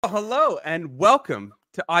Hello and welcome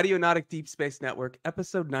to Audionautic Deep Space Network,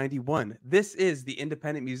 episode 91. This is the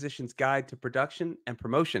Independent Musician's Guide to Production and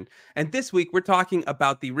Promotion. And this week, we're talking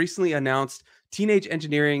about the recently announced Teenage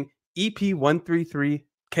Engineering EP-133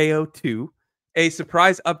 KO2, a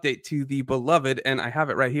surprise update to the beloved, and I have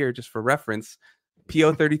it right here just for reference,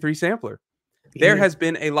 PO33 sampler. There has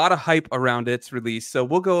been a lot of hype around its release, so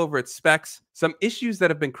we'll go over its specs, some issues that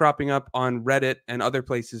have been cropping up on Reddit and other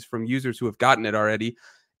places from users who have gotten it already,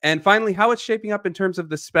 and finally, how it's shaping up in terms of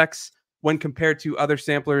the specs when compared to other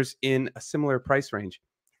samplers in a similar price range.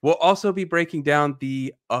 We'll also be breaking down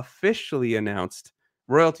the officially announced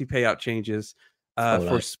royalty payout changes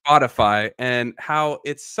for Spotify and how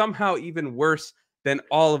it's somehow even worse than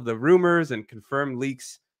all of the rumors and confirmed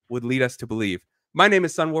leaks would lead us to believe. My name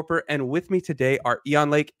is Sunwarper, and with me today are Eon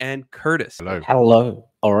Lake and Curtis. Hello.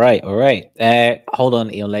 All right. Hold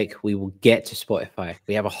on, Eon Lake. We will get to Spotify.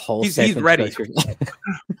 We have a whole He's ready.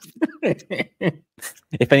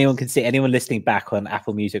 If anyone can see, anyone listening back on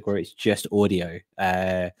Apple Music where it's just audio,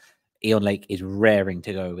 Eon Lake is raring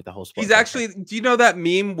to go with the whole Spotify. He's actually, do you know that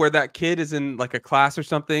meme where that kid is in like a class or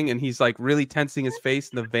something and he's like really tensing his face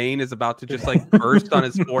and the vein is about to just like burst on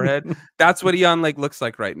his forehead? That's what Eon Lake looks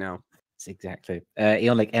like right now. Exactly.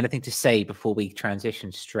 Eon Lake, anything to say before we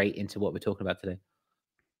transition straight into what we're talking about today?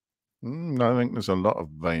 I think there's a lot of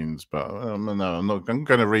veins, but I'm going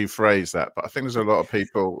to rephrase that. But I think there's a lot of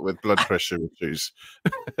people with blood pressure issues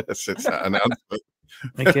since that announcement.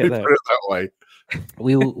 I get that. Put it that way.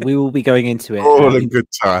 We will be going into it. All in good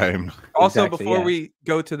time. Also, before we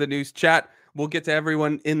go to the news chat, we'll get to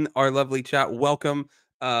everyone in our lovely chat. Welcome.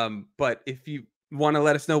 But if you want to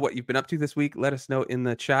let us know what you've been up to this week, let us know in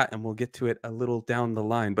the chat and we'll get to it a little down the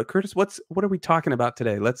line. But Curtis, what are we talking about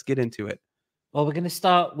today? Let's get into it. Well, we're going to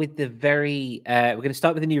start with the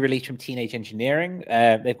new release from Teenage Engineering.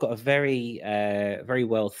 They've got a very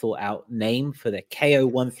well thought out name for the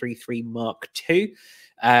KO133 Mark II.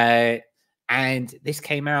 And this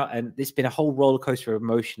came out, and there's been a whole roller coaster of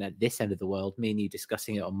emotion at this end of the world. Me and you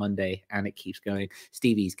discussing it on Monday, and it keeps going.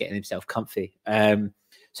 Stevie's getting himself comfy.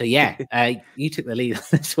 So yeah, you took the lead on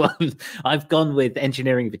this one. I've gone with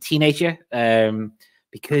Engineering of a Teenager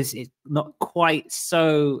because it's not quite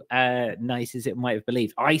so nice as it might have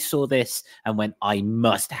believed. I saw this and went, I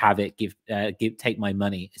must have it. Take my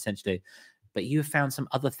money, essentially. But you have found some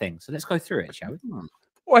other things, so let's go through it, shall we?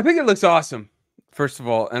 Well, I think it looks awesome, first of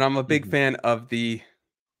all, and I'm a big fan of the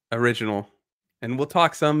original. And we'll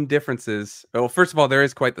talk some differences. Well, first of all, there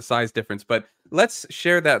is quite the size difference, but let's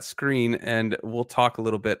share that screen and we'll talk a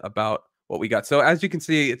little bit about what we got. So as you can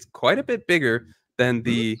see, it's quite a bit bigger than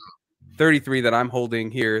the 33 that I'm holding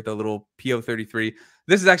here, the little PO33.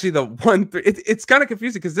 This is actually the 133. It's kind of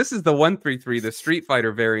confusing because this is the 133, the Street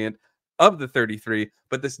Fighter variant of the 33,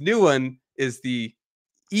 but this new one is the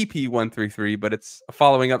EP-133, but it's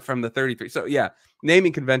following up from the 33. So yeah,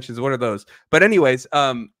 naming conventions, what are those? But anyways,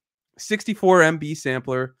 64 MB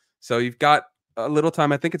sampler, so you've got a little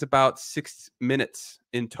time. I think it's about 6 minutes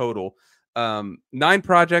in total. 9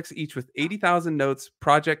 projects, each with 80,000 notes.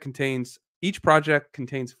 Each project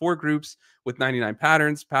contains 4 groups with 99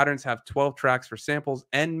 patterns. Patterns have 12 tracks for samples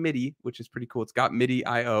and MIDI, which is pretty cool. It's got MIDI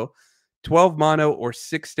I/O, 12 mono or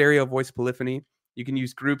 6 stereo voice polyphony. You can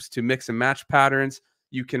use groups to mix and match patterns.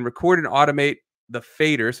 You can record and automate the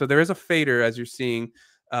fader. So there is a fader, as you're seeing.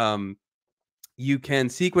 You can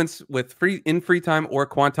sequence with free time or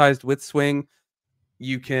quantized with swing.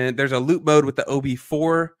 There's a loop mode with the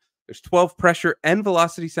OB4. There's 12 pressure and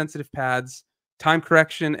velocity sensitive pads, time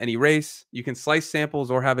correction and erase. You can slice samples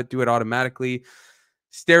or have it do it automatically.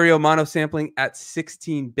 Stereo mono sampling at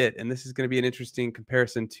 16-bit. And this is going to be an interesting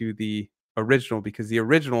comparison to the original because the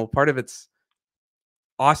original, part of its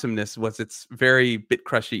awesomeness was its very bit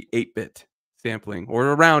crushy 8-bit sampling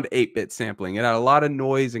or around 8-bit sampling. It had a lot of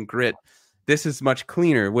noise and grit. This is much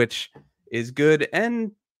cleaner, which is good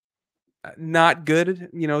and not good,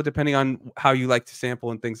 depending on how you like to sample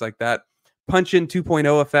and things like that. Punch-in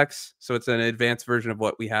 2.0 effects, so it's an advanced version of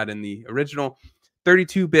what we had in the original.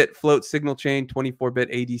 32-bit float signal chain, 24-bit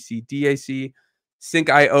ADC, DAC, sync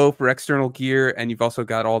I/O for external gear, and you've also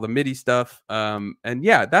got all the MIDI stuff. And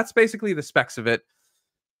yeah, that's basically the specs of it.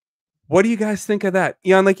 What do you guys think of that?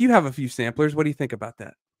 Eon, like you have a few samplers. What do you think about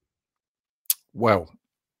that? Well,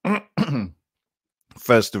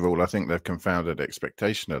 first of all, I think they've confounded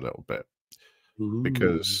expectation a little bit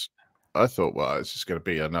because I thought, well, it's just going to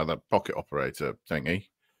be another pocket operator thingy.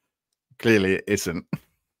 Clearly, it isn't.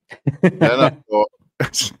 And I thought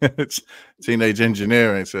it's Teenage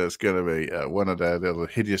Engineering, so it's going to be one of their little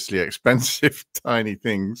hideously expensive tiny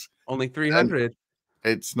things. Only 300.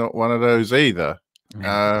 It's not one of those either.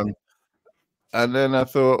 And then I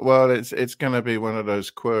thought, well, it's going to be one of those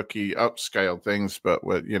quirky upscale things, but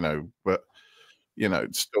with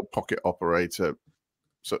still pocket operator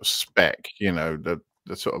sort of spec, the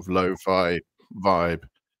sort of lo-fi vibe,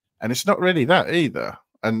 and it's not really that either.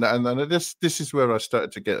 And then this is where I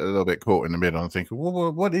started to get a little bit caught in the middle and thinking,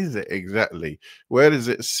 well, what is it exactly? Where does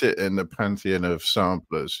it sit in the pantheon of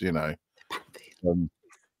samplers? I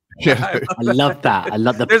love that. I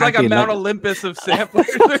love the. There's like a Mount Olympus of samplers.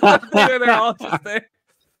 They're all just there.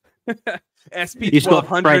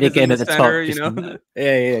 SP-1200 again at the center, top.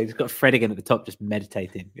 Yeah. He's got Fred again at the top, just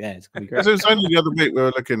meditating. Yeah, it's gonna be great. It was only the other week we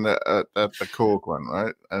were looking at the Korg one,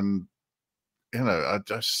 right? And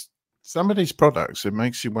some of these products, it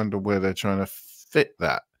makes you wonder where they're trying to fit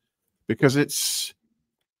that, because it's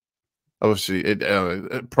obviously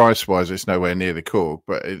price wise, it's nowhere near the Korg,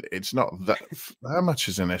 but it's not that. How much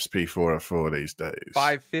is an SP-404 these days?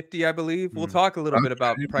 $550, I believe. We'll talk a little bit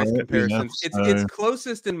about price comparisons. It's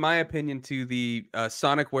closest, in my opinion, to the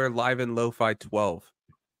Sonicware Live and Lo-Fi 12,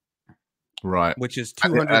 right? Which is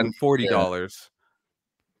 $240.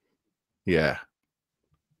 Yeah,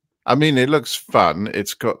 I mean, it looks fun.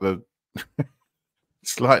 It's got the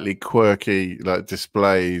slightly quirky like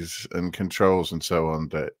displays and controls and so on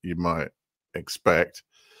that you might expect.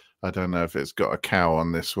 I don't know if it's got a cow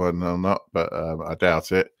on this one or not, but I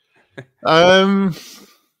doubt it. I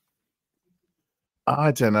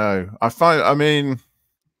don't know. I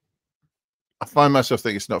find myself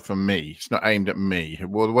thinking it's not for me. It's not aimed at me.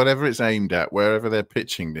 Well, whatever it's aimed at, wherever they're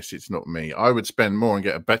pitching this, it's not me. I would spend more and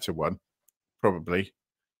get a better one, probably,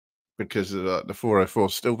 because the 404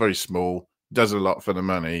 is still very small. Does a lot for the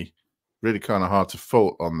money. Really kind of hard to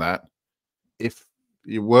fault on that. If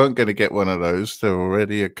you weren't going to get one of those, there are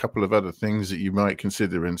already a couple of other things that you might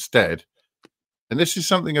consider instead. And this is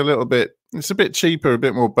something it's a bit cheaper, a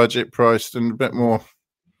bit more budget priced, and a bit more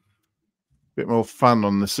fun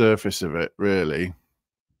on the surface of it, really.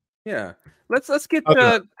 Yeah. Let's get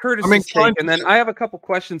to Curtis's take, and then I have a couple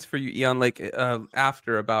questions for you, Eon, like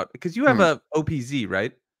after about, because you have a OPZ,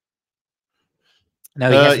 right? No,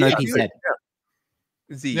 he has an OPZ.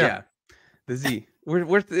 Z, yeah. The Z.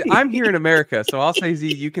 I'm here in America, so I'll say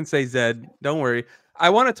Z. You can say Z. Don't worry. I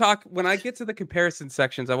want to talk, when I get to the comparison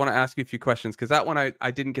sections, I want to ask you a few questions, because that one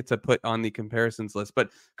I didn't get to put on the comparisons list. But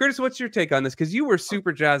Curtis, what's your take on this? Because you were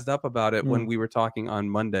super jazzed up about it when we were talking on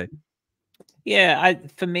Monday. Yeah,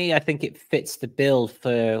 for me, I think it fits the bill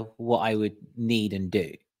for what I would need and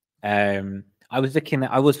do. I was looking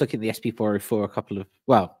at the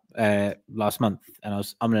SP-404 last month, and I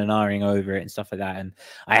was umming and ahhing over it and stuff like that, and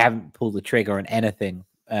I haven't pulled the trigger on anything.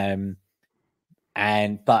 But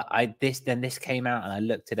this came out, and I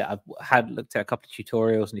looked at it. I had looked at a couple of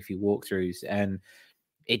tutorials and a few walkthroughs, and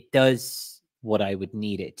it does what I would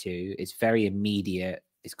need it to. It's very immediate.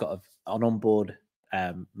 It's got an onboard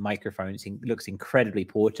microphone. It looks incredibly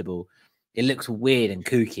portable. It looks weird and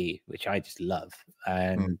kooky, which I just love.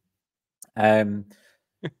 Not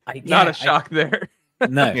a shock there.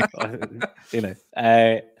 No,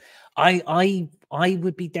 I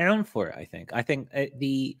would be down for it. I think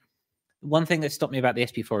the one thing that stopped me about the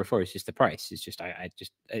SP-404 is just the price. It's just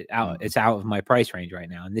it's out of my price range right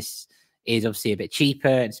now, and this is obviously a bit cheaper.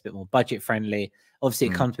 It's a bit more budget friendly. Obviously,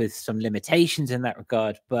 it comes with some limitations in that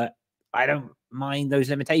regard, but I don't mind those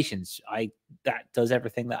limitations. That does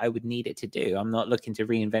everything that I would need it to do. I'm not looking to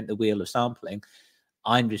reinvent the wheel of sampling.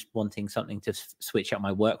 I'm just wanting something to switch up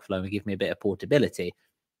my workflow and give me a bit of portability.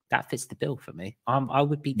 That fits the bill for me. I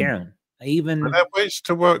would be down. But there are ways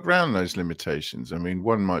to work around those limitations. I mean,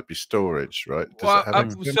 one might be storage, right?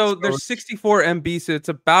 So there's 64 MB, so it's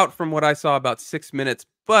about, from what I saw, about 6 minutes.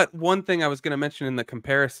 But one thing I was going to mention in the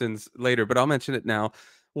comparisons later, but I'll mention it now.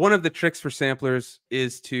 One of the tricks for samplers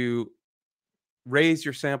is to raise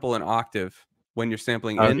your sample an octave when you're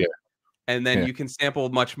sampling in. Yeah. And then you can sample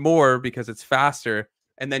much more because it's faster,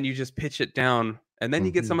 and then you just pitch it down, and then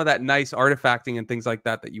you get some of that nice artifacting and things like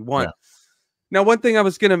that you want. Yeah. Now, one thing I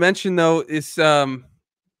was going to mention, though, is, and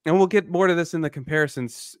we'll get more to this in the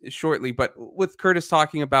comparisons shortly, but with Curtis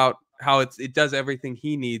talking about how it does everything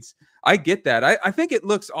he needs, I get that. I think it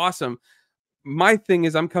looks awesome. My thing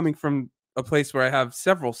is, I'm coming from a place where I have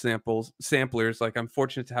several samplers. Like, I'm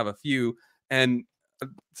fortunate to have a few, and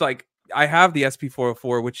it's like, I have the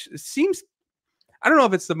SP-404, which seems, I don't know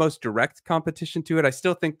if it's the most direct competition to it. I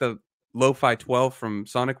still think the Lo-Fi 12 from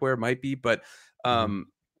Sonicware might be, but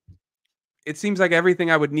it seems like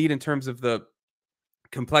everything I would need in terms of the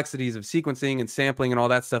complexities of sequencing and sampling and all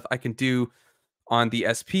that stuff I can do on the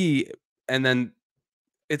SP. And then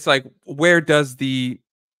it's like, where does the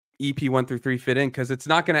EP-133 fit in? Because it's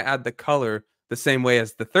not going to add the color the same way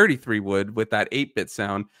as the 33 would with that 8-bit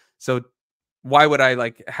sound. So why would I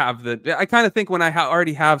like have the? I kind of think when I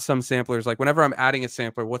already have some samplers, like whenever I'm adding a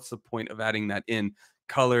sampler, what's the point of adding that in?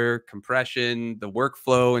 Color, compression, the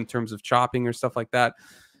workflow in terms of chopping or stuff like that.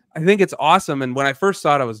 I think it's awesome. And when I first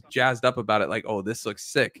saw it, I was jazzed up about it. Like, oh, this looks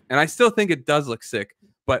sick. And I still think it does look sick.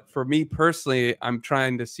 But for me personally, I'm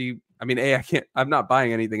trying to see. I mean, I'm not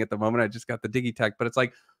buying anything at the moment. I just got the Digitech. But it's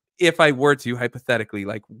like, if I were to hypothetically,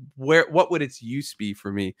 like, what would its use be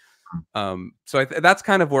for me? So that's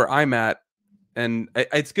kind of where I'm at. And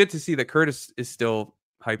it's good to see that Curtis is still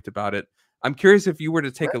hyped about it. I'm curious if you were to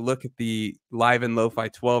take a look at the Live and Lo-Fi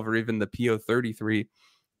 12 or even the PO33,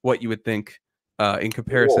 what you would think in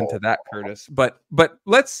comparison to that, Curtis. But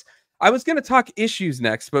I was going to talk issues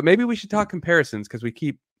next, but maybe we should talk comparisons because we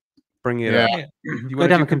keep bringing it up. You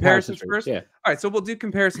want to do comparisons first? Yeah. All right, so we'll do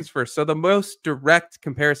comparisons first. So the most direct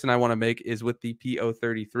comparison I want to make is with the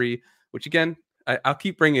PO33, which again, I'll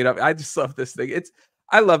keep bringing it up. I just love this thing.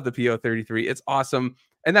 I love the PO33. It's awesome.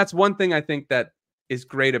 And that's one thing I think that is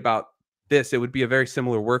great about this. It would be a very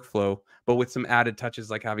similar workflow, but with some added touches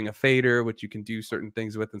like having a fader, which you can do certain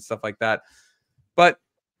things with and stuff like that. But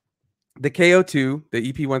the KO2, the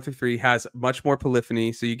EP-133, has much more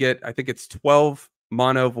polyphony. So you get, I think it's 12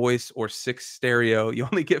 mono voice or 6 stereo. You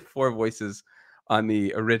only get 4 voices on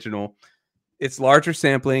the original. It's larger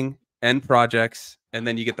sampling and projects. And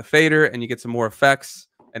then you get the fader and you get some more effects.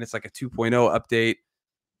 And it's like a 2.0 update.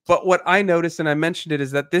 But what I noticed, and I mentioned it, is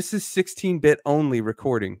that this is 16-bit only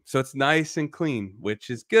recording. So it's nice and clean, which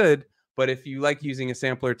is good. But if you like using a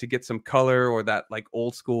sampler to get some color or that like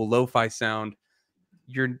old school lo-fi sound,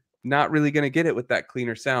 you're not really going to get it with that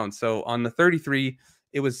cleaner sound. So on the 33,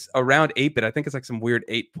 it was around 8-bit. I think it's like some weird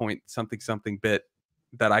 8 point something bit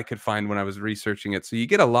that I could find when I was researching it. So you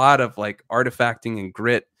get a lot of like artifacting and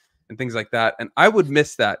grit and things like that. And I would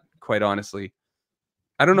miss that, quite honestly.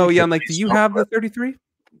 I don't know, Ian, like, do you have the 33?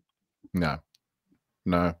 No.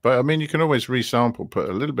 But I mean, you can always resample, put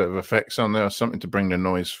a little bit of effects on there, something to bring the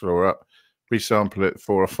noise floor up, resample it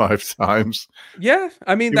 4 or 5 times. Yeah,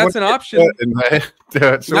 I mean, that's an option. In there.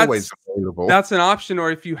 That's always available. That's an option.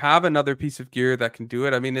 Or if you have another piece of gear that can do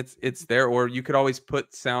it, I mean, it's there. Or you could always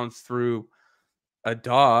put sounds through a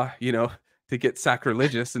DAW, to get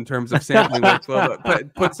sacrilegious in terms of sampling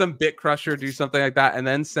workflow. Put some bit crusher, do something like that, and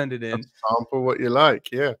then send it in. Sample what you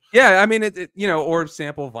like, yeah. Yeah, I mean, or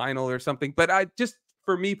sample vinyl or something. But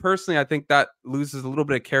for me personally, I think that loses a little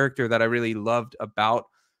bit of character that I really loved about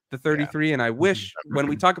the 33. Yeah. And I wish when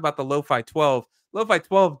we talk about the Lo-Fi 12,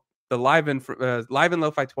 the Live and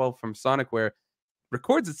Lo-Fi 12 from Sonicware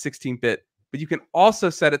records at 16-bit, but you can also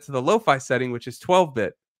set it to the Lo-Fi setting, which is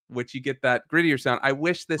 12-bit. Which you get that grittier sound. I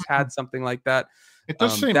wish this had something like that. It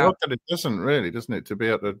does seem odd that it doesn't really, doesn't it, to be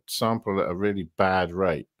able to sample at a really bad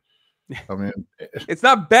rate. I mean, it's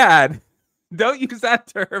not bad. Don't use that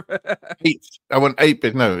term. 8. I want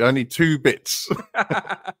 8-bit. No, only 2 bits.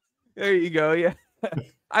 There you go. Yeah.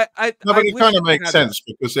 But it kind of makes sense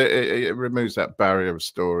because it removes that barrier of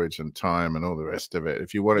storage and time and all the rest of it.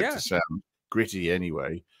 If you want it to sound gritty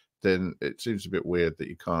anyway, then it seems a bit weird that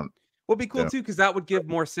you can't. Well, be cool too, because that would give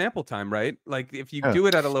more sample time, right? Like if you do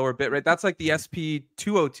it at a lower bit rate, that's like the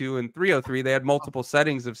SP-202 and 303. They had multiple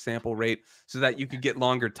settings of sample rate so that you could get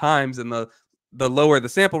longer times, and the lower the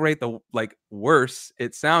sample rate, the like worse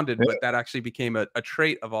it sounded. But that actually became a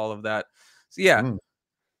trait of all of that. So yeah,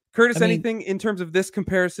 Curtis, anything in terms of this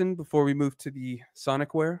comparison before we move to the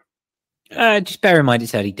Sonicware? Just bear in mind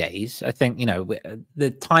it's early days. I think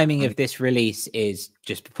the timing of this release is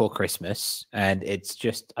just before Christmas, and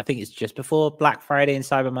I think it's just before Black Friday and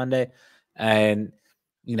Cyber Monday. And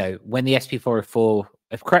when the SP404,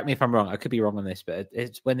 correct me if I'm wrong, I could be wrong on this, but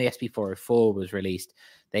it's when the SP404 was released,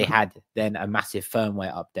 they had then a massive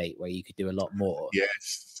firmware update where you could do a lot more.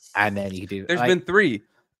 Yes, and then you could do. There's been 3.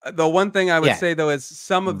 The one thing I would say though is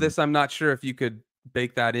some of this I'm not sure if you could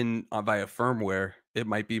bake that in via firmware. It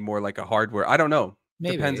might be more like a hardware. I don't know.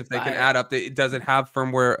 Maybe. Depends if they can add update. Does it have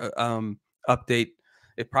firmware update?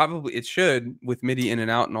 It should with MIDI in and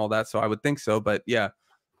out and all that. So I would think so. But yeah,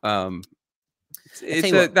 that's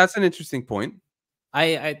an interesting point.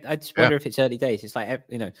 I just wonder if it's early days. It's like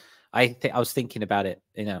I was thinking about it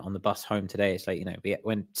on the bus home today. It's like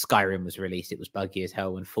when Skyrim was released, it was buggy as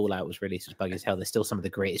hell. When Fallout was released, it was buggy as hell. They're still some of the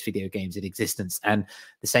greatest video games in existence, and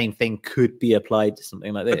the same thing could be applied to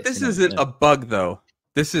something like this. But this isn't a bug though.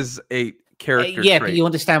 This is a character trait. But you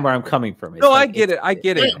understand where I'm coming from. No, I get it.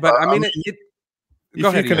 But I mean, if you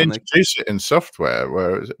can introduce it in software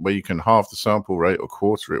where you can halve the sample rate or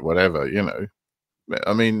quarter it, whatever,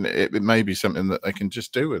 I mean, it may be something that they can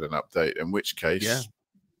just do with an update, in which case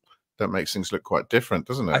that makes things look quite different,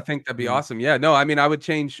 doesn't it? I think that'd be awesome. Yeah, no, I mean, I would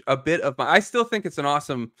change a bit of I still think it's an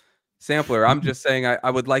awesome sampler. I'm just saying I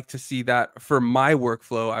would like to see that for my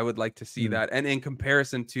workflow. I would like to see that. And in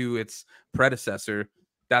comparison to its predecessor,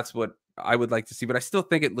 that's what I would like to see. But I still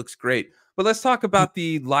think it looks great. But let's talk about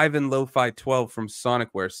the Liven Lo-Fi 12 from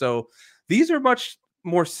Sonicware. So these are much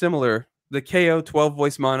more similar. The KO 12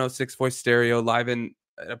 voice mono, 6 voice stereo. Liven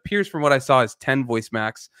appears from what I saw is 10 voice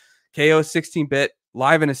max. KO is 16-bit.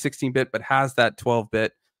 Liven is 16-bit, but has that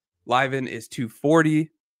 12-bit. Liven is $240,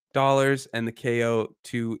 and the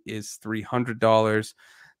KO2 is $300.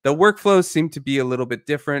 The workflows seem to be a little bit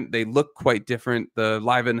different. They look quite different. The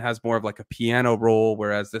Liven has more of like a piano roll,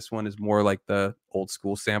 whereas this one is more like the old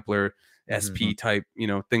school sampler, SP type,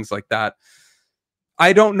 things like that.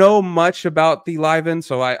 I don't know much about the Liven,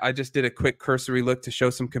 so I just did a quick cursory look to show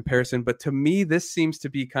some comparison. But to me, this seems to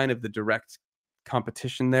be kind of the direct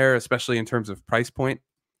competition there, especially in terms of price point.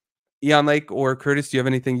 Eon Lake or Curtis, do you have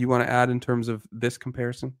anything you want to add in terms of this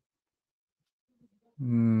comparison?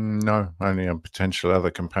 No, only a potential other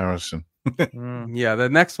comparison. Yeah, the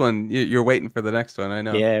next one, you're waiting for the next one. I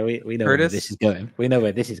know. Yeah, we know Curtis? where this is going. We know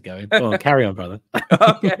where this is going. Go on, carry on, brother.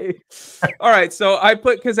 Okay. All right. So I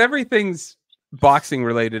put, because everything's boxing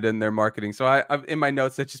related in their marketing. So I've in my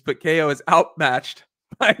notes, I just put KO is outmatched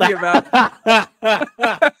by the amount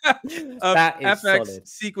of FX solid.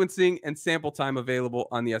 sequencing and sample time available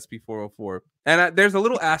on the SP404. And there's a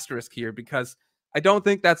little asterisk here because I don't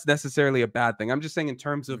think that's necessarily a bad thing. I'm just saying in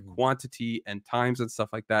terms of quantity and times and stuff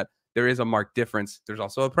like that, there is a marked difference. There's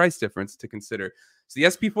also a price difference to consider. So the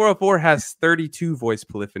SP404 has 32 voice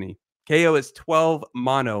polyphony. KO is 12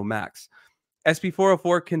 mono max.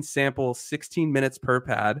 SP404 can sample 16 minutes per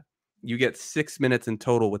pad. You get 6 minutes in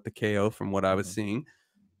total with the KO from what I was seeing.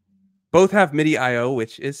 Both have MIDI IO,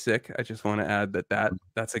 which is sick. I just want to add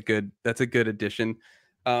that's a good addition.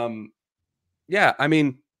 Yeah, I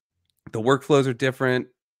mean, the workflows are different.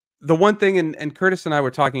 The one thing, and Curtis and I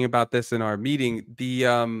were talking about this in our meeting, the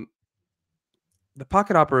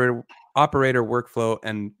Pocket operator workflow,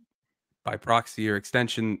 and by proxy or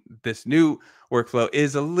extension, this new workflow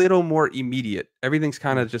is a little more immediate. Everything's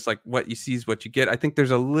kind of just like what you see is what you get. I think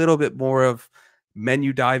there's a little bit more of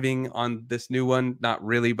menu diving on this new one. Not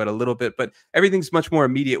really, but a little bit. But everything's much more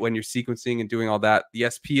immediate when you're sequencing and doing all that. The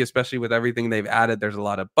SP, especially with everything they've added, there's a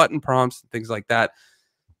lot of button prompts and things like that.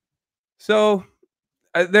 So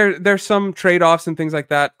there's some trade-offs and things like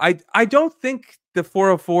that. I don't think the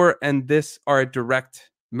 404 and this are a direct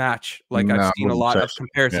match. Like I've seen a lot of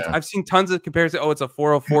comparisons. Yeah. I've seen tons of comparisons. Oh, it's a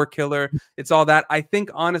 404 killer. It's all that. I think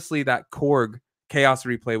honestly that Korg Chaos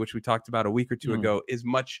Replay, which we talked about a week or two ago, is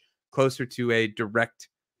much closer to a direct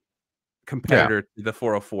competitor to the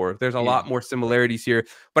 404. There's a lot more similarities here,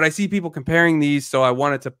 but I see people comparing these, so I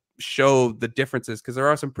wanted to show the differences because there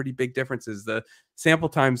are some pretty big differences. The sample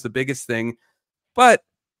time's the biggest thing, but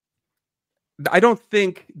I don't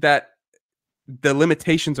think that the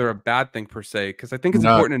limitations are a bad thing per se, because I think it's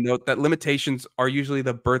important to note that limitations are usually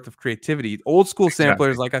the birth of creativity. Old school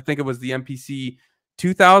samplers, like I think it was the MPC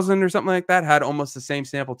 2000 or something like that, had almost the same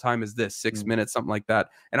sample time as this, 6 minutes, something like that.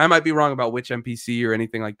 And I might be wrong about which MPC or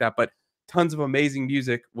anything like that, but tons of amazing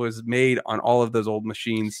music was made on all of those old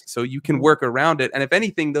machines. So you can work around it. And if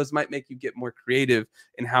anything, those might make you get more creative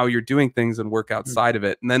in how you're doing things and work outside of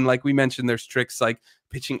it. And then, like we mentioned, there's tricks like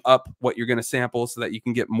pitching up what you're going to sample so that you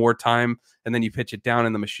can get more time. And then you pitch it down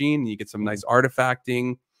in the machine and you get some nice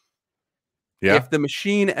artifacting. Yeah. If the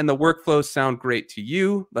machine and the workflows sound great to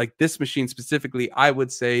you, like this machine specifically, I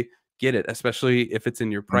would say get it, especially if it's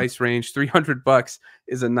in your price range. $300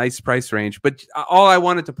 is a nice price range. But all I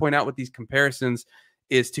wanted to point out with these comparisons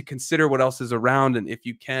is to consider what else is around. And if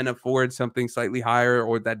you can afford something slightly higher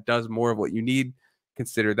or that does more of what you need,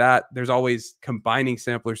 consider that. There's always combining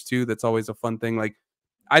samplers too. That's always a fun thing. Like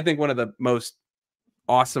I think one of the most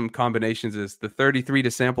awesome combinations is the 33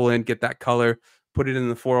 to sample in, get that color, put it in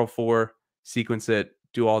the 404, sequence it,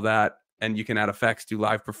 do all that. And you can add effects, do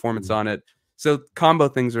live performance on it. So combo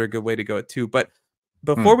things are a good way to go too. But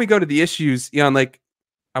before we go to the issues, Eon, like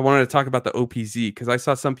I wanted to talk about the OPZ because I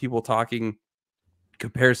saw some people talking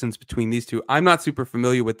comparisons between these two. I'm not super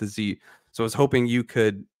familiar with the Z, so I was hoping you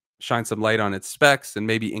could shine some light on its specs and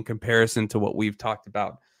maybe in comparison to what we've talked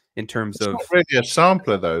about in terms it's of. Not really a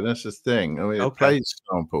sampler though. That's the thing. I mean, it plays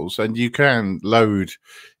samples, and you can load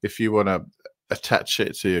if you want to attach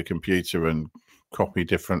it to your computer and copy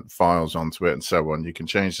different files onto it and so on. You can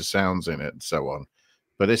change the sounds in it and so on,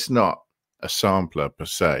 but it's not a sampler per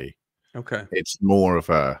se. Okay. It's more of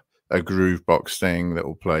a groove box thing that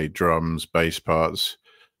will play drums, bass parts,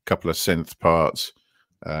 a couple of synth parts.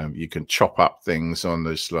 You can chop up things on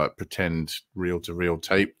this like pretend reel-to-reel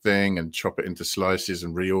tape thing and chop it into slices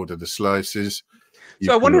and reorder the slices.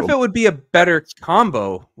 So I wonder if it would be a better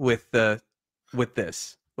combo with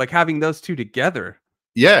this, like having those two together.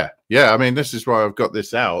 Yeah. I mean, this is why I've got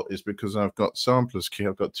this out, is because I've got samplers.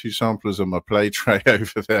 I've got 2 samplers on my play tray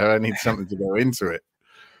over there. I need something to go into it.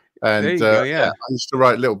 And there you go, yeah. I used to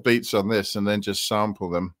write little beats on this and then just sample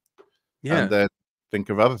them. Yeah. And then think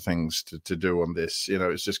of other things to do on this. You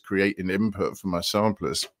know, it's just creating input for my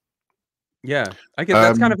samplers. Yeah, I guess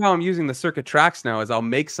that's kind of how I'm using the circuit tracks now. Is I'll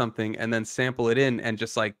make something and then sample it in and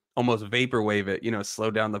just like almost vaporwave it. You know, slow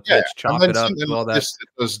down the pitch, chop it up, do all that.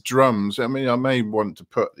 As drums, I mean, I may want to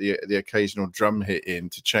put the occasional drum hit in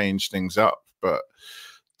to change things up, but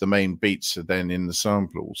the main beats are then in the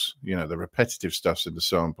samples. You know, the repetitive stuff's in the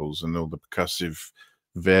samples, and all the percussive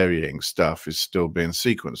varying stuff is still being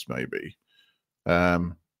sequenced, maybe.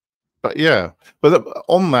 But yeah, but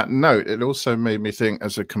on that note, it also made me think,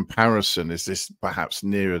 as a comparison, is this perhaps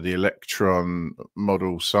nearer the Electron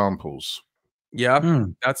model samples? Yeah,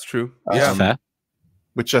 that's true. That's fair.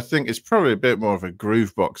 Which I think is probably a bit more of a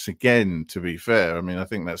groove box again, to be fair. I mean, I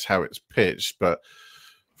think that's how it's pitched, but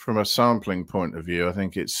from a sampling point of view, I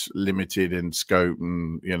think it's limited in scope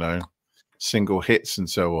and, you know, single hits and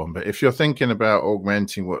so on. But if you're thinking about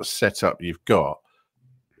augmenting what setup you've got,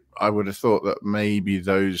 I would have thought that maybe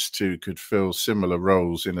those two could fill similar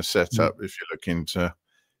roles in a setup if you're looking to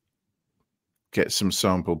get some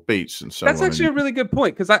sample beats and so on. That's actually a really good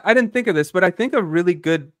point, because I didn't think of this, but I think a really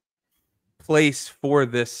good place for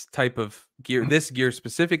this type of gear, this gear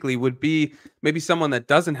specifically, would be maybe someone that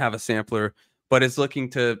doesn't have a sampler but is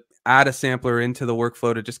looking to add a sampler into the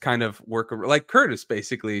workflow to just kind of work, like Curtis,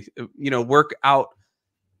 basically, you know, work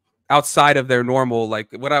outside of their normal, like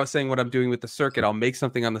what I was saying, what I'm doing with the circuit. I'll make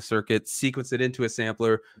something on the circuit, sequence it into a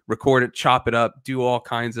sampler, record it, chop it up, do all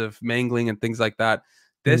kinds of mangling and things like that.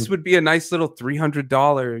 This would be a nice little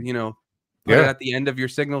 $300, you know, put it at the end of your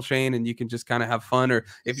signal chain, and you can just kind of have fun. Or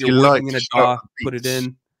if you're working in a DAW, put it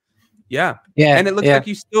in. Yeah. And it looks like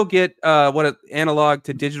you still get analog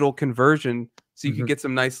to digital conversion, so you can get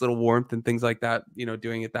some nice little warmth and things like that, you know,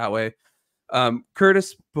 doing it that way.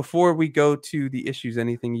 Curtis, before we go to the issues,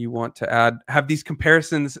 anything you want to add? Have these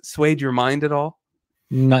comparisons swayed your mind at all?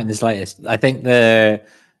 Not in the slightest. I think I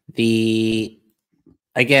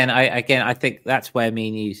think that's where me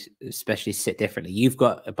and you especially sit differently. You've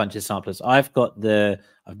got a bunch of samplers. I've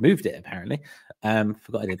moved it apparently.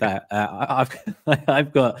 Forgot I did that.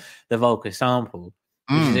 I've got the Volca sample,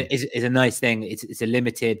 which is a nice thing. It's a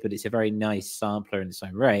limited, but it's a very nice sampler in its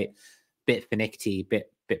own right. Bit finicky,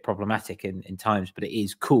 bit problematic in times, but it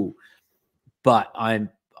is cool. But I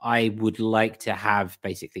would like to have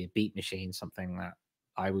basically a beat machine, something that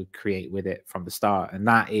I would create with it from the start, and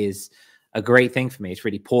that is a great thing for me. It's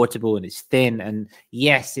really portable and it's thin, and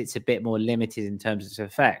yes, it's a bit more limited in terms of its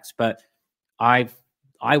effects, but I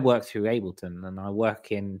work through Ableton and I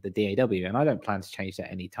work in the DAW, and I don't plan to change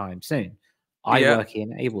that anytime soon. I work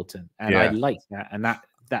in Ableton, and I like that, and that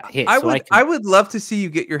hits. I would love to see you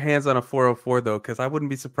get your hands on a 404 though, because I wouldn't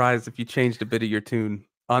be surprised if you changed a bit of your tune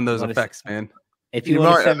on those effects, man. If you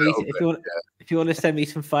want to send me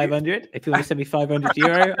some 500, if you want to send me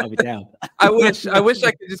 €500, I'll be down. I wish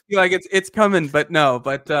I could just be like, it's coming, but no,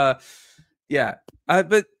 but but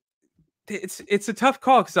it's a tough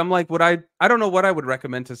call, because I'm like, I don't know what I would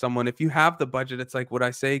recommend to someone. If you have the budget, it's like, would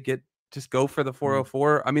I say just go for the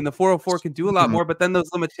 404? I mean, the 404 can do a lot more, but then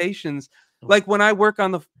those limitations, like when I work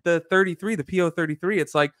on the 33, the PO33,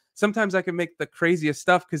 it's like sometimes I can make the craziest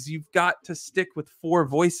stuff because you've got to stick with 4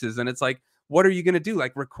 voices, and it's like, what are you going to do?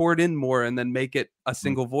 Like record in more and then make it a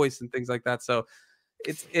single voice and things like that. So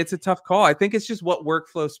it's a tough call. I think it's just what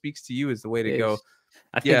workflow speaks to you is the way to go.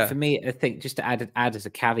 I think for me, I think just to add as a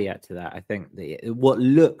caveat to that, I think what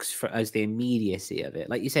looks as the immediacy of it,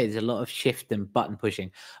 like you say, there's a lot of shift and button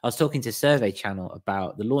pushing. I was talking to Survey Channel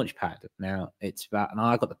about the Launchpad. Now and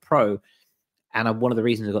I got the Pro, and one of the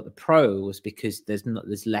reasons I got the Pro was because there's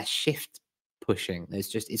less shift pushing.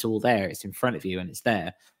 It's all there. It's in front of you and it's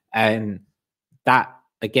there. And that,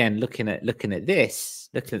 again, looking at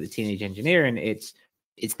the Teenage Engineering, it's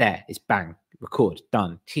there. It's bang, record,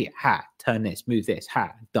 done. Here, turn this, move this,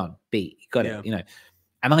 done, beat, got it. You know,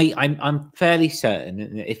 and I'm fairly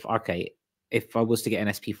certain if I was to get an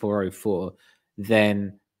SP404,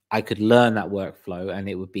 then I could learn that workflow, and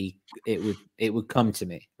it would come to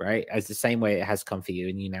me, right, as the same way it has come for you,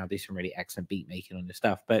 and you now do some really excellent beat making on your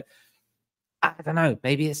stuff. But I don't know,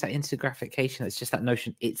 maybe it's that intergraphication. It's just that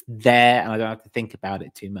notion it's there and I don't have to think about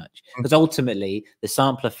it too much. Because ultimately, the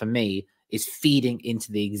sampler for me is feeding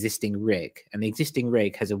into the existing rig. And the existing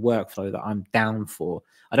rig has a workflow that I'm down for.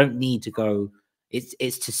 I don't need to go, it's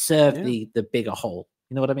to serve the bigger whole.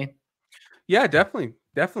 You know what I mean? Yeah, definitely.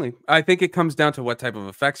 Definitely. I think it comes down to what type of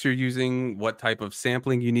effects you're using, what type of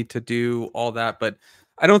sampling you need to do, all that. But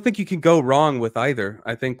I don't think you can go wrong with either.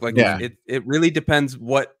 I think like Yeah. it really depends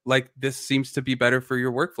what like this seems to be better for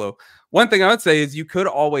your workflow. One thing I would say is you could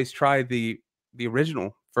always try the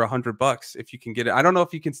original for $100 if you can get it. I don't know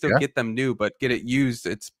if you can still get them new, but get it used.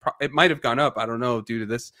 It might have gone up. I don't know due to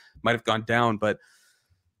this, might have gone down, but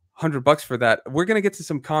 $100 for that. We're going to get to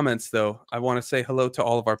some comments though. I want to say hello to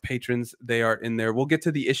all of our patrons. They are in there. We'll get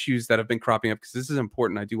to the issues that have been cropping up because this is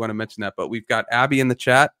important. I do want to mention that, but we've got Abby in the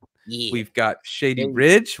chat. Yeah. We've got Shady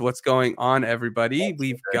Ridge. What's going on, everybody?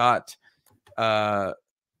 We've got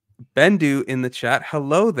Bendu in the chat.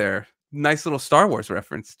 Hello there. Nice little Star Wars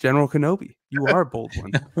reference. General Kenobi. You are a bold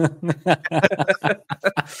one.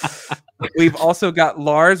 We've also got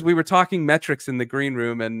Lars. We were talking metrics in the green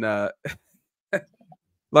room, and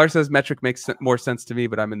Lars says metric makes more sense to me,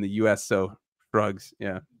 but I'm in the US, so shrugs.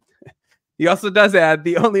 Yeah. He also does add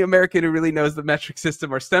the only American who really knows the metric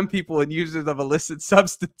system are STEM people and users of illicit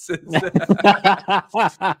substances.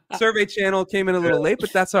 Survey Channel came in a little late,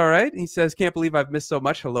 but that's all right. He says, can't believe I've missed so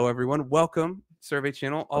much. Hello, everyone. Welcome, Survey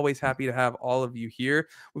Channel. Always happy to have all of you here.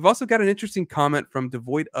 We've also got an interesting comment from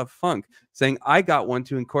Devoid of Funk saying, I got one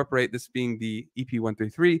to incorporate, this being the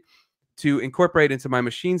EP-133, to incorporate into my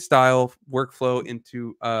machine style workflow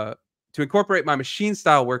into my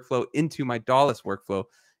DAWless workflow.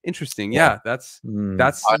 Interesting. Yeah, that's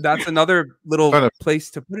another little kind of place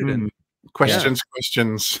to put it in. Questions.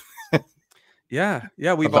 Yeah.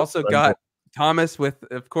 We've also got Thomas with,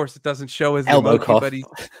 of course, it doesn't show his elbow cough, but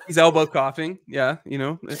he's elbow coughing. Yeah,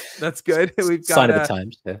 that's good. We've got sign of the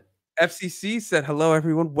times. Yeah. FCC said hello,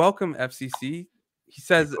 everyone. Welcome, FCC. He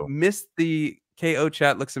says missed the KO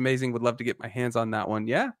chat, looks amazing. Would love to get my hands on that one.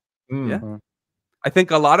 Yeah. I think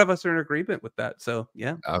a lot of us are in agreement with that. So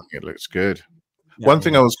yeah, I think it looks good. One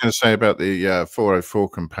thing I was going to say about the 404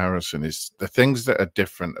 comparison is the things that are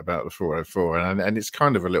different about the 404, and it's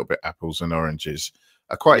kind of a little bit apples and oranges,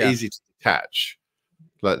 are quite easy to detach.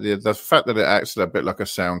 Like the fact that it acts a bit like a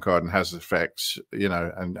sound card and has effects,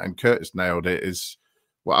 and Curtis nailed it. Is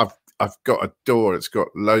I've got a DAW, it's got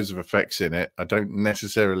loads of effects in it. I don't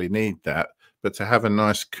necessarily need that, but to have a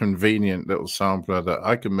nice, convenient little sampler that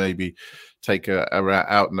I can maybe take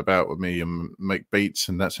out and about with me and make beats,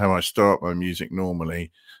 and that's how I start my music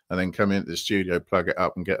normally, and then come into the studio, plug it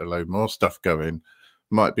up, and get a load more stuff going,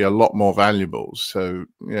 might be a lot more valuable. So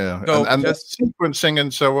yeah, and just sequencing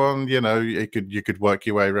and so on, you could work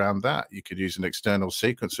your way around that. You could use an external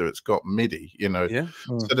sequencer. It's got MIDI, So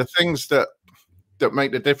the things that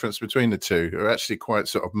make the difference between the two are actually quite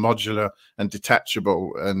sort of modular and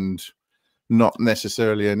detachable, and not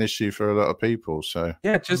necessarily an issue for a lot of people. So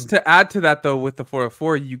yeah, just to add to that though, with the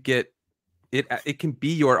 404, you get it can be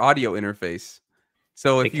your audio interface.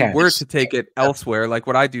 So if you were to take it elsewhere, like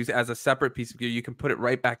what I do as a separate piece of gear, you can put it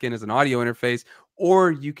right back in as an audio interface,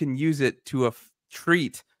 or you can use it to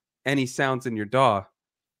treat any sounds in your DAW.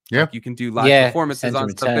 Yeah, like you can do live performances on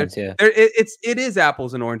stuff. It is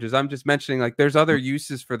apples and oranges. I'm just mentioning, like, there's other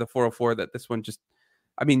uses for the 404 that this one just.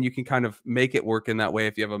 I mean, you can kind of make it work in that way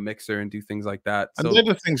if you have a mixer and do things like that. And they're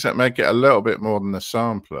the things that make it a little bit more than a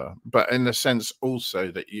sampler, but in the sense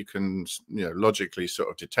also that you can, logically sort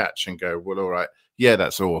of detach and go, well, all right, yeah,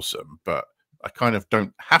 that's awesome, but I kind of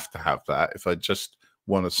don't have to have that if I just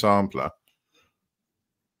want a sampler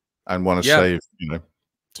and want to save,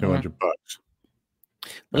 $200. Well,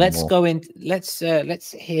 let's go in. Let's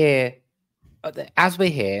hear as we're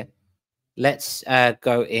here. Let's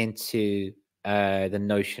go into the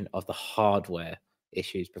notion of the hardware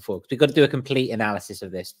issues before, because we've got to do a complete analysis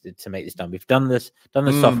of this to make this done. We've done the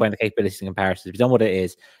software and the capabilities and comparisons. We've done what it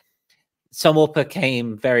is. Samorpa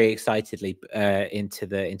came very excitedly into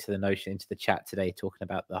the chat today, talking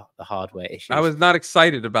about the hardware issues. I was not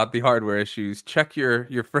excited about the hardware issues. Check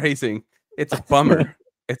your phrasing. It's a bummer.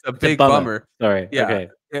 It's a big bummer. Sorry. Yeah.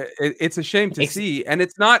 Okay. It's a shame to see, and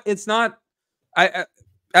it's not. I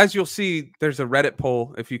as you'll see, there's a Reddit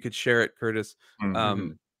poll, if you could share it, Curtis,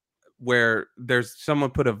 where there's someone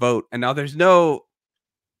put a vote, and now there's no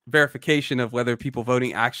verification of whether people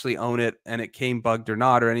voting actually own it and it came bugged or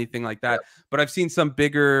not or anything like that. Yeah. But I've seen some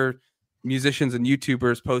bigger musicians and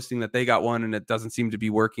YouTubers posting that they got one and it doesn't seem to be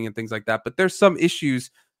working and things like that. But there's some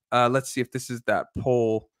issues. Let's see if this is that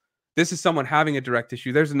poll. This is someone having a direct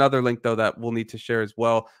issue. There's another link, though, that we'll need to share as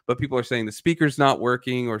well. But people are saying the speaker's not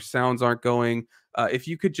working or sounds aren't going. If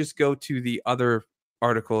you could just go to the other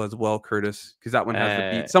article as well, Curtis, because that one has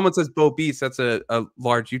the beat. Someone says Bo Beats, that's a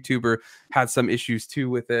large YouTuber, had some issues too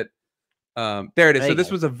with it. There it is. So this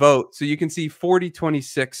was a vote. So you can see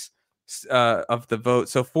 40-26 of the vote.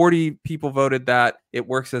 So 40 people voted that it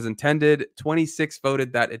works as intended. 26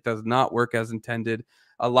 voted that it does not work as intended.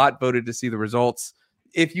 A lot voted to see the results.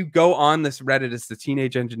 If you go on this Reddit, it's the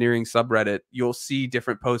Teenage Engineering subreddit, you'll see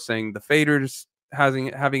different posts saying the faders having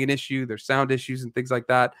an issue, there's sound issues and things like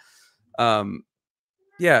that.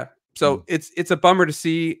 Yeah. So it's a bummer to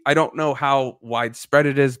see. I don't know how widespread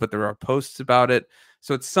it is, but there are posts about it.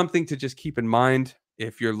 So it's something to just keep in mind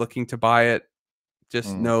if you're looking to buy it.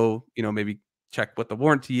 Just know, maybe check what the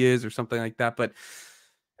warranty is or something like that. But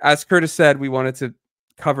as Curtis said, we wanted to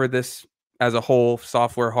cover this as a whole,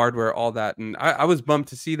 software, hardware, all that. And I was bummed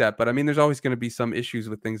to see that. But I mean, there's always going to be some issues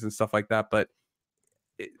with things and stuff like that. But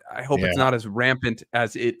I hope it's not as rampant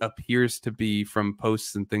as it appears to be from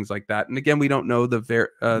posts and things like that. And again, we don't know the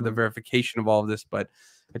verification of all of this, but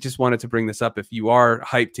I just wanted to bring this up. If you are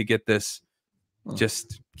hyped to get this,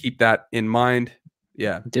 just keep that in mind.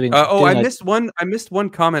 Yeah. I missed one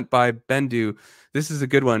comment by Bendu. This is a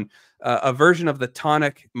good one. A version of the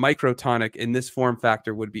tonic, microtonic in this form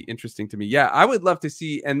factor would be interesting to me. Yeah, I would love to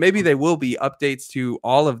see, and maybe they will be updates to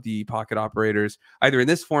all of the pocket operators, either in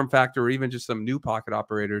this form factor or even just some new pocket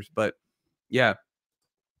operators. But yeah,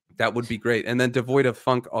 that would be great. And then Devoid of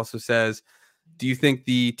Funk also says, do you think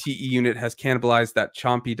the TE unit has cannibalized that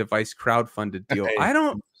Chompy device crowdfunded deal? I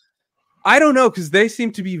don't know, because they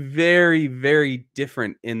seem to be very, very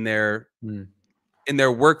different in their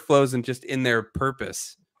workflows and just in their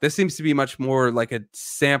purpose. This seems to be much more like a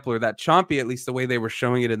sampler. That Chompy, at least the way they were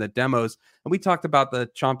showing it in the demos. And we talked about the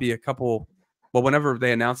Chompy whenever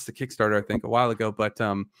they announced the Kickstarter, I think a while ago. But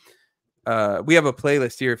we have a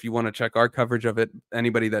playlist here if you want to check our coverage of it.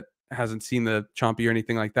 Anybody that hasn't seen the Chompy or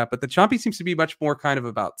anything like that. But the Chompy seems to be much more kind of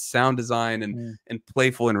about sound design and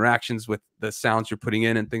playful interactions with the sounds you're putting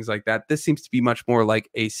in and things like that. This seems to be much more like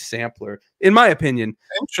a sampler, in my opinion.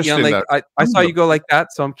 Interesting. I saw you go like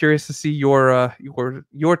that, so I'm curious to see your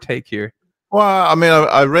take here. Well, I mean,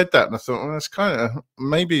 I read that and I thought, well, that's kind of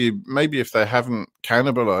maybe if they haven't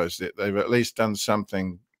cannibalized it, they've at least done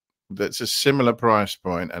something that's a similar price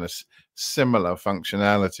point and a similar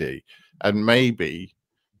functionality, and maybe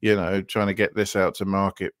trying to get this out to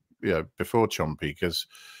market before Chompy, because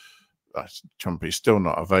Chompy's still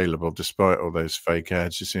not available despite all those fake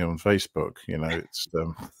ads you see on Facebook. It's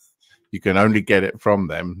you can only get it from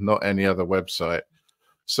them, not any other website.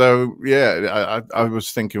 So yeah, I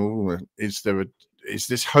was thinking, is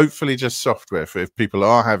this hopefully just software for if people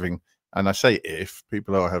are having, and I say if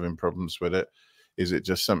people are having problems with it, is it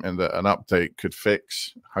just something that an update could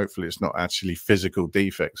fix? Hopefully it's not actually physical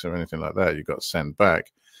defects or anything like that you've got to send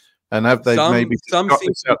back. And have they maybe got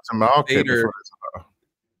this out to market?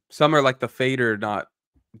 Some are like the fader not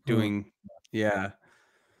doing, yeah.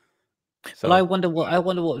 So well, I wonder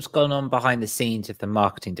what was going on behind the scenes of the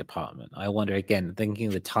marketing department. I wonder, again, thinking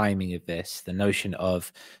of the timing of this, the notion of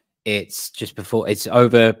it's just before, it's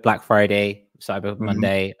over Black Friday, Cyber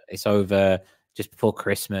Monday, it's over just before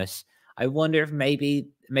Christmas. I wonder if maybe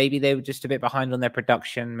they were just a bit behind on their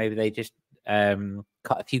production. Maybe they just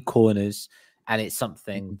cut a few corners, and it's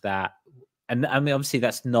something that, and I mean, obviously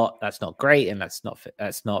that's not great, and that's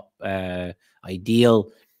not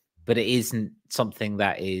ideal, but it isn't something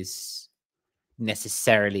that is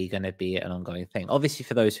necessarily going to be an ongoing thing. Obviously,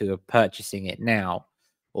 for those who are purchasing it now,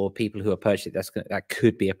 or people who are purchasing it, that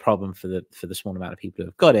could be a problem for the small amount of people who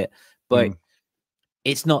have got it. But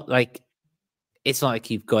it's not like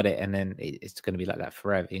you've got it and then it's going to be like that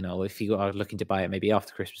forever. If you are looking to buy it maybe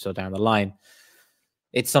after Christmas or down the line,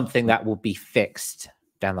 it's something that will be fixed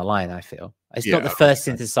down the line. I feel it's not the first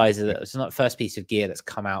synthesizer, it's not the first piece of gear that's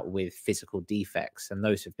come out with physical defects, and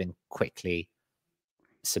those have been quickly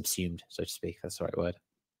subsumed, so to speak. That's the right word.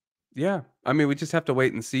 Yeah, I mean, we just have to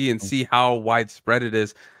wait and see how widespread it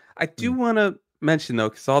is. I do want to mention though,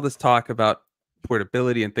 because all this talk about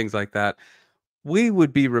portability and things like that, we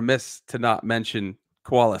would be remiss to not mention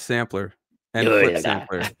Koala Sampler and Flip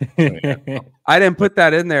Sampler. I didn't put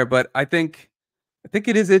that in there, but I think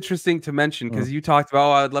it is interesting to mention, because you talked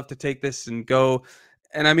about, I'd love to take this and go.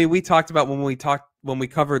 And I mean, we talked about when we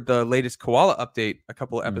covered the latest Koala update a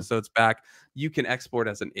couple of episodes back, you can export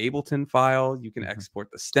as an Ableton file, you can export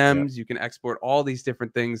the stems, you can export all these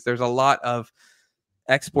different things. There's a lot of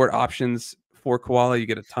export options for Koala. You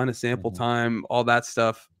get a ton of sample time, all that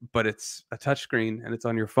stuff, but it's a touchscreen and it's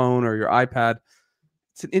on your phone or your iPad.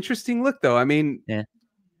 It's an interesting look, though. I mean,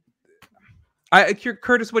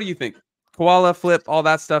 Curtis, what do you think? Koala, Flip, all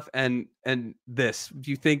that stuff, and this.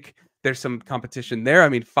 Do you think there's some competition there? I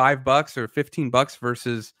mean, $5 or $15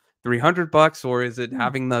 versus $300, or is it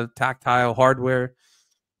having the tactile hardware?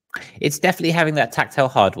 It's definitely having that tactile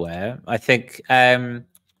hardware. I think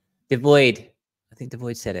Devoid, think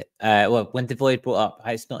Devoid said it. Well, when Devoid brought up,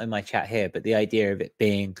 it's not in my chat here, but the idea of it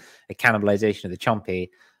being a cannibalization of the Chompy,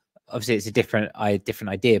 obviously it's a different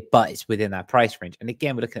idea, but it's within that price range. And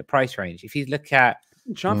again, we're looking at price range. If you look at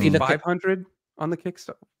Chompy 500 on the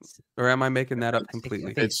Kickstarter, or am I making that up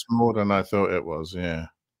completely? It's more than I thought it was. Yeah.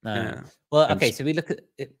 No. Well, okay. So we look at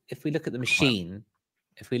if we look at the machine,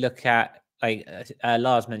 if we look at like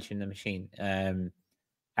Lars mentioned the machine,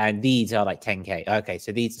 and these are like 10K. Okay,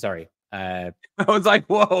 so these, sorry. I was like,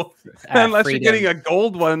 whoa, unless you're getting a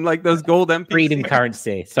gold one, like those gold MPC. Freedom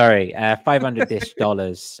currency, sorry, $500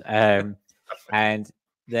 dollars. And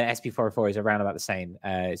the SP404 is around about the same.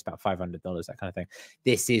 It's about $500, that kind of thing.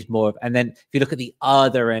 This is more of, and then if you look at the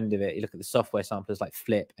other end of it, you look at the software samplers like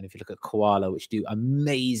Flip, and if you look at Koala, which do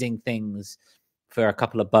amazing things for a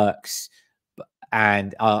couple of bucks,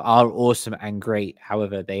 and are awesome and great.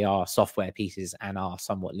 However, they are software pieces and are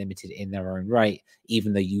somewhat limited in their own right,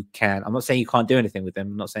 even though you can. I'm not saying you can't do anything with them.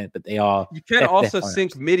 I'm not saying, but they are. You can also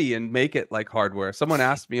sync MIDI and make it like hardware. Someone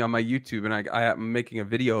asked me on my YouTube, and I am making a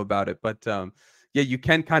video about it. But yeah, you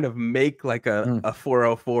can kind of make like a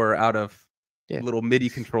 404 out of little MIDI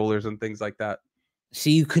controllers and things like that. So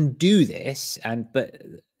you can do this,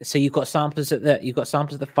 so you've got samplers at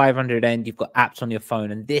the 500 end, you've got apps on your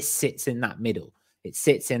phone, and this sits in that middle. It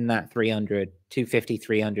sits in that 300, 250,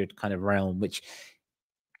 300 kind of realm, which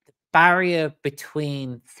the barrier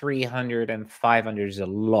between 300 and 500 is a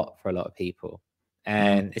lot for a lot of people.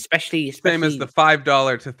 And especially same as the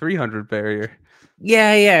 $5 to 300 barrier.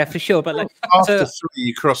 Yeah, for sure. But like after 3,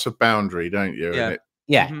 you cross a boundary, don't you?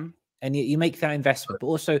 Yeah. And you make that investment, but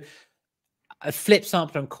also a Flip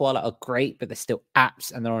sampler and Koala are great, but they're still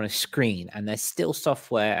apps and they're on a screen and they're still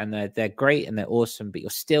software and they're great and they're awesome, but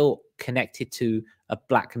you're still connected to a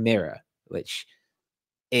black mirror, which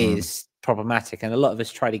is problematic. And a lot of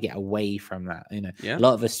us try to get away from that. A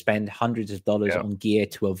lot of us spend hundreds of dollars on gear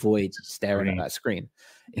to avoid staring at that screen.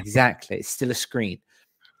 Exactly. It's still a screen.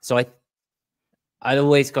 So I'd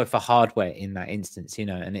always go for hardware in that instance,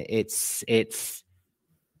 and it's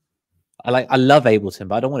I love Ableton,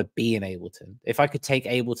 but I don't want to be in Ableton. If I could take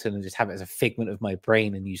Ableton and just have it as a figment of my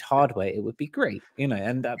brain and use hardware, it would be great,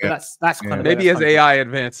 And but that's kind of maybe as AI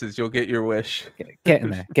advances, you'll get your wish. Get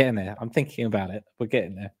in there. I'm thinking about it. We're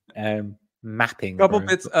getting there. Mapping. Couple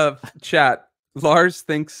bits of chat. Lars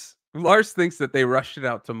thinks that they rushed it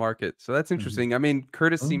out to market, so that's interesting. I mean,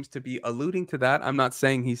 Curtis seems to be alluding to that. I'm not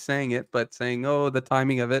saying he's saying it, but saying, the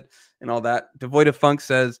timing of it and all that. Devoid of Funk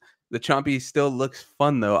says, the Chompy still looks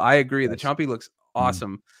fun, though. I agree. The Chompy looks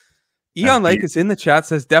awesome. Eon Lake is in the chat,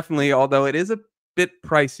 says definitely, although it is a bit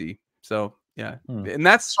pricey. So, yeah. And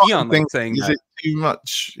that's Eon Lake saying is it too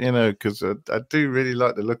much, because I do really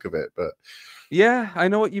like the look of it. But yeah, I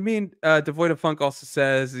know what you mean. Devoid of Funk also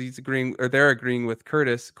says they're agreeing with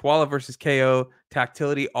Curtis. Koala versus KO.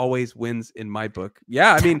 Tactility always wins in my book.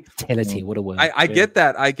 Yeah, I mean. Tactility, what a word. I get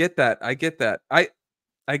that. I get that. I get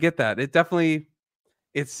that. It definitely...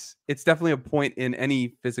 It's definitely a point in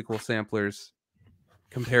any physical samplers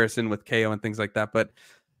comparison with KO and things like that. But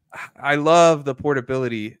I love the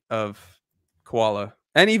portability of Koala,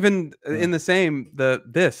 and even in the same the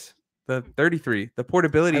 33, the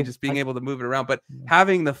portability, just being able to move it around, but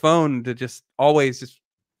having the phone to just always just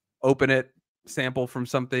open it, sample from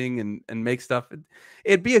something, and make stuff.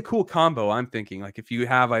 It'd be a cool combo. I'm thinking like if you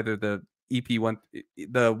have either the EP1,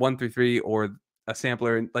 the 133, or a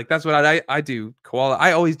sampler, and like that's what I do. Koala,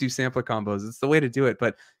 I always do sampler combos. It's the way to do it.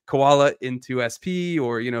 But Koala into SP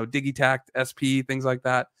or Digitact SP, things like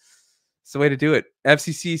that. It's the way to do it.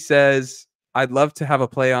 FCC says, I'd love to have a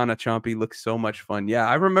play on a Chompy. Looks so much fun. Yeah,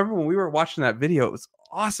 I remember when we were watching that video, it was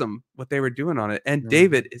awesome what they were doing on it. And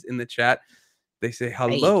David is in the chat. They say,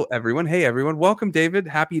 hello, everyone. Hey, everyone. Welcome, David.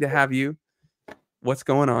 Happy to have you. What's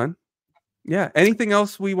going on? Yeah. Anything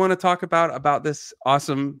else we want to talk about this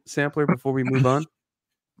awesome sampler before we move on?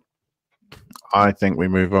 I think we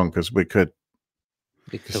move on because we could.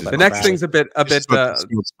 The next thing's a bit.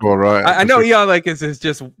 Right. I know Eon Lake is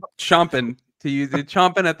just chomping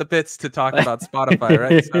at the bits to talk about Spotify,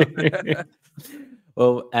 right? So.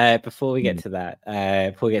 Well, before we get to that,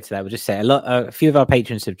 we'll just say a few of our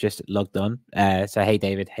patrons have just logged on. So hey,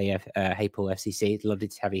 David, hey Paul, FCC, it's lovely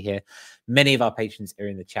to have you here. Many of our patrons are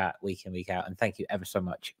in the chat week in, week out, and thank you ever so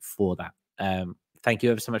much for that. Thank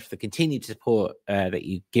you ever so much for the continued support that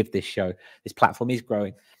you give this show. This platform is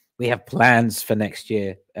growing. We have plans for next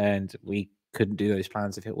year, and we couldn't do those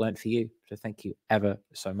plans if it weren't for you. So thank you ever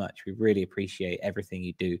so much. We really appreciate everything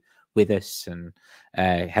you do with us and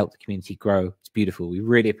help the community grow. It's beautiful. We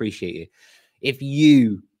really appreciate you. If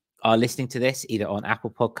you are listening to this either on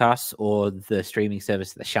Apple Podcasts or the streaming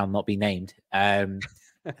service that shall not be named,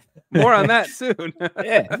 More on that soon.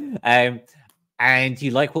 Yeah. And you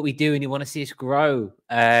like what we do and you want to see us grow,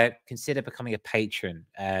 consider becoming a patron.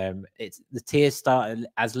 It's the tiers start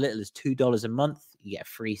as little as $2 a month. You get a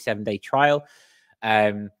free 7-day trial.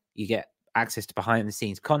 You get access to behind the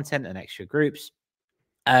scenes content and extra groups.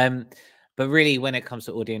 But really, when it comes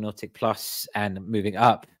to Audionautic Plus and moving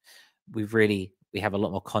up, we have a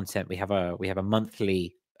lot more content. We have a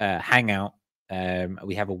monthly hangout.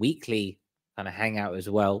 We have a weekly kind of hangout as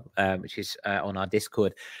well, which is on our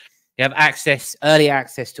Discord. You have early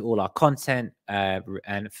access to all our content,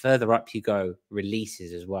 and further up you go,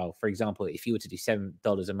 releases as well. For example, if you were to do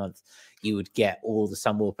 $7 a month, you would get all the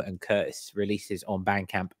Sunwarper and Curtis releases on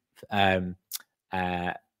Bandcamp as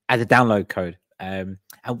a download code. And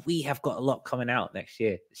we have got a lot coming out next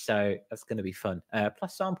year, so that's going to be fun.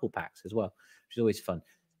 Plus sample packs as well, which is always fun.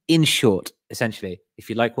 In short, essentially, if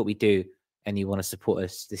you like what we do and you want to support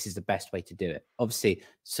us, this is the best way to do it. Obviously,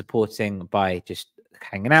 supporting by just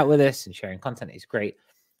hanging out with us and sharing content is great.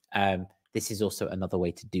 This is also another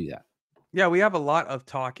way to do that. Yeah, we have a lot of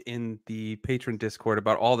talk in the patron Discord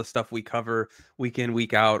about all the stuff we cover week in,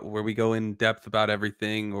 week out, where we go in depth about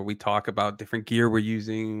everything, or we talk about different gear we're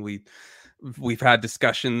using. We've had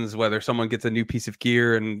discussions whether someone gets a new piece of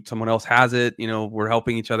gear and someone else has it. You know, we're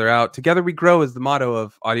helping each other out. Together we grow is the motto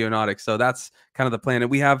of Audionautics. So that's kind of the plan. And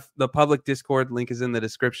we have the public Discord, link is in the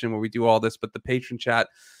description, where we do all this, but the patron chat,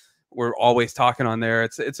 we're always talking on there.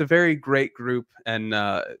 It's a very great group, and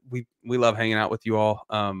we love hanging out with you all.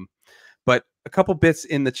 But a couple bits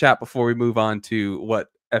in the chat before we move on to what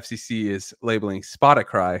FCC is labeling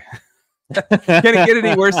Spotify. Can it get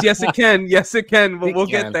any worse? Yes, it can. Yes, it can. But we'll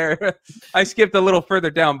get there. I skipped a little further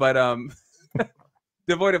down, but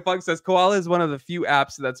Devoid of Funk says Koala is one of the few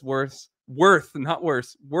apps that's worth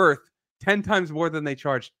 10 times more than they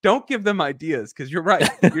charge. Don't give them ideas, because you're right.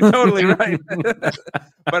 You're totally right.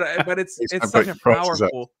 but it's such a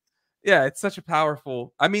powerful. Yeah, it's such a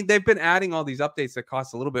powerful. I mean, they've been adding all these updates that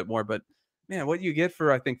cost a little bit more, but man, what you get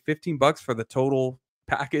for, I think, $15 for the total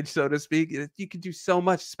package, so to speak, you can do so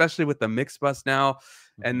much, especially with the mix bus now,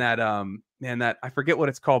 and that that I forget what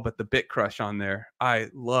it's called, but the bit crush on there. I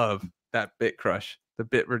love that bit crush, the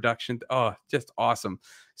bit reduction. Oh, just awesome.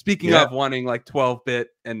 Speaking of wanting like 12-bit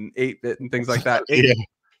and 8-bit and things like that,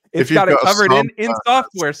 it's got it covered in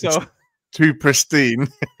software, so too pristine.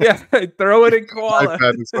 Yeah, throw it in Koala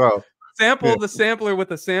as well. Sample the sampler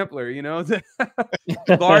with a sampler, you know.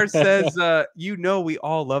 Lars says, we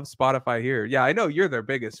all love Spotify here. Yeah, I know you're their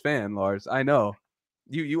biggest fan, Lars. I know.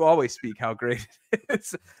 You always speak how great it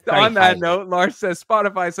is. On that note, Lars says,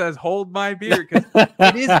 Spotify says, hold my beer, because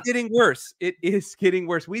it is getting worse. It is getting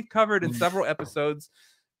worse. We've covered in several episodes,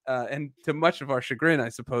 and to much of our chagrin, I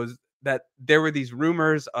suppose, that there were these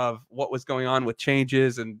rumors of what was going on with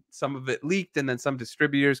changes, and some of it leaked, and then some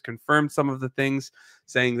distributors confirmed some of the things,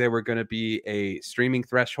 saying there were going to be a streaming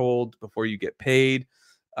threshold before you get paid,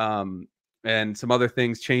 and some other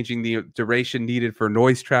things changing the duration needed for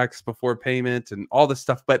noise tracks before payment and all this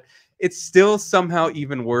stuff. But it's still somehow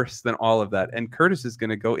even worse than all of that. And Curtis is going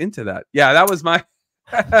to go into that. Yeah, that was my...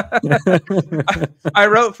 I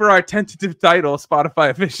wrote for our tentative title, Spotify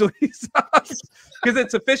officially sucks, because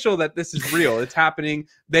it's official that this is real. It's happening.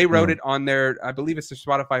 They wrote it on their, I believe it's their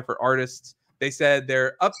Spotify for Artists. They said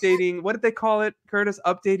they're updating, what did they call it, Curtis?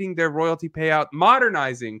 Updating their royalty payout,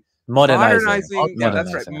 modernizing. Yeah,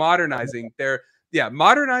 that's right. Modernizing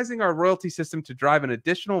modernizing our royalty system to drive an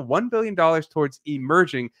additional $1 billion towards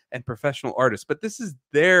emerging and professional artists. But this is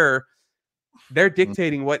they're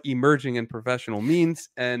dictating what emerging and professional means,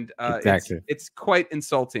 and it's quite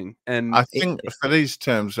insulting. And I think for these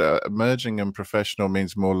terms, emerging and professional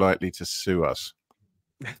means more likely to sue us.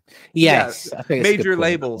 Yes, I think major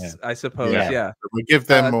labels, I suppose. Yeah. We give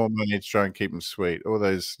them more money to try and keep them sweet. All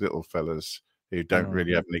those little fellas who don't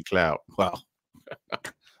really have any clout, well,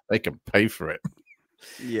 they can pay for it.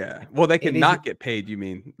 Yeah. Well, they can not get paid. You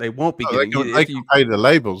mean they won't be getting? They can pay the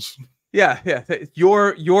labels. Yeah.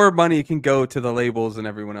 Your money can go to the labels and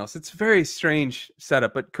everyone else. It's a very strange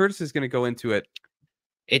setup, but Curtis is going to go into it.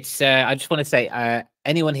 It's. I just want to say,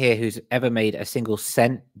 anyone here who's ever made a single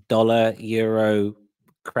cent, dollar, euro,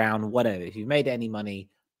 crown, whatever, if you've made any money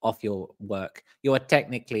off your work, you are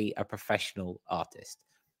technically a professional artist.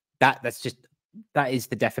 That is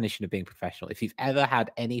the definition of being professional. If you've ever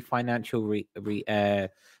had any financial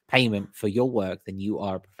payment for your work, then you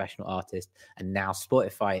are a professional artist. And now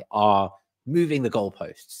Spotify are moving the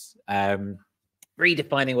goalposts,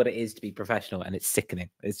 redefining what it is to be professional, and it's sickening.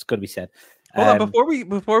 It's got to be said. Hold on,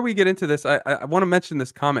 before we get into this, I want to mention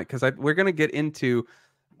this comment, because we're going to get into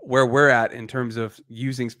where we're at in terms of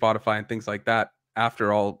using Spotify and things like that.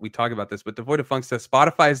 after all we talk about this, but Devoid of Funk says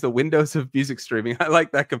Spotify is the Windows of music streaming. I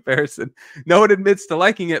like that comparison. No one admits to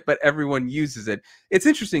liking it, but everyone uses it. It's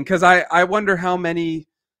interesting because I wonder how many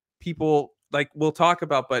people like we'll talk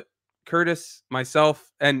about, but Curtis,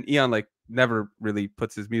 myself, and Eon like never really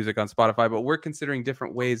puts his music on Spotify, but we're considering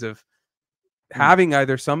different ways of having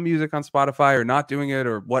either some music on Spotify or not doing it,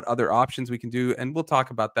 or what other options we can do, and we'll talk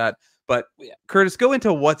about that. But Curtis, go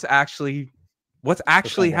into what's actually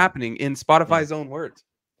happening in Spotify's own words.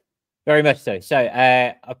 Very much so. So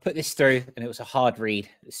I put this through, and it was a hard read.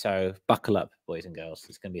 So buckle up, boys and girls.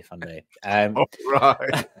 It's going to be a fun day. All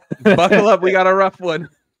right. Buckle up. We got a rough one.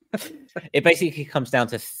 It basically comes down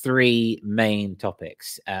to three main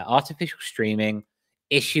topics: artificial streaming,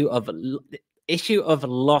 issue of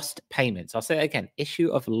lost payments. I'll say it again: issue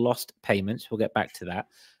of lost payments. We'll get back to that.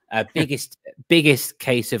 Biggest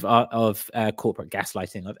case of corporate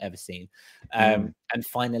gaslighting I've ever seen, and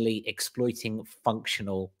finally exploiting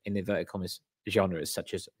functional, in inverted commas, genres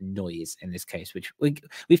such as noise. In this case, which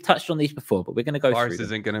we've touched on these before, but we're going to go. Lars through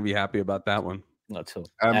isn't going to be happy about that one. Not at all.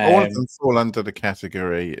 All of them fall under the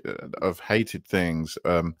category of hated things.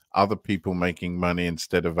 Other people making money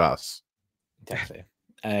instead of us. Exactly.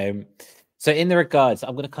 So in the regards,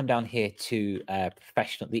 I'm going to come down here to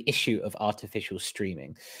the issue of artificial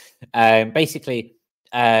streaming. Basically,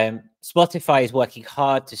 Spotify is working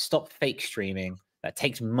hard to stop fake streaming that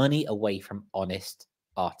takes money away from honest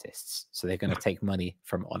artists. So they're going to take money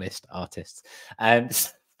from honest artists.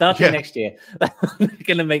 Starting next year, they're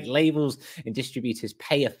going to make labels and distributors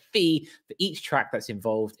pay a fee for each track that's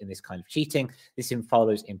involved in this kind of cheating. This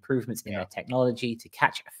follows improvements in their technology to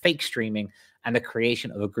catch fake streaming and the creation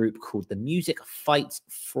of a group called the Music Fights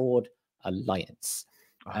Fraud Alliance.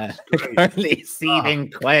 Currently seething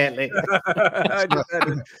quietly. I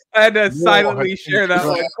had to silently share that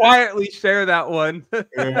one. Quietly share that one.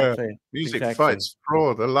 Music Fights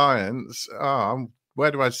Fraud Alliance. Where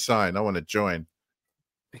do I sign? I want to join.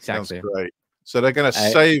 Exactly. Sounds great. So they're going to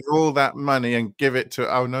save all that money and give it to.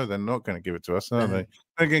 Oh no, they're not going to give it to us, are they?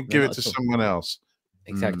 They're going to give it to someone else.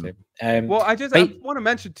 Exactly. Well, I want to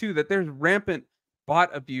mention too that there's rampant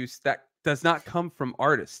bot abuse that does not come from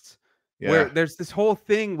artists. Where there's this whole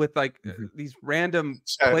thing with like these random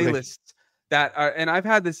playlists that are, and I've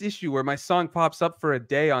had this issue where my song pops up for a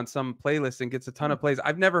day on some playlist and gets a ton of plays.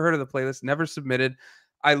 I've never heard of the playlist, never submitted.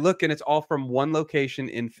 I look and it's all from one location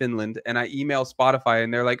in Finland, and I email Spotify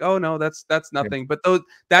and they're like, "Oh no, that's nothing." But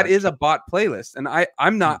that is a bot playlist, and I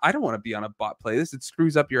don't want to be on a bot playlist. It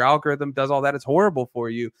screws up your algorithm, does all that. It's horrible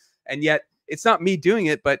for you, and yet it's not me doing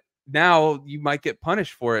it. But now you might get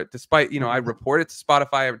punished for it, despite I report it to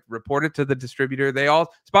Spotify, I report it to the distributor.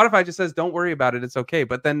 Spotify just says, "Don't worry about it, it's okay."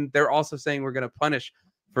 But then they're also saying we're going to punish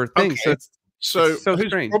for things. Okay. So whose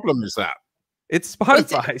strange. problem is that? It's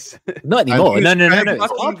Spotify's. Not anymore. No.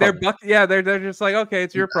 They're just like, okay,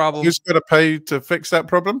 it's your problem. Who's going to pay to fix that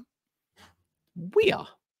problem? We are.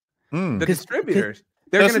 The distributors.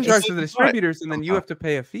 They're going to charge to the distributors, and then you have to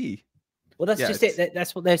pay a fee. Well, that's just it.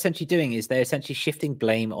 That's what they're essentially doing. Is they're essentially shifting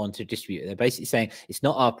blame onto distributor. They're basically saying it's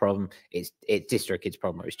not our problem. It's DistroKid's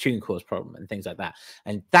problem, or it's TuneCore's problem, and things like that.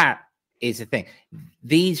 And that is the thing.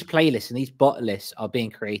 These playlists and these bot lists are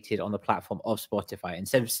being created on the platform of Spotify.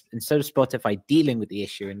 Instead of Spotify dealing with the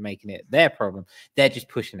issue and making it their problem, they're just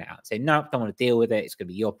pushing it out. Saying, no, don't want to deal with it. It's going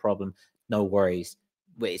to be your problem. No worries.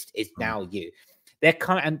 It's now you. They're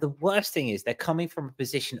coming, and the worst thing is they're coming from a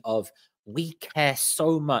position of we care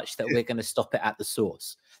so much that we're going to stop it at the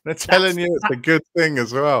source. They're telling you it's a good thing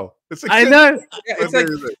as well. I know. It's like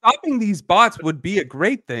stopping these bots would be a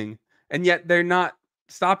great thing, and yet they're not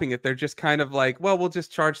stopping it. They're just kind of like, well, we'll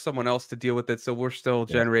just charge someone else to deal with it, so we're still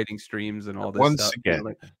generating streams and all this Once stuff. Again,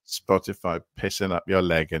 Spotify pissing up your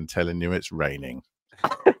leg and telling you it's raining.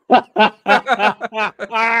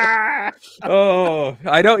 Oh,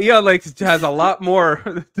 I know Eon Lakes has a lot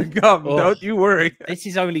more to come. Don't you worry. This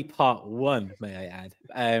is only part one, may I add.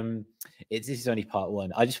 This is only part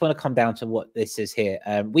one. I just want to come down to what this is here.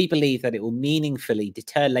 We believe that it will meaningfully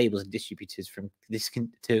deter labels and distributors from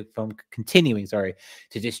continuing to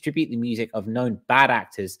distribute the music of known bad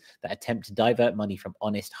actors that attempt to divert money from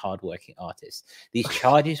honest, hardworking artists. These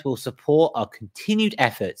charges will support our continued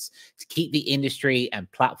efforts to keep the industry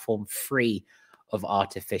and platform free of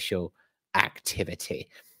artificial activity.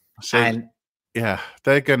 So,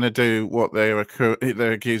 they're going to do what they're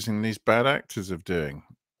accusing these bad actors of doing.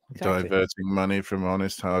 Exactly. Diverting money from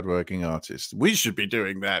honest, hardworking artists. We should be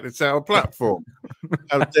doing that. It's our platform.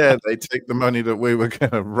 How dare they take the money that we were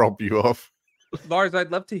going to rob you of? Lars,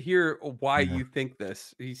 I'd love to hear why you think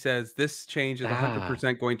this. He says this change is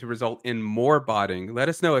 100% going to result in more botting. Let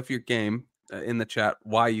us know if you're game. in the chat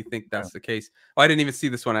why you think that's the case. Oh, I didn't even see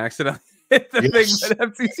this one. I accidentally hit the thing,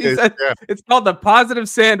 but FCC said it's called the positive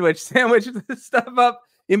sandwich. Sandwich the stuff up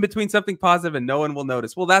in between something positive and no one will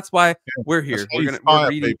notice. Well, that's why we're here. We're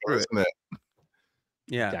reading through it. Isn't it?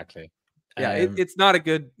 Yeah, exactly. Yeah, it's not a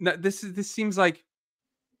good. No, this seems like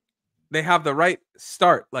they have the right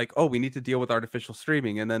start. Like, oh, we need to deal with artificial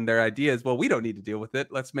streaming, and then their idea is, well, we don't need to deal with it.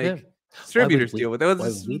 Let's make distributors deal with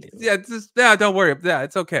it. Don't worry. Yeah,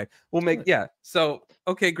 it's okay. We'll make So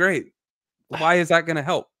okay, great. Why is that going to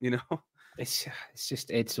help? You know, it's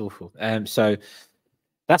awful. So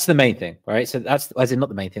that's the main thing, right? So that's not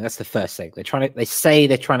the main thing. That's the first thing. They say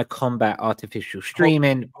they're trying to combat artificial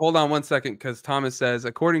streaming. Hold on 1 second, because Thomas says,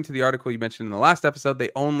 according to the article you mentioned in the last episode, they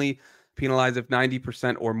only penalize if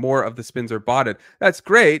 90% or more of the spins are botted. That's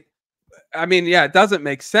great. I mean, yeah, it doesn't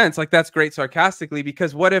make sense. Like, that's great sarcastically,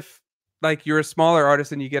 because what if like you're a smaller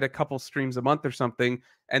artist and you get a couple streams a month or something,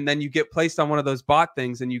 and then you get placed on one of those bot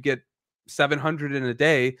things and you get 700 in a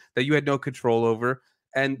day that you had no control over,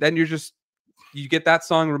 and then you get that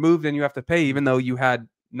song removed and you have to pay even though you had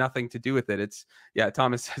nothing to do with it. It's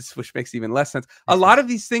Thomas says, which makes even less sense. A lot of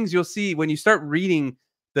these things you'll see when you start reading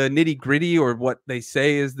the nitty gritty, or what they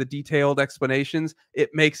say is the detailed explanations, it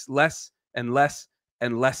makes less and less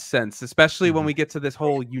and less sense, especially when we get to this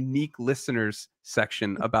whole unique listeners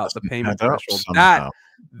section about the payment threshold.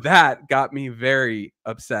 That got me very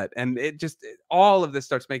upset. And all of this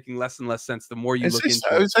starts making less and less sense the more you look into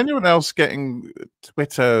it. Is anyone else getting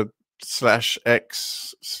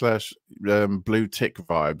Twitter/X/blue tick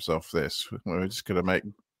vibes off this? We're just going to make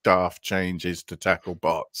daft changes to tackle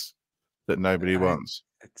bots that nobody wants.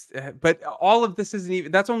 But all of this isn't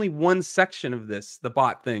even, that's only one section of this, the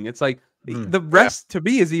bot thing. It's like the rest to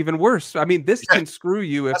me is even worse. I mean, this can screw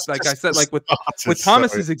you if, like I said, like with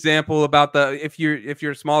Thomas's example about if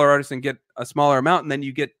you're a smaller artist and get a smaller amount, and then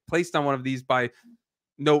you get placed on one of these for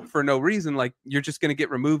no reason, like you're just going to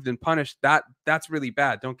get removed and punished. That's really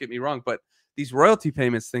bad. Don't get me wrong, but these royalty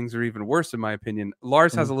payments things are even worse in my opinion.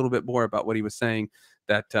 Lars has a little bit more about what he was saying,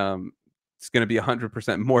 that it's going to be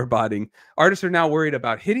 100% more botting. Artists are now worried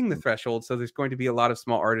about hitting the threshold, so there's going to be a lot of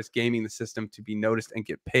small artists gaming the system to be noticed and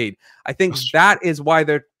get paid. I think that is why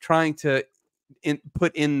they're trying to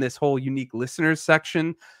put in this whole unique listeners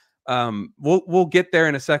section. We'll get there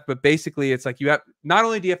in a sec, but basically it's like not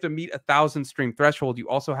only do you have to meet 1,000 stream threshold, you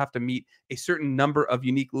also have to meet a certain number of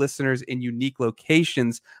unique listeners in unique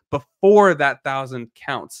locations before that 1,000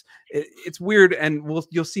 counts. It's weird, and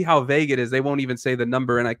you'll see how vague it is. They won't even say the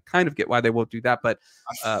number, and I kind of get why they won't do that, but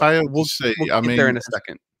we'll get there in a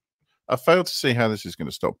second. I fail to see how this is going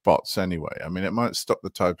to stop bots anyway. I mean, it might stop the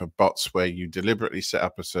type of bots where you deliberately set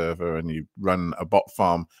up a server and you run a bot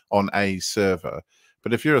farm on a server.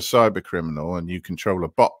 But if you're a cyber criminal and you control a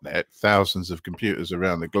botnet, thousands of computers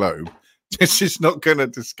around the globe, this is not going to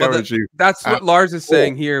discourage you. That's what Lars is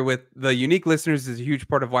saying here with the unique listeners is a huge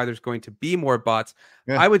part of why there's going to be more bots.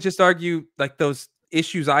 Yeah. I would just argue, like those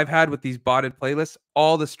issues I've had with these botted playlists,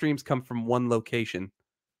 all the streams come from one location.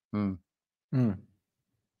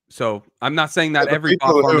 So I'm not saying that every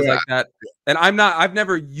bot farm is like that. And I've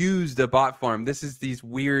never used a bot farm. This is these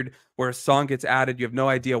weird where a song gets added, you have no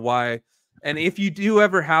idea why. And if you do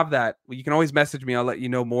ever have that, you can always message me. I'll let you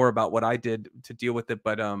know more about what I did to deal with it.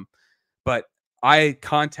 But I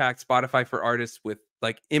contact Spotify for artists with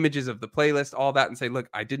like images of the playlist, all that, and say, look,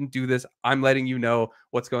 I didn't do this. I'm letting you know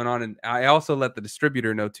what's going on. And I also let the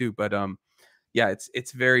distributor know too. But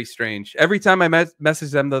it's very strange. Every time I message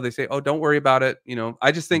them though, they say, oh, don't worry about it. You know,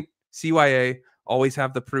 I just think CYA, always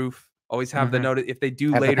have the proof, always have the note. If they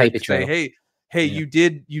do have later say, hey, you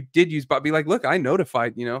did use bot, be like, look, I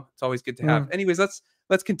notified, you know, it's always good to have. Anyways, let's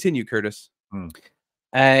continue, Curtis.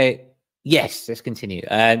 Yes, let's continue.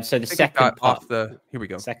 So the second part here we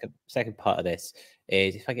go. Second part of this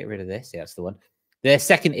is, if I get rid of this, that's the one. The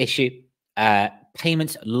second issue,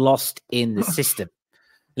 payments lost in the system.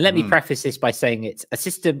 Let me preface this by saying it's a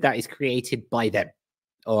system that is created by them,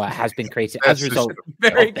 or has been created as a result.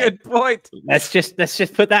 Very good point. Let's just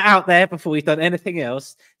put that out there before we've done anything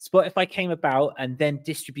else. Spotify came about, and then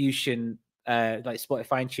distribution, like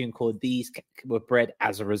Spotify and TuneCore, these were bred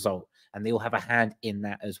as a result, and they all have a hand in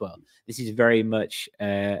that as well. This is very much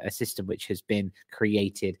a system which has been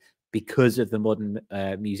created because of the modern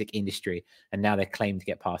music industry, and now they're claiming to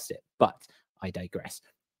get past it. But I digress.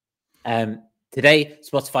 Today,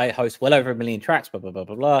 Spotify hosts well over 1 million tracks, blah, blah, blah,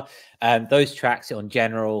 blah, blah. Those tracks on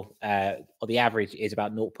general, or the average is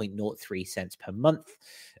about 0.03 cents per month.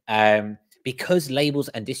 Because labels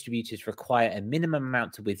and distributors require a minimum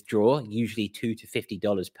amount to withdraw, usually $2 to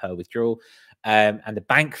 $50 per withdrawal, And the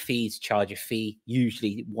bank fees charge a fee,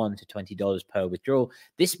 usually $1 to $20 per withdrawal.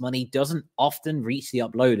 This money doesn't often reach the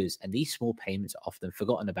uploaders, and these small payments are often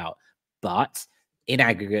forgotten about. But in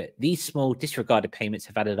aggregate, these small disregarded payments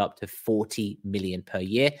have added up to 40 million per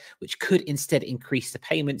year, which could instead increase the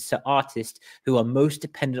payments to artists who are most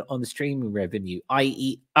dependent on the streaming revenue,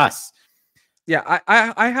 i.e. us. Yeah,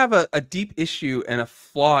 I have a deep issue and a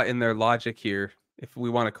flaw in their logic here, if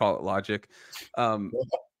we want to call it logic.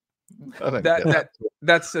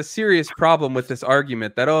 That's a serious problem with this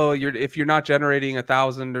argument that, oh, if you're not generating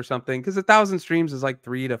 1,000 or something, because 1,000 streams is like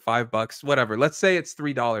 $3 to $5, whatever. Let's say it's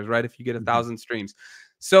 $3, right? If you get 1,000 streams.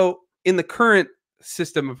 So in the current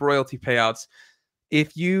system of royalty payouts,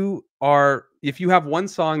 if you have one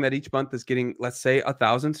song that each month is getting, let's say,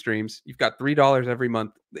 1,000 streams, you've got $3 every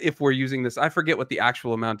month. If we're using this, I forget what the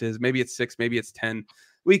actual amount is. Maybe it's 6, maybe it's 10.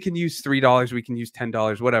 We can use $3, we can use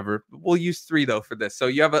 $10, whatever. We'll use 3 though for this. So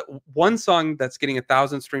you have one song that's getting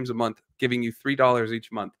 1,000 streams a month, giving you $3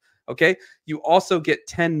 each month. Okay. You also get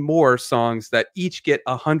 10 more songs that each get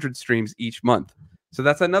 100 streams each month. So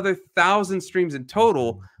that's another 1,000 streams in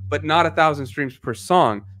total, but not 1,000 streams per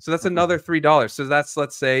song. So that's another $3. So that's,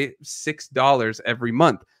 let's say, $6 every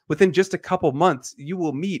month. Within just a couple months, you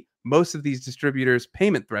will meet most of these distributors'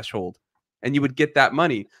 payment threshold, and you would get that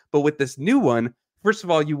money. But with this new one, first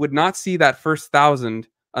of all, you would not see that first 1,000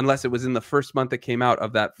 unless it was in the first month that came out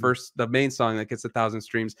of that the main song that gets 1,000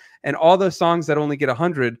 streams. And all those songs that only get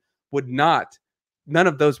 100 none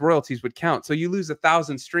of those royalties would count. So you lose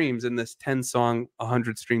 1,000 streams in this 10 song,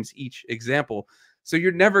 100 streams each example. So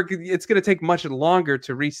it's going to take much longer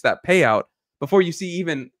to reach that payout before you see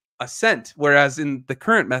even a cent. Whereas in the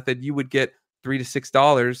current method, you would get $3 to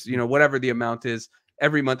 $6, whatever the amount is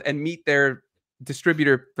every month, and meet their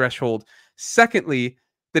distributor threshold. Secondly,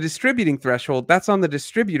 the distributing threshold, that's on the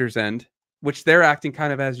distributor's end, which they're acting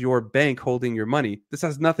kind of as your bank holding your money. This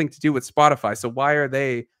has nothing to do with Spotify. So why are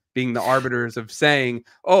they being the arbiters of saying,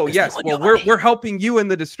 oh, yes, well, we're helping you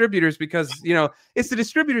and the distributors because, it's the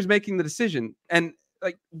distributors making the decision. And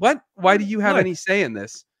like, what? Why do you have any say in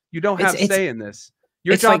this? You don't have say in this.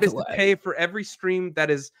 Your job is to pay for every stream that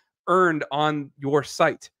is earned on your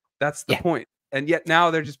site. That's the point. And yet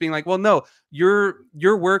now they're just being like, well, no, your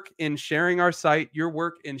work in sharing our site, your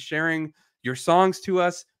work in sharing your songs to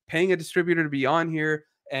us, paying a distributor to be on here,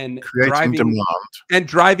 and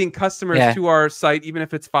driving customers to our site, even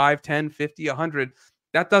if it's 5, 10, 50, 100,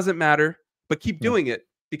 that doesn't matter, but keep doing it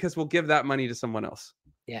because we'll give that money to someone else.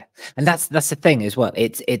 Yeah. And that's the thing as well.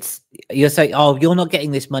 It's you're saying, oh, you're not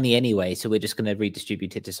getting this money anyway, so we're just going to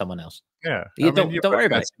redistribute it to someone else. Yeah. Don't worry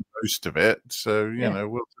about it. Most of it. So,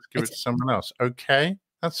 we'll just give it to someone else. Okay.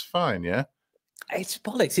 That's fine. Yeah. It's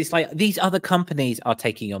bollocks. It's like these other companies are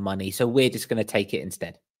taking your money, so we're just going to take it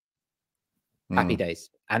instead. Happy days.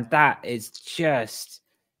 And that is just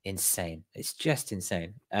insane. It's just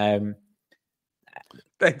insane. Thanks,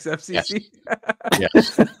 FCC.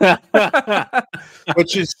 Yes.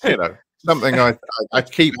 Which is, something I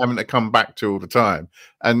keep having to come back to all the time.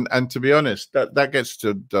 And to be honest, that gets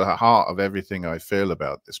to the heart of everything I feel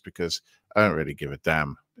about this, because I don't really give a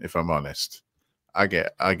damn, if I'm honest. I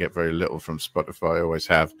get very little from Spotify, I always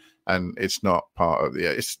have. And it's not part of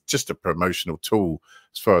it's just a promotional tool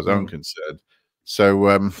as far as I'm concerned. So,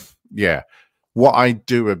 what I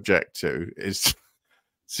do object to is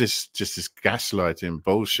just this gaslighting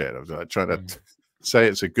bullshit of like trying to say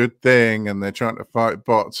it's a good thing and they're trying to fight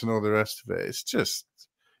bots and all the rest of it.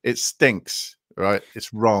 It stinks, right?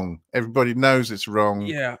 It's wrong. Everybody knows it's wrong.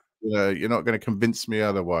 Yeah. You're not going to convince me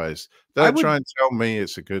otherwise. Don't try and tell me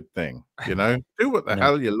it's a good thing. Do what the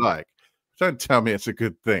hell you like. Don't tell me it's a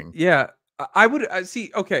good thing. Yeah, I would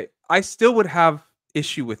see. Okay, I still would have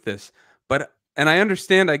issue with this, and I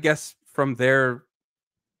understand, I guess, from their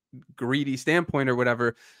greedy standpoint or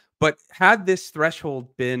whatever. But had this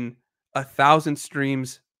threshold been 1,000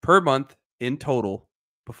 streams per month in total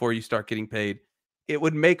before you start getting paid, it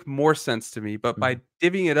would make more sense to me. But by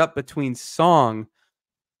divvying it up between song,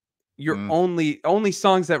 your only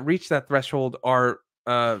songs that reach that threshold are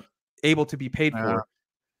able to be paid for.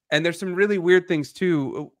 And there's some really weird things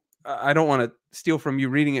too. I don't want to steal from you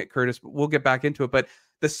reading it, Curtis, but we'll get back into it. But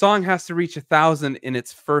the song has to reach 1,000 in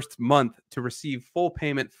its first month to receive full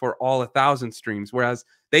payment for all 1,000 streams. Whereas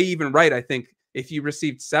they even write, I think, if you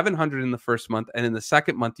received 700 in the first month and in the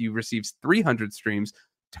second month you received 300 streams,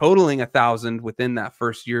 totaling 1,000 within that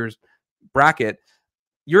first year's bracket,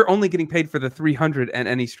 you're only getting paid for the 300 and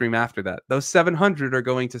any stream after that. Those 700 are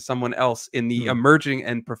going to someone else in the emerging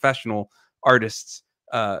and professional artists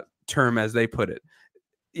term, as they put it.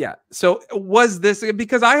 Yeah. So was this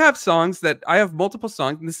because I have multiple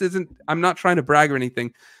songs. And this isn't, I'm not trying to brag or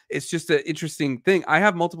anything. It's just an interesting thing. I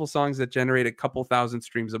have multiple songs that generate a couple thousand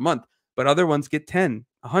streams a month, but other ones get 10,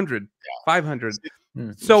 100, 500.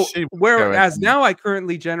 So whereas now I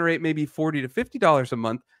currently generate maybe $40 to $50 a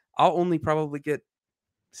month, I'll only probably get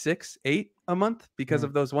 6, 8 a month because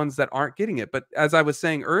of those ones that aren't getting it. But as I was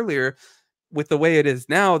saying earlier, with the way it is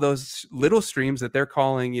now, those little streams that they're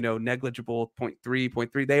calling, negligible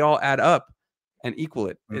 0.3, they all add up and equal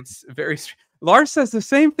it. It's very. Lars says the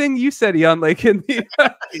same thing you said, Eon Lake. Eon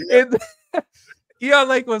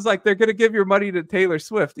Lake was like, they're gonna give your money to Taylor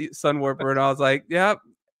Swift, Sunwarper, and I was like, yeah.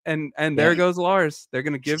 And there goes Lars. They're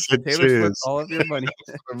gonna give Taylor Swift all of your money.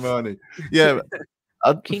 Yeah.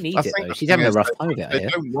 She needs it though. She's having a rough time with it. They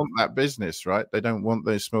don't want that business, right? They don't want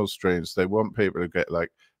those small streams. They want people to get like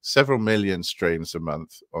several million streams a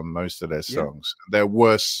month on most of their songs. Their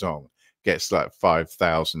worst song gets like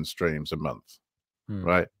 5,000 streams a month,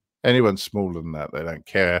 right? Anyone smaller than that, they don't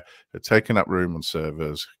care. They're taking up room on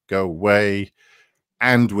servers. Go away,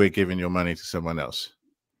 and we're giving your money to someone else.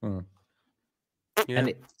 And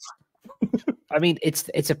I mean,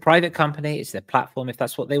 it's a private company. It's their platform. If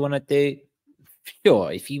that's what they want to do,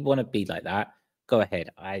 sure. If you want to be like that, go ahead.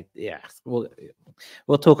 We'll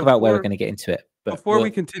talk about where we're going to get into it. But before we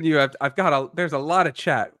continue, there's a lot of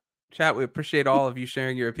chat. We appreciate all of you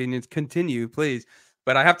sharing your opinions. Continue, please.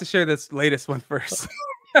 But I have to share this latest one first.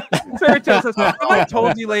 Survey Channel says, have I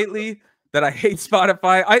told you lately that I hate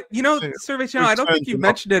Spotify? Survey Channel, I don't think you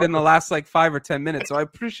mentioned it in the last like 5 or 10 minutes. So I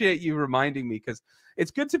appreciate you reminding me because it's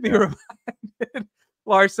good to be reminded.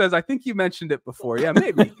 Lars says, I think you mentioned it before. Yeah,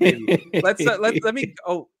 maybe.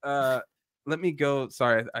 Let me go.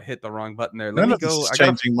 Sorry, I hit the wrong button there. Let me go.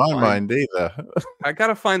 Changing my mind either. I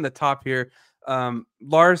gotta find the top here.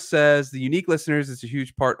 Lars says the unique listeners is a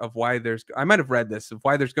huge part of why I might have read this, of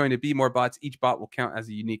why there's going to be more bots. Each bot will count as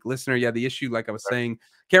a unique listener. Yeah, the issue, like I was saying,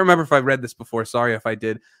 can't remember if I read this before. Sorry if I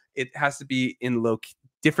did. It has to be in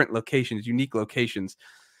different locations, unique locations.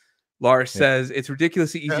 Lars says it's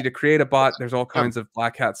ridiculously easy to create a bot. There's all kinds of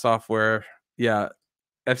black hat software. Yeah.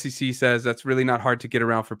 FCC says that's really not hard to get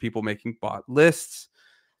around for people making bot lists.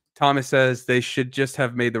 Thomas says they should just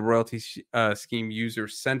have made the royalty scheme user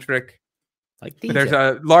centric. Like there's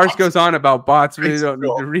Lars goes on about bots. Really don't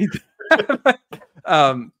need to read that.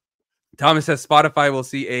 Thomas says Spotify will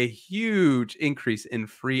see a huge increase in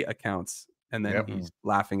free accounts, and then he's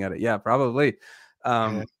laughing at it. Yeah, probably.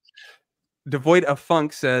 Devoid of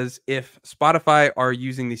Funk says if Spotify are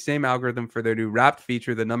using the same algorithm for their new Wrapped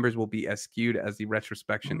feature, the numbers will be as skewed as the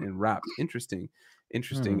retrospection in Wrapped. Interesting.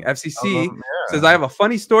 FCC says I have a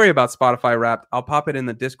funny story about Spotify Wrapped. I'll pop it in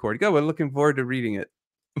the Discord. Go. We're looking forward to reading it.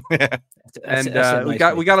 We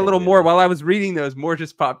got a little more while I was reading those. More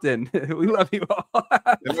just popped in. We love you all.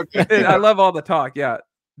 I love all the talk. Yeah.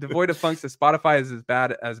 Devoid of Funk says Spotify is as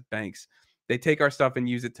bad as banks. They take our stuff and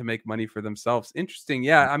use it to make money for themselves. Interesting.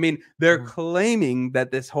 Yeah. I mean, they're claiming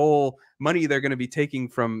that this whole money they're going to be taking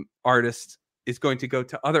from artists is going to go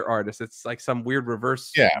to other artists. It's like some weird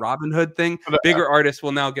reverse Robin Hood thing. Bigger artists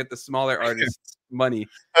will now get the smaller artists' money.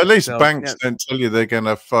 At least banks don't tell you they're going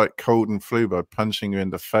to fight cold and flu by punching you in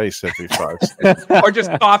the face every 5 seconds. Or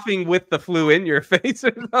just coughing with the flu in your face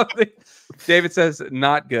or something. David says,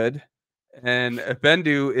 not good. And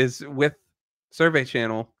Bendu is with Survey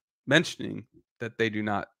Channel mentioning that they do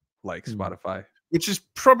not like Spotify, which is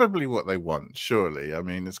probably what they want. Surely, I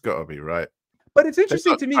mean, it's got to be right. But it's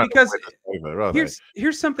interesting to me because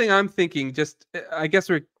here's something I'm thinking. Just I guess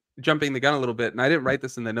we're jumping the gun a little bit, and I didn't write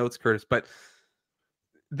this in the notes, Curtis, but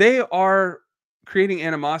they are creating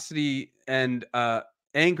animosity and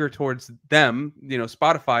anger towards them,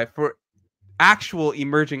 Spotify, for actual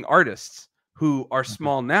emerging artists who are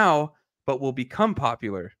small now but will become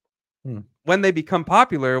popular. When they become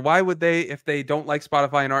popular, why would they, if they don't like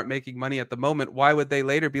Spotify and aren't making money at the moment, why would they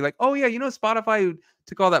later be like, oh yeah, Spotify who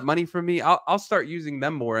took all that money from me, I'll start using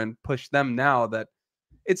them more and push them now? That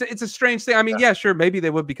it's a strange thing. I mean, yeah, sure, maybe they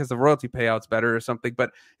would because the royalty payout's better or something, but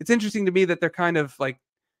it's interesting to me that they're kind of like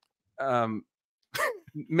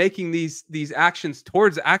making these actions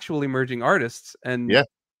towards actual emerging artists and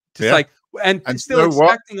still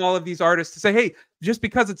expecting all of these artists to say, hey, just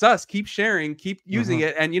because it's us, keep sharing, keep using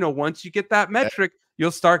it. And, once you get that metric,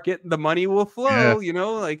 you'll start getting the money will flow,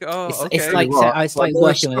 like, it's like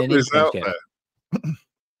working on an internship.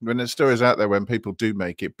 When the story's out there, when people do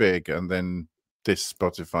make it big and then this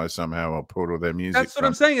Spotify somehow will pull all their music. That's what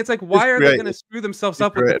I'm saying. It's like, why are they going to screw themselves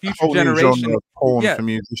up with the future generation? Of porn for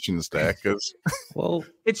musicians there, because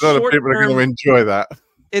it's a lot of people are going to enjoy that.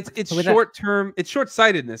 It's short term. It's short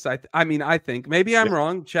sightedness. I mean, I think maybe I'm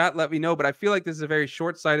wrong. Chat, let me know. But I feel like this is a very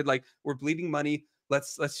short sighted. Like, we're bleeding money.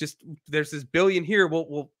 Let's just. There's this billion here.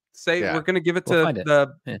 We'll say we're going to give it to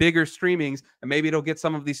the bigger streamings, and maybe it'll get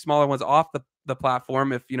some of these smaller ones off the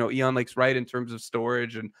platform if Eon Lake's right in terms of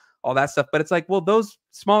storage and all that stuff. But it's like, well, those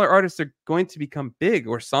smaller artists are going to become big,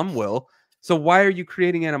 or some will. So why are you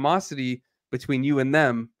creating animosity between you and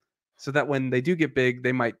them, so that when they do get big,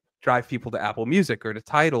 they might drive people to Apple Music or to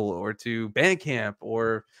Tidal or to Bandcamp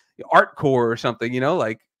or Artcore or something,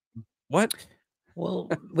 like what?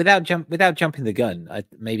 Well, without jumping the gun,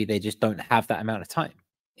 maybe they just don't have that amount of time.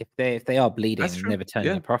 If they are bleeding and never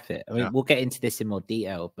turning a profit. I mean, we'll get into this in more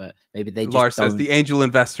detail, but maybe they just Lars says the angel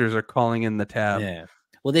investors are calling in the tab. Yeah.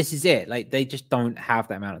 Well, this is it. Like, they just don't have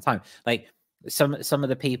that amount of time. Like, some of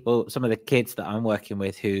the people, some of the kids that I'm working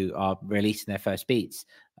with who are releasing their first beats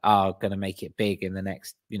are going to make it big in the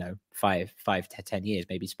next, 5 to 10 years.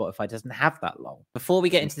 Maybe Spotify doesn't have that long. Before we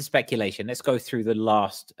get into the speculation, let's go through the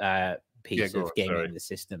last piece of gaming in the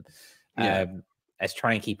system. Let's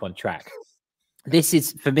try and keep on track. This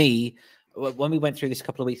is, for me, when we went through this a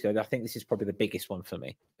couple of weeks ago, I think this is probably the biggest one for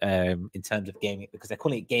me in terms of gaming, because they're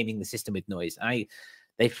calling it gaming the system with noise.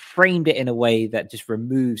 They framed it in a way that just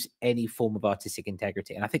removes any form of artistic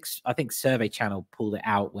integrity. And I think Survey Channel pulled it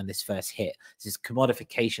out when this first hit. This is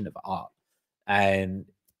commodification of art. And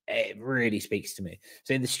it really speaks to me.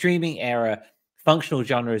 So in the streaming era, functional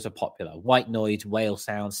genres are popular: white noise, whale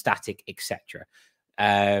sound, static, etc.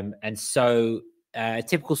 And so a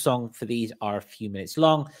typical song for these are a few minutes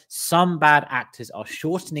long. Some bad actors are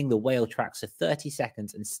shortening the whale tracks to 30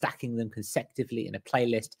 seconds and stacking them consecutively in a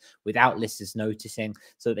playlist without listeners noticing,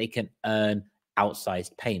 so they can earn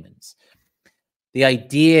outsized payments. The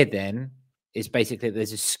idea then is basically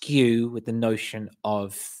there's a skew with the notion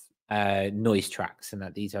of noise tracks, and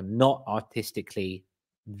that these are not artistically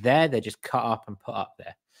there. They're just cut up and put up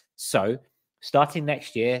there. So starting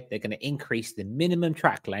next year, they're going to increase the minimum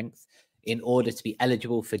track length in order to be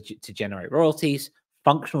eligible to generate royalties.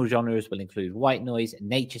 Functional genres will include white noise,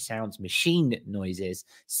 nature sounds, machine noises,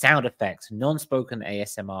 sound effects, non-spoken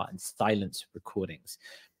ASMR, and silence recordings.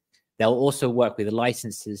 They'll also work with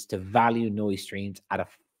licensors to value noise streams at a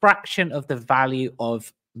fraction of the value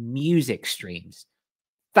of music streams.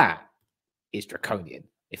 That is draconian,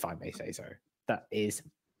 if I may say so. That is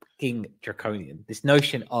draconian. This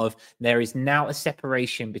notion of there is now a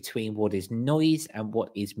separation between what is noise and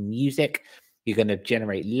what is music. You're going to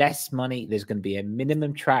generate less money. There's going to be a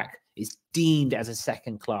minimum track. It's deemed as a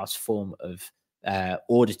second-class form of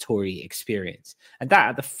auditory experience. And that,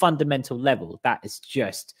 at the fundamental level, that is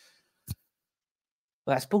just,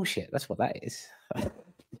 well, that's bullshit. That's what that is.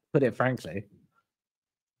 Put it frankly.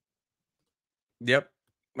 Yep.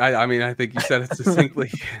 I mean, I think you said it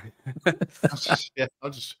succinctly. I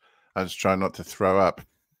just try not to throw up.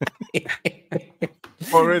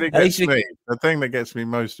 What really gets me, the thing that gets me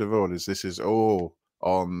most of all, is this is all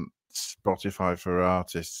on Spotify for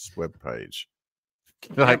Artists webpage.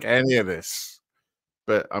 Like any of this.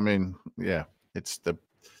 But I mean, yeah, it's the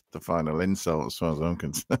final insult as far as I'm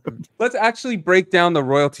concerned. Let's actually break down the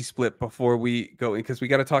royalty split before we go in, because we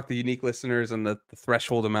got to talk to unique listeners and the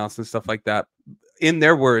threshold amounts and stuff like that in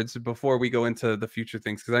their words before we go into the future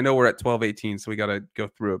things, because I know we're at 12:18, so we got to go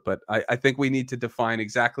through it. But I think we need to define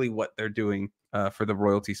exactly what they're doing for the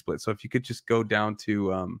royalty split. So if you could just go down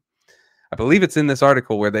to, I believe it's in this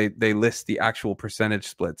article where they list the actual percentage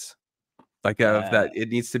splits. Like that, it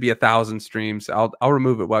needs to be 1,000 streams. I'll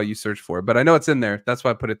remove it while you search for it, but I know it's in there. That's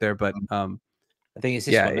why I put it there. But I think it's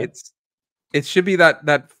this one, it should be that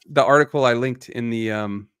the article I linked in the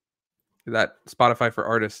that Spotify for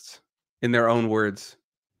Artists in their own words.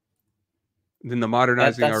 Then the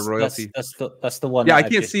modernizing our royalty. That's the one. Yeah, I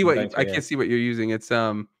can't see what you're using. It's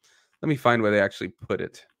let me find where they actually put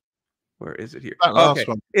it. Where is it here? Okay.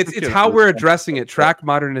 It's how we're addressing it. Track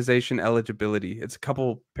modernization eligibility. It's a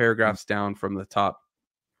couple paragraphs down from the top.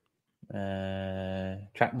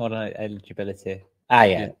 Track modern eligibility.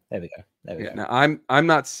 Yeah. There we go. Now I'm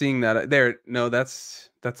not seeing that there. No,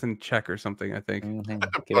 that's in Czech or something, I think.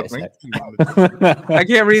 Give it a sec. I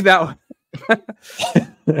can't read that one.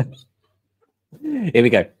 Here we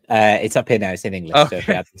go. It's up here now. It's in English.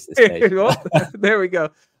 Okay. So there we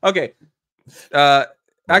go. Okay.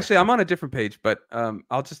 Actually, I'm on a different page, but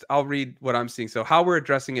I'll read what I'm seeing. So how we're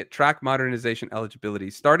addressing it: track modernization eligibility.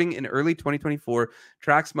 Starting in early 2024,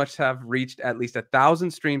 tracks must have reached at least 1,000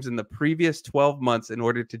 streams in the previous 12 months in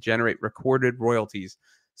order to generate recorded royalties.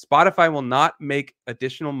 Spotify will not make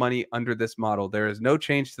additional money under this model. There is no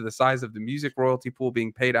change to the size of the music royalty pool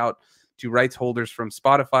being paid out to rights holders from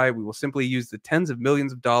Spotify. We will simply use the tens of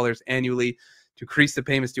millions of dollars annually to increase the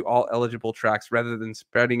payments to all eligible tracks rather than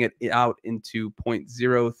spreading it out into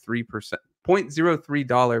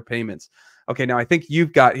 0.03% payments. Okay, now I think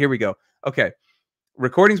you've got, here we go. Okay,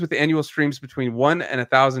 recordings with annual streams between 1 and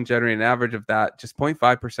 1,000 generate an average of that, just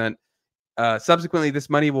 0.5%. Subsequently, this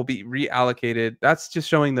money will be reallocated. That's just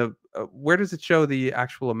showing the, where does it show the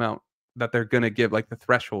actual amount that they're going to give, like the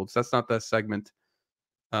thresholds? That's not the segment.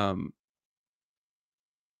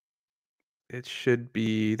 It should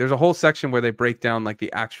be, there's a whole section where they break down like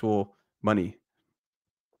the actual money,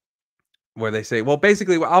 where they say, well,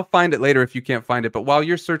 basically, well, I'll find it later if you can't find it. But while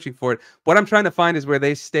you're searching for it, what I'm trying to find is where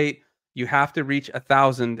they state you have to reach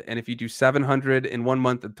 1,000. And if you do 700 in 1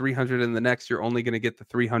 month and 300 in the next, you're only going to get the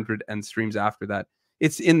 300 and streams after that.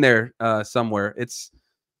 It's in there somewhere. It's,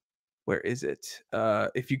 where is it?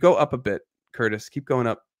 If you go up a bit, Curtis, keep going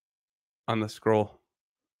up on the scroll.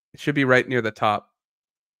 It should be right near the top.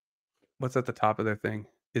 What's at the top of their thing?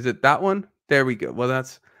 Is it that one? There we go. Well,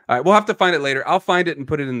 that's all right. We'll have to find it later. I'll find it and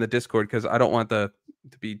put it in the Discord because I don't want to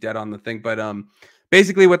be dead on the thing. But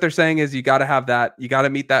basically what they're saying is you got to have that. You got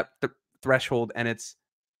to meet that threshold, and it's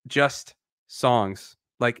just songs.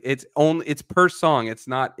 Like it's per song. It's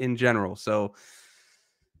not in general. So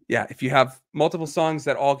yeah, if you have multiple songs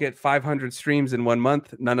that all get 500 streams in 1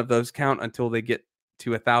 month, none of those count until they get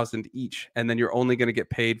to 1,000 each, and then you're only going to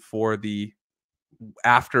get paid for the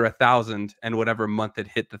after 1,000 and whatever month it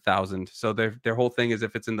hit the 1,000. So their whole thing is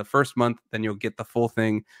if it's in the first month, then you'll get the full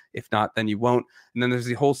thing. If not, then you won't. And then there's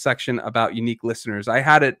the whole section about unique listeners. I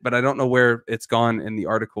had it, but I don't know where it's gone in the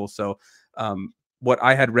article. So what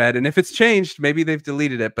I had read, and if it's changed, maybe they've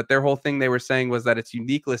deleted it, but their whole thing they were saying was that it's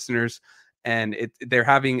unique listeners, and they're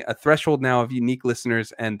having a threshold now of unique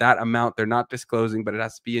listeners, and that amount they're not disclosing, but it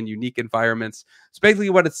has to be in unique environments. So basically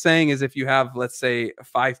what it's saying is if you have, let's say,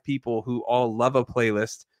 5 people who all love a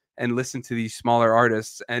playlist and listen to these smaller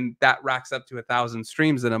artists, and that racks up to 1,000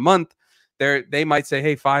 streams in a month, they might say,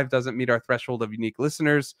 hey, 5 doesn't meet our threshold of unique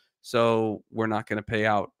listeners, so we're not going to pay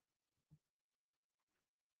out.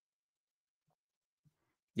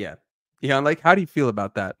 Yeah. Yeah, like, how do you feel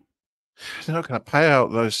about that? They're not going to pay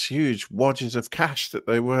out those huge wadges of cash that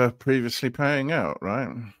they were previously paying out,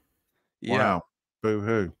 right? Yeah. Wow.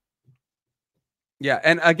 Boo-hoo. Yeah,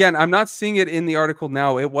 and again, I'm not seeing it in the article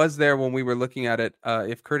now. It was there when we were looking at it.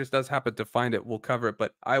 If Curtis does happen to find it, we'll cover it,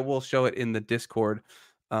 but I will show it in the Discord.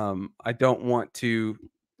 I don't want to...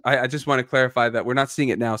 I just want to clarify that we're not seeing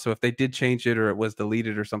it now, so if they did change it or it was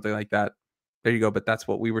deleted or something like that, there you go. But that's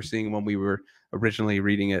what we were seeing when we were originally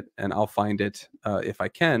reading it, and I'll find it if I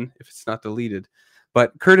can, if it's not deleted.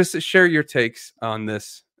 But Curtis, share your takes on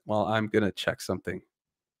this while I'm going to check something.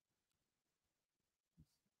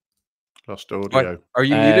 Lost audio. What? Are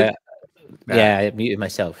you muted? Yeah, I muted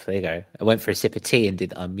myself. There you go. I went for a sip of tea and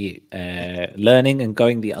did unmute. Learning and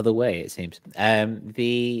going the other way, it seems.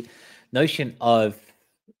 The notion of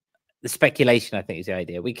the speculation, I think, is the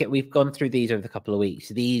idea. We've gone through these over the couple of weeks.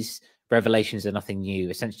 These revelations are nothing new.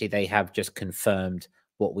 Essentially, they have just confirmed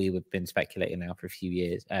what we have been speculating now for a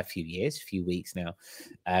few weeks now.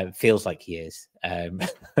 Feels like years.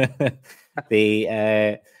 But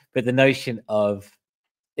the notion of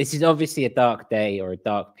this is obviously a dark day or a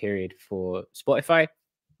dark period for Spotify.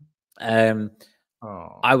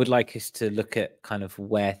 I would like us to look at kind of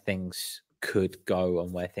where things could go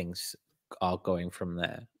and where things are going from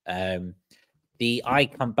there. I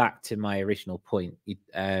come back to my original point.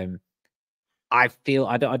 I feel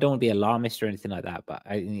I don't want to be alarmist or anything like that, but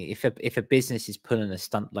if a business is pulling a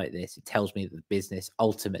stunt like this, it tells me that the business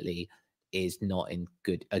ultimately is not in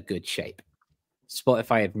a good shape.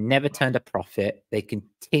 Spotify have never turned a profit. They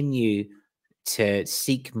continue to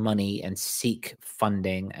seek money and seek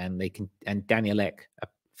funding, and Daniel Ek,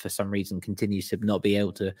 for some reason, continues to not be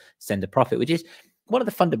able to send a profit, which is one of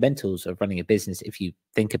the fundamentals of running a business. If you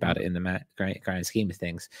think about it in the grand scheme of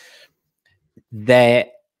things,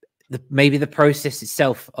 maybe the process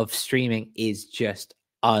itself of streaming is just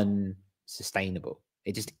unsustainable.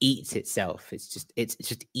 It just eats itself. It's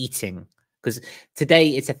just eating, because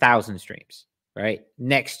today it's 1,000 streams. Right.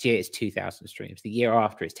 Next year it's 2,000 streams. The year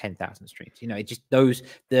after it's 10,000 streams. You know, it just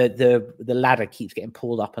the ladder keeps getting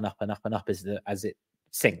pulled up and up and up and up as it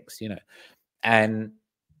sinks. You know, and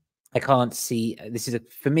I can't see this is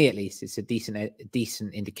for me at least. It's a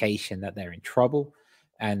decent indication that they're in trouble,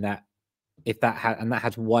 and that that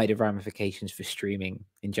has wider ramifications for streaming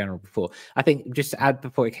in general. Before, I think, just to add,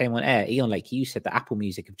 before it came on air, Eon, like you said, that Apple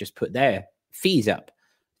Music have just put their fees up.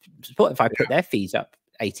 Spotify put their fees up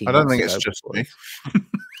 18 I don't months think ago it's just before. me.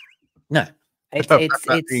 No,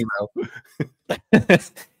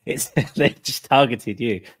 it's they've just targeted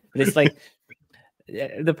you. But it's like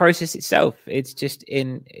the process itself, it's just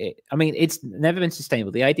I mean, it's never been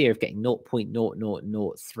sustainable. The idea of getting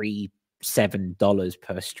 $0.00037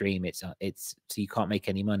 per stream, it's so you can't make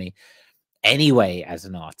any money anyway as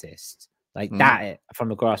an artist. Like that from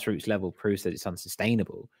the grassroots level proves that it's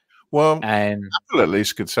unsustainable. Well, Apple at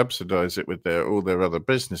least could subsidize it with all their other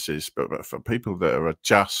businesses, but for people that are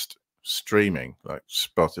just streaming, like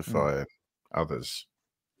Spotify and others.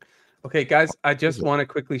 Okay, guys, I just want to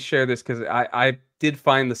quickly share this because I did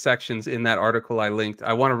find the sections in that article I linked.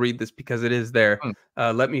 I want to read this because it is there.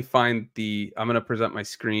 Let me find I'm going to present my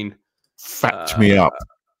screen. Fact me up.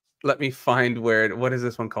 Let me find what is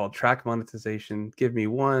this one called? Track monetization. Give me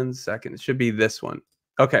 1 second. It should be this one.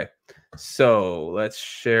 Okay, so let's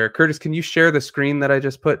share. Curtis, can you share the screen that I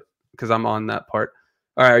just put? Because I'm on that part.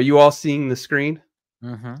 All right, are you all seeing the screen?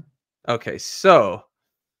 Mm-hmm. Okay, so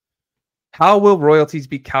how will royalties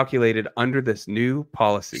be calculated under this new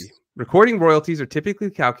policy? Recording royalties are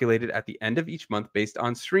typically calculated at the end of each month based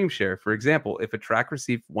on stream share. For example, if a track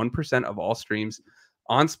received 1% of all streams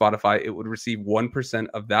on Spotify, it would receive 1%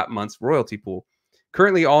 of that month's royalty pool.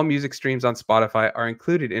 Currently, all music streams on Spotify are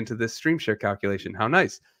included into this stream share calculation. How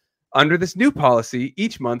nice. Under this new policy,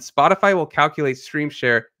 each month, Spotify will calculate stream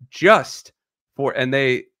share just for, and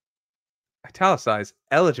they italicize,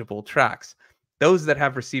 eligible tracks, those that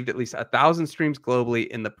have received at least 1,000 streams globally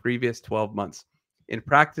in the previous 12 months. In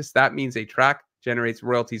practice, that means a track generates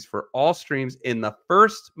royalties for all streams in the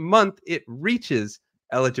first month it reaches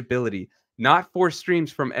eligibility, not for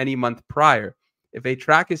streams from any month prior. If a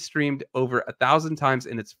track is streamed over 1,000 times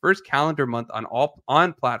in its first calendar month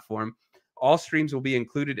on platform, all streams will be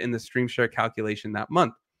included in the stream share calculation that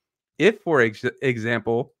month. If, for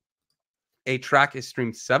example, a track is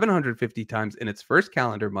streamed 750 times in its first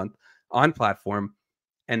calendar month on platform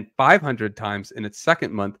and 500 times in its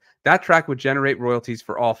second month, that track would generate royalties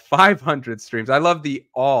for all 500 streams. I love the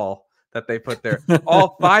all that they put there.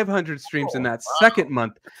 All 500 streams in that second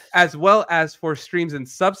month, as well as for streams in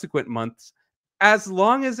subsequent months, as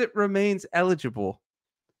long as it remains eligible.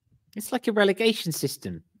 It's like a relegation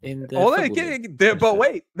system in the but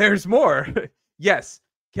wait, there's more. Yes.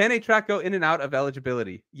 Can a track go in and out of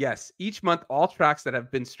eligibility? Yes. Each month, all tracks that have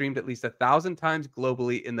been streamed at least 1,000 times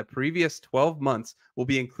globally in the previous 12 months will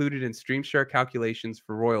be included in stream share calculations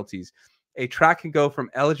for royalties. A track can go from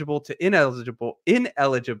eligible to ineligible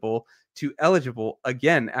to eligible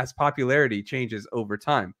again as popularity changes over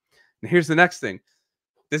time. And here's the next thing.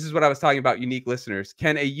 This is what I was talking about, unique listeners.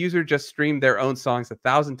 Can a user just stream their own songs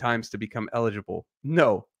 1,000 times to become eligible?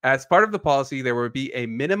 No. As part of the policy, there will be a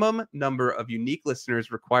minimum number of unique listeners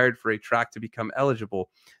required for a track to become eligible.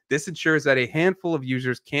 This ensures that a handful of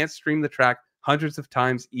users can't stream the track hundreds of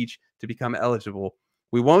times each to become eligible.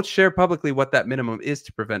 We won't share publicly what that minimum is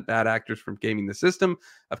to prevent bad actors from gaming the system.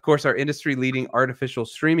 Of course, our industry-leading artificial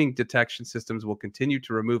streaming detection systems will continue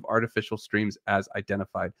to remove artificial streams as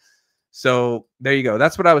identified. So there you go.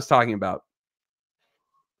 That's what I was talking about.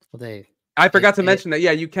 Well, I forgot to mention that.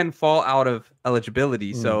 Yeah, you can fall out of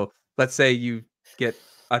eligibility. So let's say you get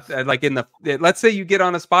let's say you get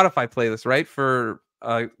on a Spotify playlist, right, for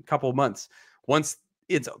a couple of months. Once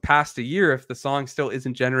it's past a year, if the song still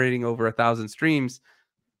isn't generating over 1,000 streams,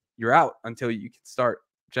 you're out until you can start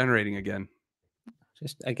generating again.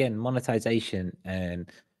 Just again, monetization and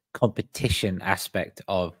competition aspect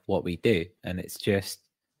of what we do, and it's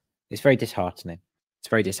very disheartening. It's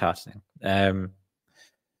very disheartening.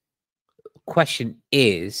 Question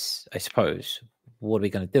is, I suppose, what are we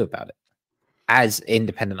going to do about it? As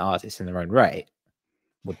independent artists in their own right,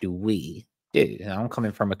 what do we do? And I'm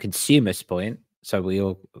coming from a consumer's point, so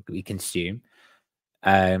we consume,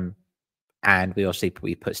 and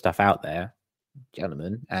we put stuff out there,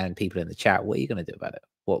 gentlemen, and people in the chat. What are you going to do about it?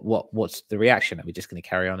 What's the reaction? Are we just going to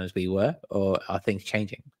carry on as we were, or are things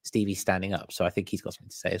changing? Stevie's standing up, so I think he's got something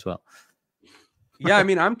to say as well. Yeah, I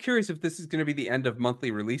mean, I'm curious if this is going to be the end of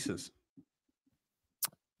monthly releases.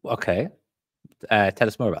 Okay, tell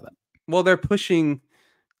us more about that. Well, they're pushing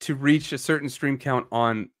to reach a certain stream count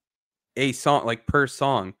on a song, like per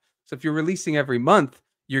song. So if you're releasing every month,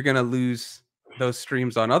 you're going to lose those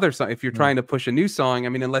streams on other songs. If you're trying to push a new song, I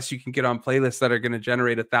mean, unless you can get on playlists that are going to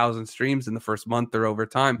generate 1,000 streams in the first month or over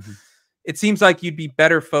time, it seems like you'd be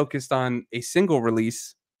better focused on a single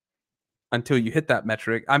release until you hit that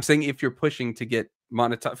metric. I'm saying if you're pushing to get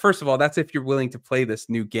monetized, first of all, that's if you're willing to play this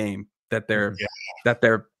new game that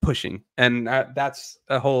they're pushing, and that's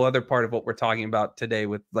a whole other part of what we're talking about today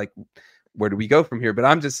with like, where do we go from here? But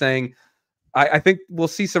I'm just saying, I think we'll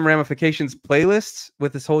see some ramifications. Playlists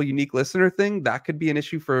with this whole unique listener thing, that could be an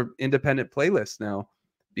issue for independent playlists now,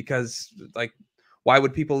 because like, why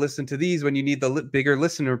would people listen to these when you need the bigger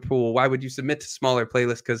listener pool? Why would you submit to smaller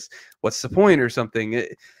playlists? Because what's the point or something?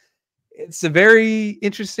 It's a very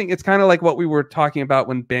interesting. It's kind of like what we were talking about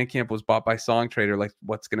when Bandcamp was bought by Songtradr. Like,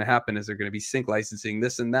 what's going to happen? Is there going to be sync licensing,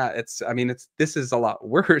 this and that? This is a lot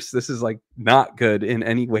worse. This is like not good in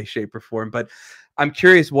any way, shape, or form. But I'm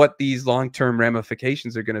curious what these long-term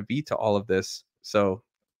ramifications are going to be to all of this. So,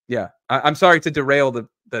 yeah, I'm sorry to derail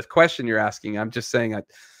the question you're asking. I'm just saying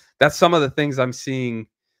that's some of the things I'm seeing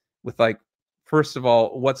with, like, first of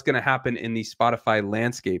all, what's going to happen in the Spotify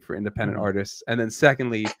landscape for independent artists, and then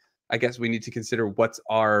secondly, I guess we need to consider what's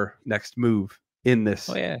our next move in this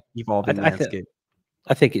evolving landscape.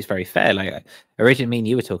 I think it's very fair. Like, originally, me and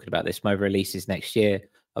you were talking about this. My releases next year,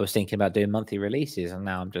 I was thinking about doing monthly releases, and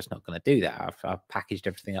now I'm just not going to do that. I've packaged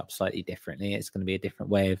everything up slightly differently. It's going to be a different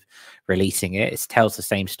way of releasing it. It tells the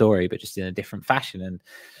same story, but just in a different fashion. And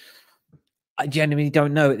I genuinely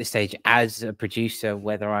don't know at this stage, as a producer,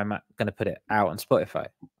 whether I'm going to put it out on Spotify.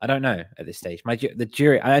 I don't know at this stage. The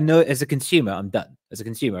jury. I know as a consumer, I'm done. As a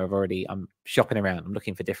consumer, I'm shopping around. I'm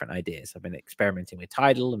looking for different ideas. I've been experimenting with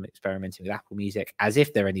Tidal. I'm experimenting with Apple Music, as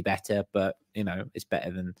if they're any better. But it's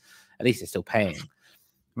better than, at least it's still paying.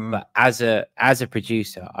 But as a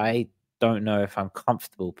producer, I don't know if I'm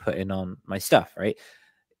comfortable putting on my stuff. Right?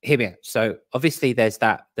 Hear me out. So obviously, there's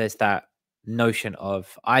that notion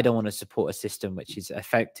of, I don't want to support a system which is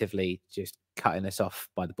effectively just cutting us off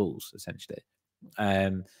by the balls, essentially.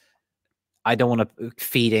 I don't want to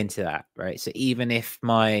feed into that, right? So even if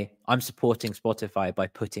I'm supporting Spotify by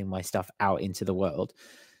putting my stuff out into the world,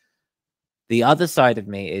 the other side of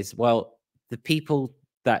me is, well, the people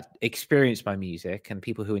that experience my music and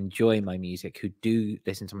people who enjoy my music, who do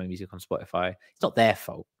listen to my music on Spotify, it's not their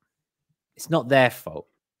fault. It's not their fault.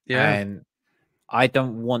 Yeah. And I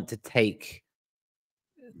don't want to take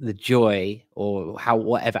the joy, or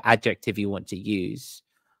whatever adjective you want to use,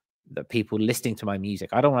 that people listening to my music,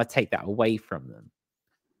 I don't want to take that away from them.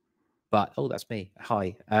 But that's me.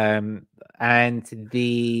 Hi. And I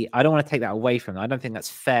don't want to take that away from them. I don't think that's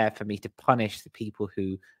fair for me to punish the people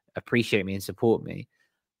who appreciate me and support me.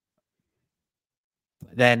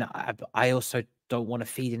 Then I also don't want to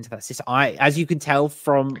feed into that system. As you can tell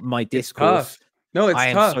from my discourse, no,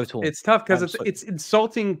 it's tough. So torn. It's tough because it's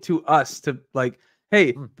insulting to us to, like,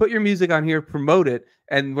 hey, put your music on here, promote it,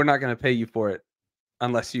 and we're not going to pay you for it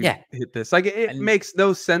unless you hit this. Like, it makes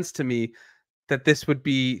no sense to me that this would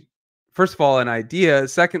be, first of all, an idea.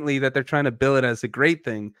 Secondly, that they're trying to bill it as a great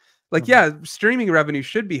thing. Like, streaming revenue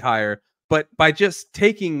should be higher, but by just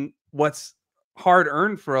taking what's hard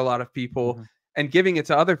earned for a lot of people and giving it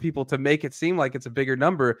to other people to make it seem like it's a bigger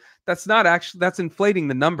number, that's inflating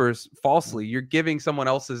the numbers falsely. You're giving someone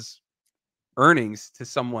else's earnings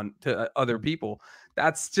to other people.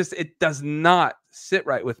 That's just, it does not sit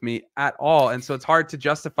right with me at all. And so it's hard to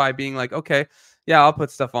justify being like, okay, yeah, I'll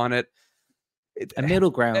put stuff on it. A middle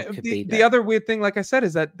ground could be the other weird thing, like I said,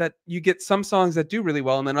 is that you get some songs that do really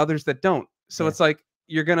well and then others that don't. So it's like,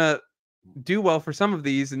 you're gonna do well for some of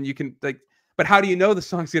these, and you can, like, but how do you know the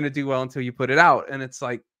song's gonna do well until you put it out? And it's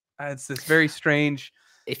like, it's this very strange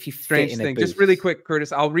thing. Just really quick,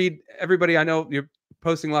 Curtis, I'll read everybody. I know you're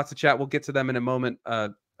posting lots of chat. We'll get to them in a moment.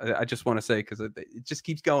 I just want to say, because it just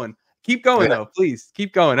keeps going. Keep going though, please.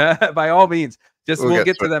 Keep going. By all means. We'll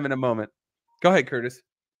get to them in a moment. Go ahead, Curtis.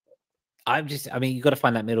 You got to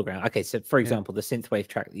find that middle ground. Okay, so for example, the synthwave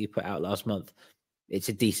track that you put out last month, it's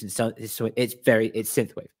a decent song. It's synthwave. It's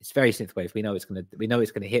very synthwave. We know it's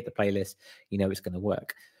gonna hit the playlist. It's gonna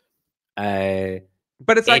work.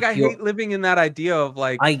 But it's like, I hate living in that idea of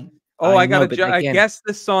like, I guess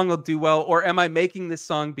this song will do well, or am I making this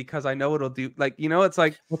song because I know it'll do, like, it's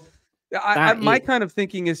like, my kind of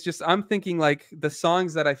thinking is just, I'm thinking like the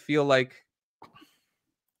songs that I feel like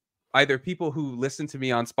either people who listen to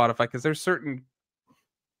me on Spotify, because there's certain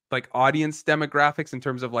like audience demographics in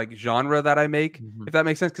terms of like genre that I make, if that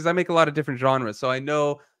makes sense, because I make a lot of different genres. So I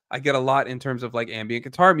know I get a lot in terms of like ambient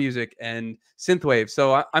guitar music and synthwave.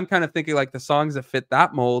 So I'm kind of thinking like the songs that fit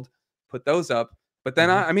that mold, put those up. But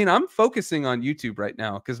then I'm focusing on YouTube right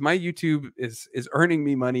now, because my YouTube is earning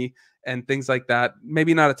me money and things like that.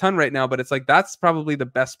 Maybe not a ton right now, but it's like, that's probably the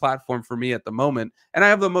best platform for me at the moment. And I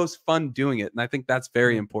have the most fun doing it. And I think that's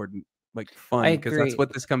very important, like fun, because that's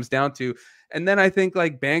what this comes down to. And then I think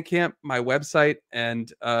like Bandcamp, my website,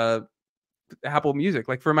 and Apple Music.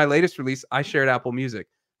 Like for my latest release, I shared Apple Music.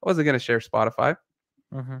 I wasn't going to share Spotify.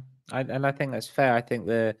 And I think that's fair. I think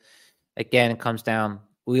again, it comes down,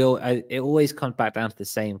 it always comes back down to the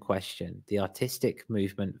same question: the artistic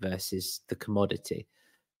movement versus the commodity,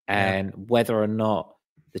 and whether or not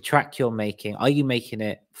the track you're making, are you making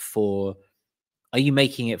it for Are you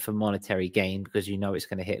making it for monetary gain because you know it's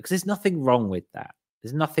going to hit? Because there's nothing wrong with that.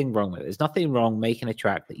 There's nothing wrong with it. There's nothing wrong making a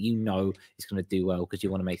track that you know is going to do well because you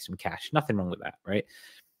want to make some cash. Nothing wrong with that, right?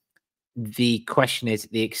 The question is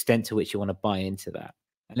the extent to which you want to buy into that.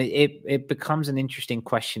 And it becomes an interesting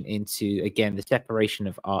question into, again, the separation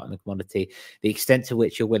of art and the commodity, the extent to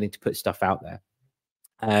which you're willing to put stuff out there.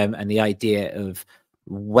 And the idea of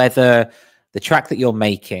whether the track that you're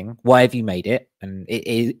making, why have you made it? And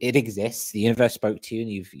it exists. The universe spoke to you,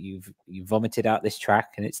 and you've vomited out this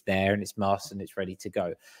track, and it's there, and it's mastered, and it's ready to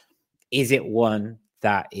go. Is it one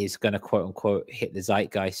that is going to quote unquote hit the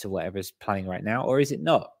zeitgeist or whatever's playing right now, or is it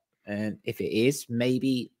not? And if it is,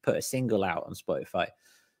 maybe put a single out on Spotify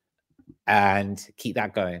and keep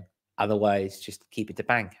that going. Otherwise, just keep it to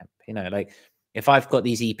Bandcamp. You know, like if I've got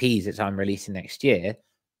these EPs that I'm releasing next year,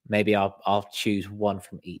 maybe I'll choose one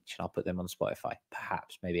from each and I'll put them on Spotify.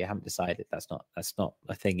 Perhaps, maybe I haven't decided. That's not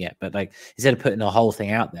a thing yet. But like instead of putting the whole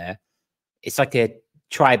thing out there, it's like a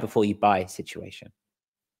try before you buy situation.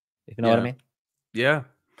 If you know what I mean? Yeah.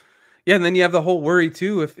 Yeah. And then you have the whole worry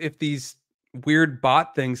too. If these weird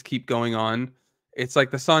bot things keep going on, it's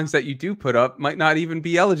like the songs that you do put up might not even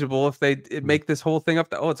be eligible if they make this whole thing up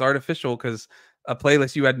that, oh, it's artificial because a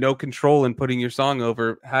playlist you had no control in putting your song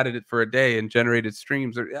over had it for a day and generated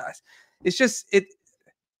streams. Or it's just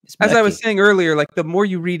as I was saying earlier, like the more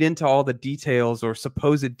you read into all the details or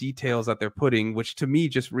supposed details that they're putting, which to me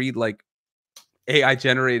just read like AI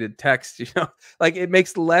generated text, you know, like it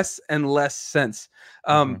makes less and less sense.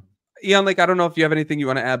 Ian, like I don't know if you have anything you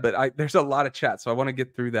want to add, but there's a lot of chat, so I want to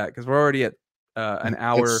get through that because we're already at an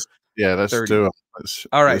hour. Let's 30. do it.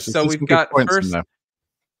 All right, so we've got first.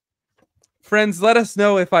 Friends, let us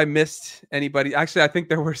know if I missed anybody. Actually, I think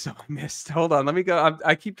there were some I missed. Hold on, let me go.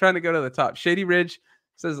 I keep trying to go to the top. Shady Ridge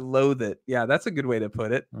says loathe it. Yeah, that's a good way to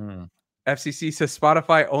put it. FCC says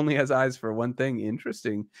Spotify only has eyes for one thing.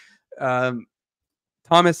 Interesting.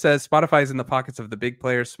 Thomas says Spotify is in the pockets of the big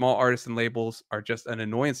players. Small artists and labels are just an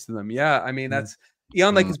annoyance to them. Yeah, I mean that's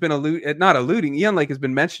Eon Lake has been alluding. Eon Lake has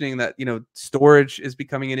been mentioning that, you know, storage is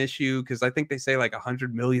becoming an issue because I think they say like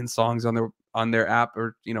 100 million songs on their app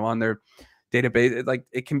or, you know, on their database. Like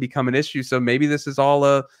it can become an issue. So maybe this is all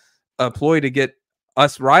a ploy to get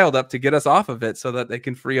us riled up to get us off of it so that they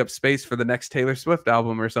can free up space for the next Taylor Swift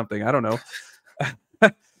album or something. I don't know.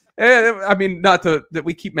 I mean, not that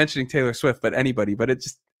we keep mentioning Taylor Swift, but anybody. But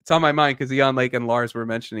it's on my mind because Eon Lake and Lars were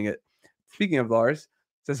mentioning it. Speaking of Lars,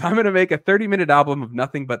 says I'm going to make a 30-minute album of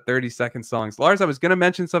nothing but 30-second songs. Lars, I was going to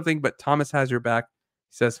mention something, but Thomas has your back.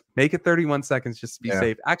 He says make it 31 seconds just to be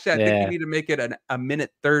safe. Actually, I think we need to make it a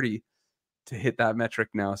minute 30 to hit that metric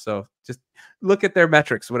now. So just look at their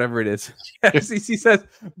metrics, whatever it is. FCC says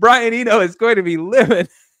Brian Eno is going to be livid.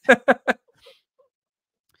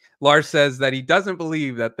 Lars says that he doesn't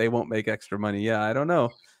believe that they won't make extra money. Yeah, I don't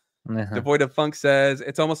know. Devoid of Funk says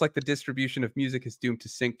it's almost like the distribution of music is doomed to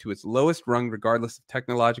sink to its lowest rung, regardless of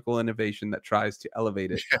technological innovation that tries to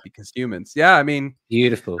elevate it. Because humans, I mean,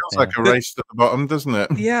 beautiful. It's like a race to the bottom, doesn't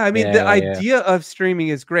it? Yeah, I mean, the idea of streaming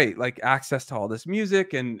is great, like access to all this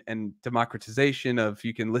music and democratization of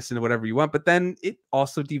you can listen to whatever you want. But then it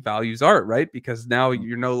also devalues art, right? Because now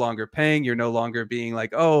you're no longer paying, you're no longer being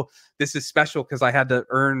like, oh, this is special because I had to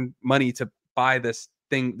earn money to buy this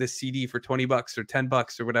CD for $20 or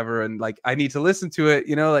 $10 or whatever, and like I need to listen to it,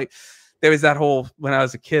 you know. Like there was that whole, when I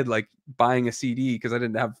was a kid, like buying a CD because I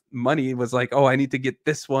didn't have money, it was like, oh, I need to get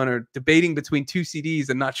this one, or debating between two CDs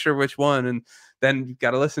and not sure which one, and then you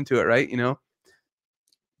got to listen to it, right? You know.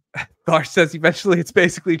 Lars says eventually it's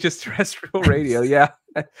basically just terrestrial radio. Yeah,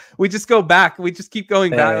 we just go back, we just keep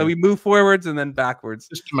going back, and we move forwards and then backwards,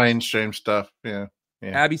 just mainstream stuff. Yeah.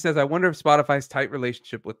 Abby says, I wonder if Spotify's tight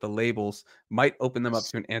relationship with the labels might open them up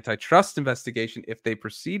to an antitrust investigation if they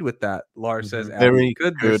proceed with that. Lars says, very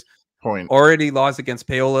good point. Already laws against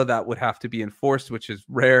payola that would have to be enforced, which is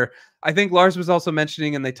rare. I think Lars was also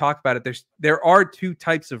mentioning, and they talk about it, there are two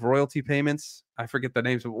types of royalty payments. I forget the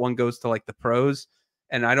names, but one goes to like the pros.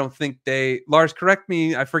 And I don't think Lars, correct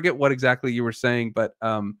me, I forget what exactly you were saying, but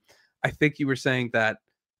I think you were saying that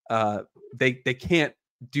they can't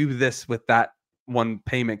do this with that one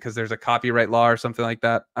payment because there's a copyright law or something like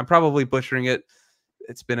that. I'm probably butchering it.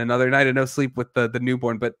 It's been another night of no sleep with the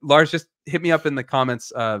newborn, but Lars, just hit me up in the comments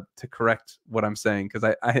to correct what I'm saying,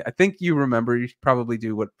 because I think you remember. You probably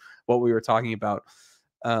do what we were talking about.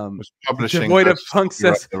 Publishing. Devoid of Funk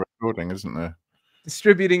says the recording, isn't there?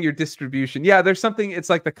 Distributing your distribution. Yeah, there's something. It's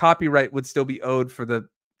like the copyright would still be owed for the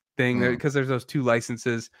thing because there's those two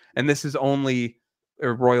licenses, and this is only.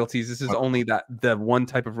 Or royalties. This is only the one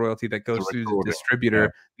type of royalty that goes through the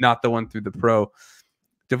distributor, not the one through the pro.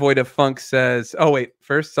 Devoid of Funk says, oh, wait,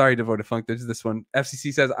 first, sorry, Devoid of Funk. There's this one.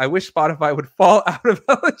 FCC says, I wish Spotify would fall out of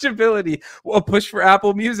eligibility. Well, push for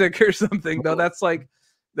Apple Music or something. Though that's like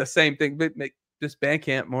the same thing. But make just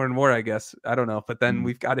Bandcamp more and more, I guess. I don't know. But then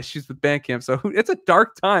we've got issues with Bandcamp. So it's a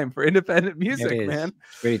dark time for independent music, man.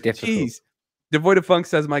 It's really difficult. Jeez. Devoid of Funk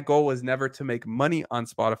says, my goal was never to make money on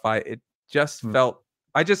Spotify. It just felt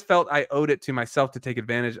I owed it to myself to take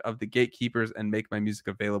advantage of the gatekeepers and make my music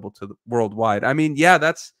available to the worldwide. I mean, yeah,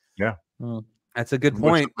 that's a good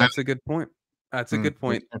point. That's a good point. That's a good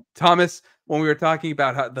point. Thomas, when we were talking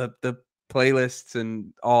about how the playlists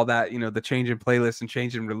and all that, you know, the change in playlists and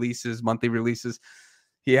change in releases, monthly releases,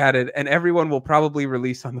 he added, and everyone will probably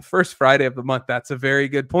release on the first Friday of the month. That's a very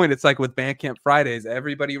good point. It's like with Bandcamp Fridays,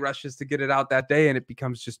 everybody rushes to get it out that day, and it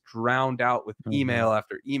becomes just drowned out with email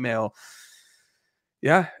after email.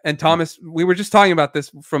 Yeah. And Thomas, we were just talking about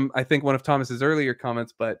this from, I think, one of Thomas's earlier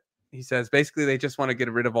comments, but he says basically they just want to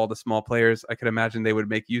get rid of all the small players. I could imagine they would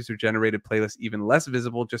make user-generated playlists even less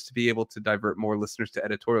visible just to be able to divert more listeners to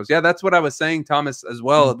editorials. Yeah, that's what I was saying, Thomas, as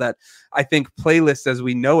well, that I think playlists as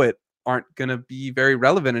we know it aren't going to be very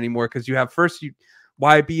relevant anymore, because you have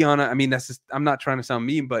why be on I mean, that's just, I'm not trying to sound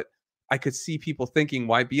mean, but I could see people thinking,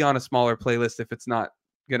 why be on a smaller playlist if it's not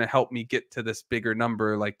going to help me get to this bigger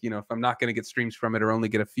number? Like, you know, if I'm not going to get streams from it or only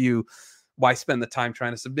get a few, why spend the time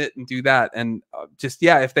trying to submit and do that? And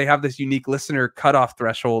if they have this unique listener cutoff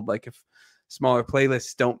threshold, like if smaller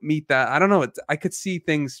playlists don't meet that, I don't know. I could see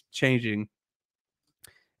things changing.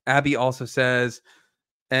 Abby also says,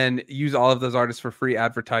 and use all of those artists for free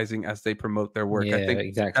advertising as they promote their work. Yeah, I think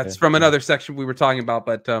exactly. that's from another section we were talking about,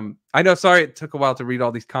 but I know, sorry, it took a while to read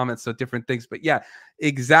all these comments, so different things, but yeah,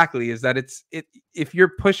 exactly. Is that if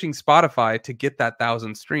you're pushing Spotify to get that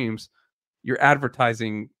 1,000 streams, you're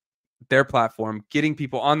advertising their platform, getting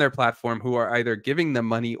people on their platform who are either giving them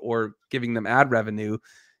money or giving them ad revenue.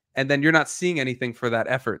 And then you're not seeing anything for that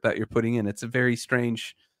effort that you're putting in. It's a very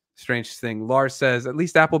strange thing. Lars says, at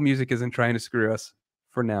least Apple Music isn't trying to screw us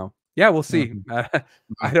for now. Yeah, we'll see.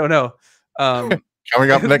 I don't know.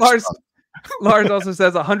 Coming up next. Lars also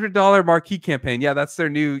says $100 marquee campaign. Yeah, that's their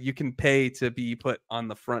new, you can pay to be put on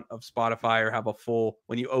the front of Spotify or have a full,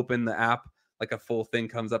 when you open the app, like a full thing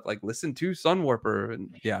comes up like listen to Sunwarper.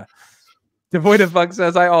 And yeah. Devoid of Funk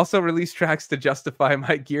says, I also release tracks to justify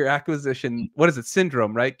my gear acquisition. What is it?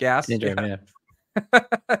 Syndrome, right? Gas? Syndrome,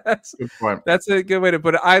 That's a good way to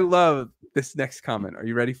put it. I love this next comment. Are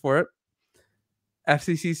you ready for it?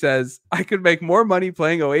 FCC says, I could make more money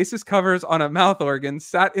playing Oasis covers on a mouth organ,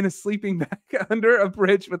 sat in a sleeping bag under a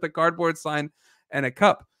bridge with a cardboard sign and a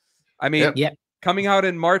cup. I mean, coming out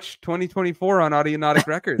in March 2024 on Audionautic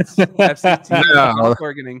Records. FCC mouth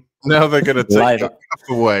organing. Now they're going to take your cup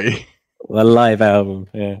away. The live album,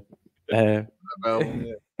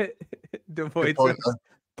 Devoid says,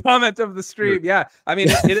 comment of the stream. Yeah, I mean,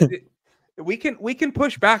 we can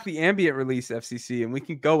push back the ambient release, FCC, and we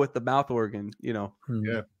can go with the mouth organ. You know,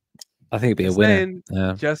 I think it'd be a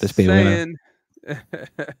winner. Just saying.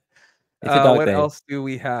 What else do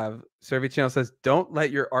we have? Survey Channel says, "Don't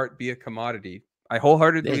let your art be a commodity." I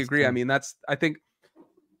wholeheartedly agree. I mean, I think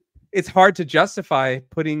it's hard to justify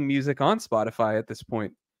putting music on Spotify at this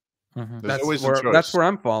point. That's where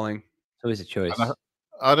I'm falling. It's always a choice.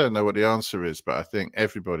 I don't know what the answer is, but I think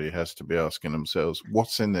everybody has to be asking themselves,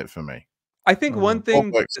 what's in it for me? I think one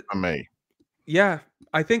thing what works for me. Yeah,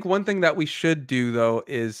 I think one thing that we should do though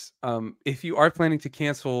is if you are planning to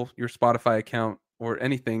cancel your Spotify account or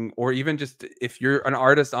anything, or even just if you're an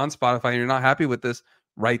artist on Spotify and you're not happy with this,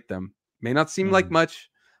 write them. May not seem like much,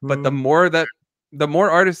 but the more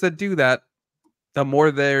artists that do that, the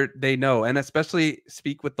more they know. And especially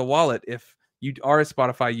speak with the wallet. If you are a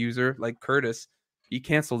Spotify user like Curtis, he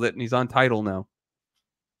canceled it and he's on Tidal now.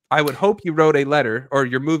 I would hope you wrote a letter, or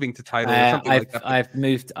you're moving to Tidal or something like that. I've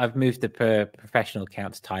moved the professional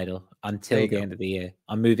account to Tidal until the end of the year.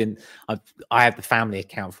 I'm moving. I have the family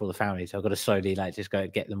account for all the families, so I've got to slowly just go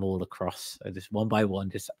get them all across, just one by one,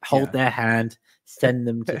 just hold their hand, send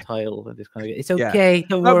them to Tidal, and just kind of. It's okay,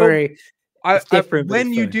 don't worry. It's different.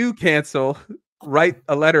 When you do cancel, write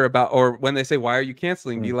a letter about, or when they say why are you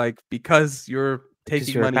canceling, be like, because you're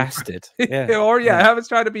taking money. A bastard. I was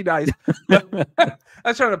trying to be nice. I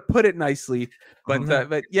was trying to put it nicely,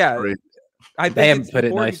 but yeah, they haven't put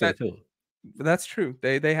it nicely at all. That's true.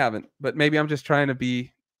 They haven't, but maybe I'm just trying to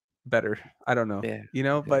be better. I don't know.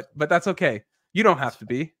 Yeah. But that's okay. You don't have to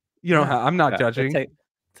be. You don't have. I'm not judging.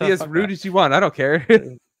 Be as rude as you want. I don't care.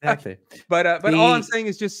 Exactly. But all I'm saying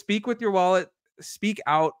is just speak with your wallet, speak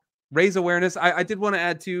out, raise awareness. I did want to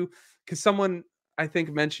add too, because someone I think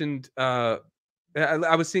mentioned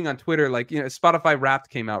I was seeing on Twitter, like, Spotify Wrapped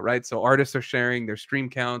came out, right? So artists are sharing their stream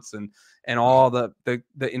counts and all the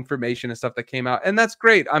information and stuff that came out, and that's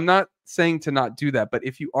great. I'm not saying to not do that, but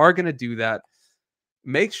if you are going to do that,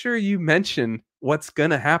 make sure you mention what's going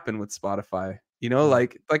to happen with Spotify.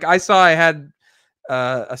 Like I saw I had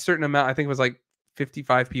a certain amount. I think it was like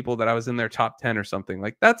 55 people that I was in their top 10 or something.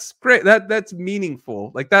 Like, that's great. That's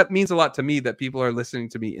meaningful. Like, that means a lot to me that people are listening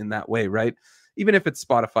to me in that way, right? Even if it's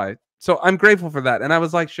Spotify. So I'm grateful for that. And I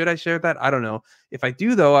was like, should I share that? I don't know. If I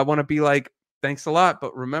do, though, I want to be like, thanks a lot.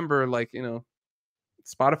 But remember, like,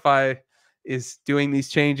 Spotify is doing these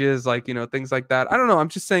changes, like, things like that. I don't know. I'm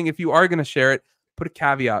just saying, if you are going to share it, put a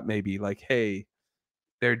caveat, maybe like, hey,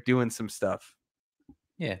 they're doing some stuff.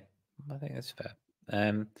 Yeah, I think that's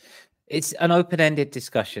fair. It's an open-ended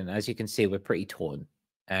discussion. As you can see, we're pretty torn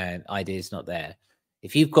and ideas not there.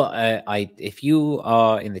 If you've got if you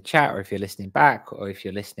are in the chat, or if you're listening back, or if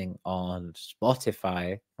you're listening on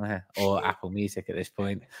Spotify or Apple Music at this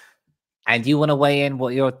point, and you want to weigh in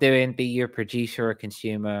what you're doing, be you a producer or a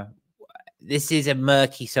consumer, this is a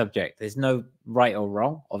murky subject. There's no right or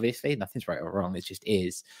wrong. Obviously, nothing's right or wrong. It just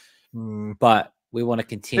is. But we want to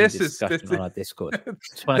continue the discussion on our Discord.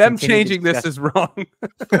 Them changing this is wrong.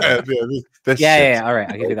 Yeah. All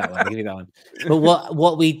right, I'll give you that one. But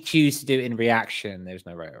what we choose to do in reaction, there's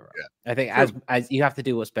no right or wrong. Yeah. I think as you have to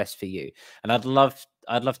do what's best for you. And I'd love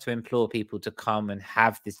to implore people to come and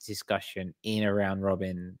have this discussion in a round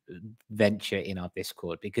robin venture in our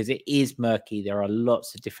Discord, because it is murky. There are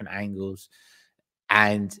lots of different angles,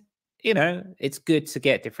 and it's good to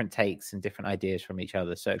get different takes and different ideas from each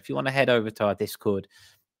other. So if you want to head over to our Discord,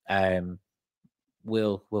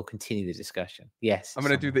 we'll continue the discussion. Yes, I'm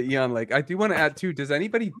going to do the Eon. Like, I do want to add too. Does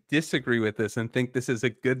anybody disagree with this and think this is a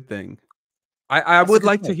good thing? I would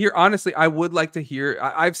like to hear. Honestly, I would like to hear.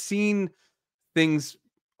 I've seen things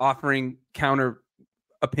offering counter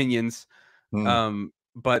opinions.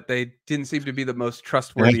 But they didn't seem to be the most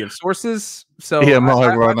trustworthy of sources. So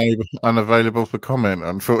EMI were unavailable for comment,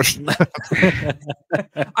 unfortunately.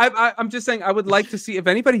 I'm just saying, I would like to see if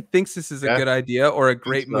anybody thinks this is a good idea or a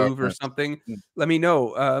great move or something. Let me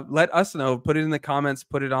know. Let us know. Put it in the comments.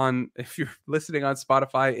 Put it on, if you're listening on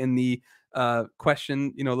Spotify, in the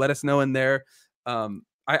question. Let us know in there.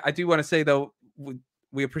 I do want to say, though,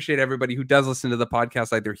 we appreciate everybody who does listen to the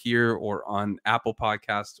podcast, either here or on Apple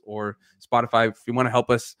Podcasts or Spotify. If you want to help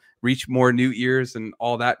us reach more new ears and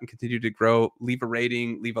all that and continue to grow, leave a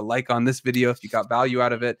rating, leave a like on this video if you got value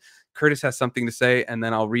out of it. Curtis has something to say, and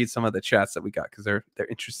then I'll read some of the chats that we got because they're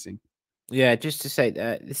interesting. Yeah, just to say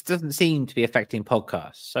that this doesn't seem to be affecting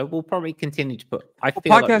podcasts, so we'll probably continue to put.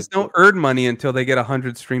 Podcasts don't earn money until they get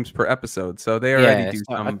 100 streams per episode, so they already do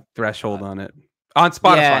some threshold on it. On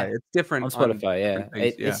Spotify, it's different. On Spotify,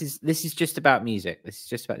 This is just about music. This is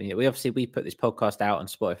just about music. We put this podcast out on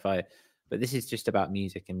Spotify, but this is just about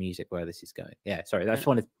music and music where this is going. Yeah, sorry, I just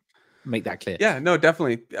wanted to make that clear. Yeah, no,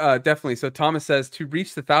 definitely. So Thomas says, to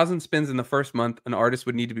reach the 1,000 spins in the first month, an artist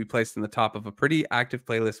would need to be placed in the top of a pretty active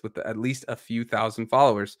playlist with at least a few thousand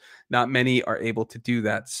followers. Not many are able to do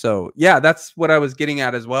that. So yeah, that's what I was getting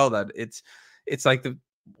at as well. That it's like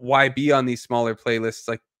why be on these smaller playlists?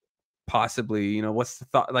 Like, possibly, what's the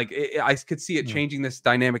thought? Like, I could see it changing this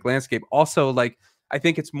dynamic landscape. Also, like, I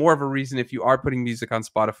think it's more of a reason, if you are putting music on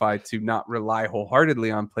Spotify, to not rely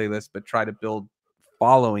wholeheartedly on playlists, but try to build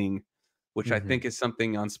following, which I think is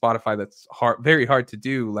something on Spotify that's very hard to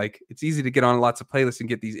do. Like, it's easy to get on lots of playlists and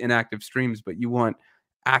get these inactive streams, but you want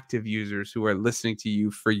active users who are listening to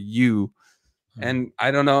you for you. And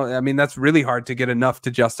I don't know. I mean, that's really hard to get enough to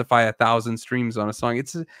justify 1,000 streams on a song.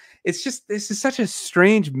 It's just, this is such a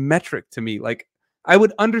strange metric to me. Like, I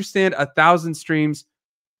would understand 1,000 streams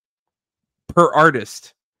per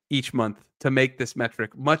artist each month to make this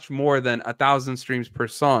metric much more than 1,000 streams per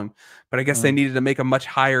song. But I guess they needed to make a much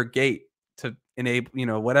higher gate to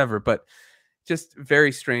enable, whatever. But just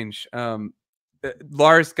very strange.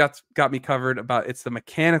 Lars got me covered about it's the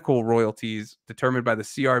mechanical royalties determined by the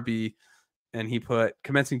CRB. And he put,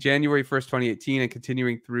 commencing January 1st, 2018 and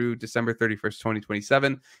continuing through December 31st,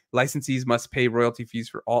 2027, licensees must pay royalty fees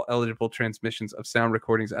for all eligible transmissions of sound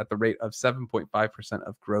recordings at the rate of 7.5%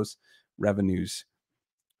 of gross revenues.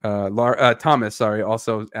 Thomas,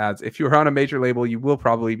 also adds, if you're on a major label, you will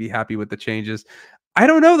probably be happy with the changes. I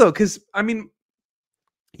don't know, though, because, I mean,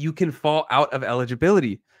 you can fall out of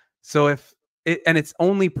eligibility. So it's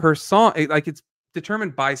only per song, it's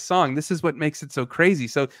determined by song. This is what makes it so crazy.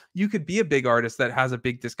 So you could be a big artist that has a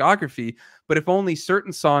big discography, but if only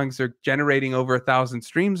certain songs are generating over 1,000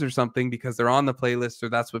 streams or something because they're on the playlist or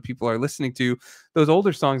that's what people are listening to, those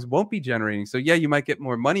older songs won't be generating. So yeah, you might get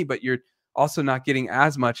more money, but you're also not getting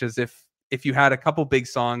as much as if if you had a couple big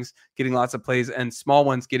songs getting lots of plays and small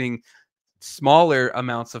ones getting smaller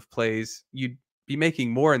amounts of plays, you'd be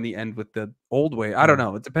making more in the end with the old way. I don't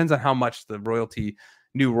know. It depends on how much the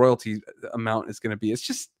new royalty amount is going to be. It's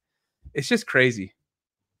just crazy.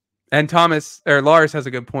 And Lars has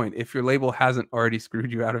a good point. If your label hasn't already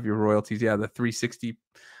screwed you out of your royalties, the 360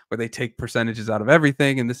 where they take percentages out of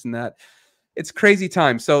everything and this and that, it's crazy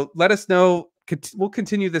time. So let us know. We'll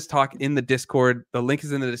continue this talk in the Discord. The link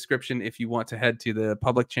is in the description if you want to head to the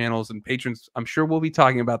public channels and patrons. I'm sure we'll be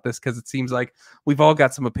talking about this because it seems like we've all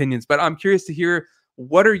got some opinions, but I'm curious to hear,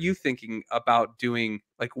 what are you thinking about doing?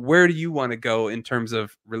 Like, where do you want to go in terms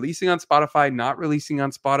of releasing on Spotify, not releasing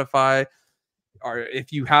on Spotify? Or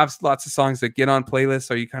if you have lots of songs that get on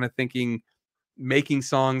playlists, are you kind of thinking making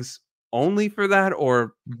songs only for that,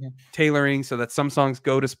 or tailoring so that some songs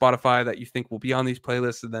go to Spotify that you think will be on these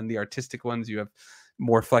playlists, and then the artistic ones you have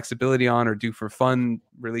more flexibility on or do for fun,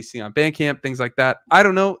 releasing on Bandcamp, things like that? I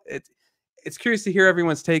don't know. It's curious to hear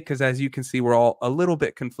everyone's take, because as you can see, we're all a little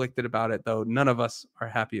bit conflicted about it, though none of us are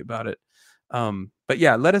happy about it. But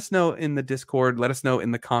yeah, let us know in the Discord. Let us know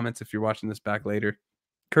in the comments if you're watching this back later.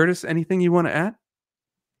 Curtis, anything you want to add?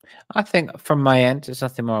 I think from my end, there's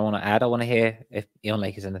nothing more I want to add. I want to hear if Eon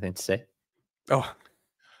Lake has anything to say. Oh,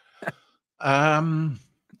 am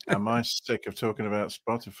I sick of talking about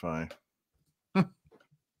Spotify?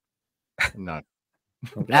 No.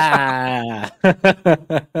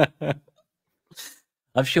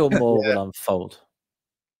 I'm sure more will unfold.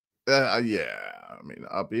 Yeah, I mean,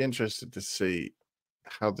 I'll be interested to see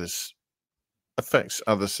how this affects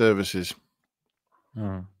other services.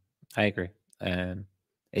 I agree.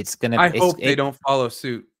 It's gonna. I hope they don't follow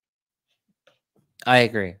suit. I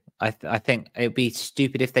agree. I think it'd be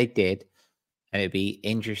stupid if they did, and it'd be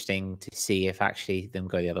interesting to see if actually them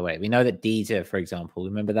go the other way. We know that Deezer, for example,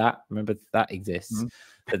 remember that exists,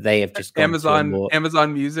 but they have just gone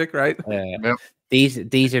Amazon Music, right? Yep.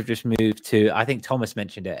 These have just moved to, I think Thomas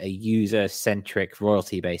mentioned it, a user-centric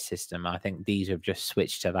royalty-based system. I think these have just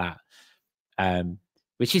switched to that,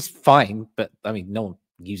 which is fine. But I mean, no one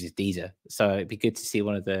uses Deezer, so it'd be good to see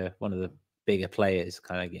one of the bigger players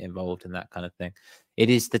kind of get involved in that kind of thing. It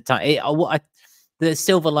is the time. The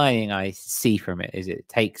silver lining I see from it is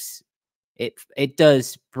it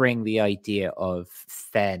does bring the idea of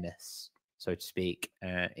fairness, so to speak,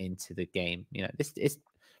 into the game. You know, this is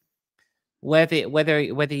whether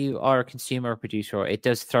you are a consumer or producer, or it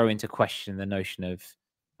does throw into question the notion of,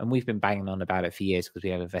 and we've been banging on about it for years because we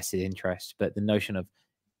have a vested interest, but the notion of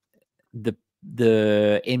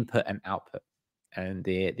the input and output and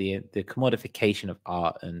the commodification of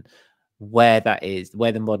art and where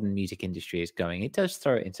the modern music industry is going, it does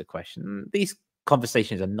throw it into question. These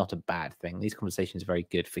conversations are not a bad thing. These conversations are very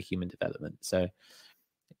good for human development. So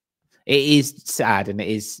it is sad, and it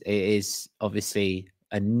is obviously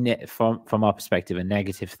from our perspective a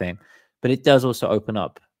negative thing, but it does also open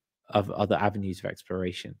up of other avenues of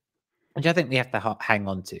exploration, which I think we have to hang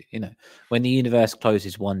on to. You know, when the universe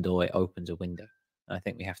closes one door, it opens a window. I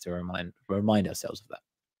think we have to remind ourselves of that.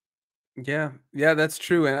 Yeah, that's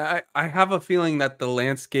true. And I have a feeling that the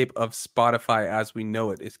landscape of Spotify as we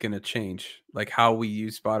know it is going to change. Like how we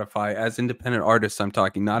use Spotify as independent artists, I'm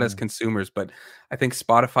talking, not as consumers, but I think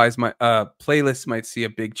Spotify's playlists might see a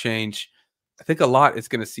big change. I think a lot is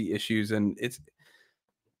going to see issues, and it's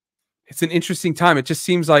an interesting time. It just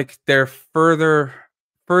seems like they're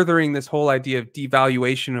furthering this whole idea of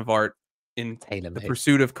devaluation of art in the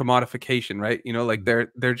pursuit of commodification, right? You know, like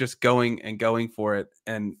they're just going for it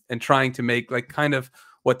and trying to make, like, kind of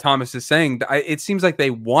what Thomas is saying. It seems like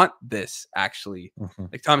they want this, actually.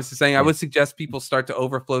 Like Thomas is saying, I would suggest people start to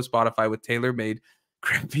overflow Spotify with tailor-made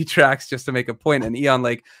crappy tracks just to make a point. And Eon,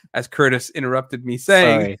 like, as Curtis interrupted me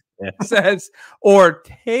saying, says, or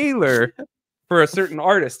tailor for a certain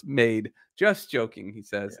artist made. Just joking, he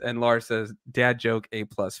says. And Lars says, dad joke, A+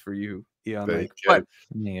 for you, Eon. Like,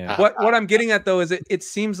 but what I'm getting at, though, is it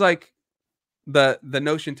seems like the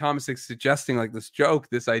notion Thomas is suggesting, like this joke,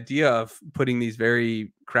 this idea of putting these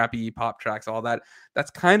very crappy pop tracks, all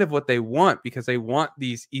that's kind of what they want, because they want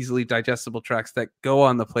these easily digestible tracks that go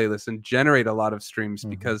on the playlist and generate a lot of streams,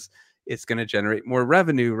 because it's going to generate more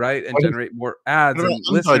revenue, right? And generate more ads and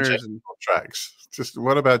listeners and tracks. Just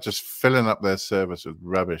what about just filling up their service with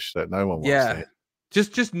rubbish that no one wants to hear?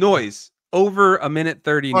 Just noise. Over a minute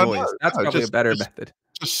 30 noise. That's probably a better method.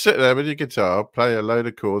 Just sit there with your guitar, play a load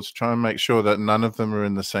of chords, try and make sure that none of them are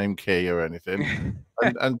in the same key or anything.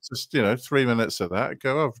 and just, 3 minutes of that,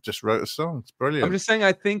 go, I've just wrote a song. It's brilliant. I'm just saying,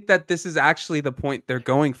 I think that this is actually the point they're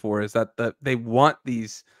going for, is that they want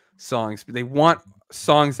these songs. They want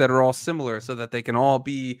songs that are all similar so that they can all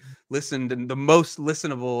be listened and the most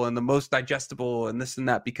listenable and the most digestible and this and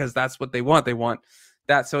that, because that's what they want. They want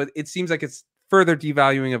that. So it seems like it's further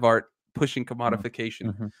devaluing of art, pushing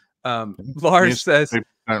commodification. Lars says people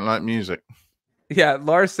don't like music. Yeah,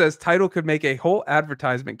 Lars says Tidal could make a whole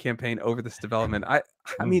advertisement campaign over this development. I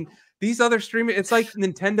mean, these other streaming, it's like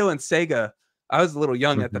Nintendo and Sega. I was a little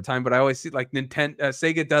young at the time, but I always see like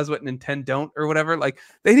Sega does what Nintendo don't or whatever. Like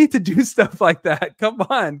they need to do stuff like that. Come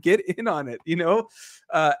on, get in on it. You know,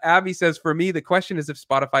 Abby says, for me, the question is if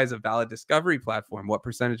Spotify is a valid discovery platform. What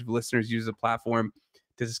percentage of listeners use a platform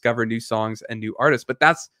to discover new songs and new artists? But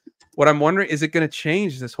that's what I'm wondering. Is it going to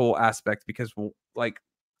change this whole aspect? Because like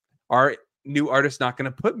our new artists not going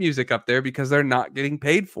to put music up there because they're not getting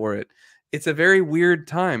paid for it. It's a very weird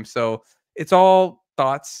time. So it's all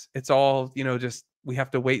thoughts. It's all, you know, just we have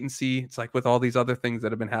to wait and see. It's like with all these other things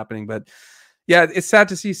that have been happening. But yeah, it's sad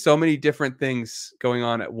to see so many different things going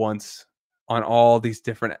on at once on all these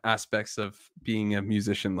different aspects of being a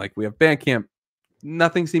musician. Like we have Bandcamp.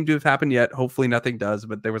 Nothing seemed to have happened yet. Hopefully nothing does,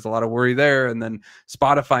 but there was a lot of worry there. And then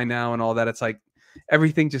Spotify now and all that. It's like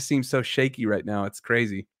everything just seems so shaky right now. It's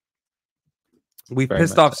crazy. We've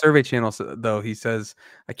pissed off Survey Channel, though. He says,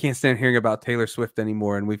 I can't stand hearing about Taylor Swift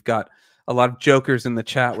anymore. And we've got a lot of jokers in the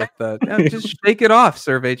chat with the, just shake it off,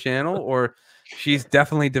 Survey Channel, or she's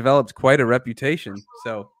definitely developed quite a reputation.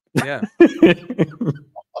 So, yeah.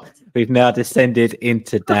 We've now descended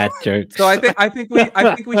into dad jokes. So I think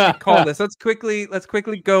we should call this. Let's quickly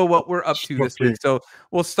go what we're up to this week. So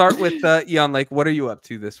we'll start with Eon Lake. What are you up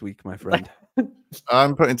to this week, my friend?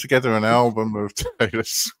 I'm putting together an album of Taylor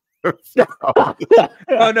Swift.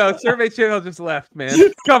 Oh no, Survey Channel just left, man.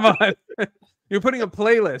 Come on. You're putting a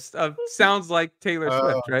playlist of sounds like Taylor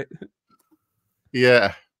Swift, right?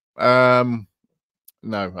 Yeah. No,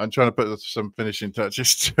 I'm trying to put some finishing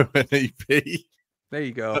touches to an EP. There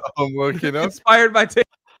you go. I'm working on. Inspired by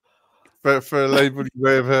Taylor. For a label you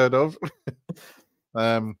may have heard of.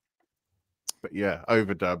 But yeah,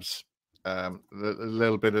 overdubs. A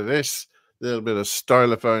little bit of this, a little bit of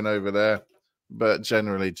stylophone over there. But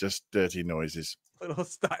generally just dirty noises. Little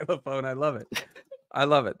stylophone. I love it. I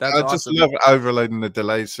love it. That's I awesome. just love overloading the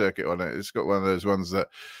delay circuit on it. It's got one of those ones that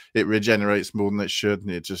it regenerates more than it should, and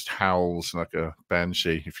it just howls like a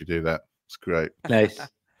banshee if you do that. It's great. Nice.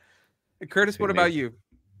 Curtis, what about you?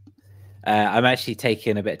 I'm actually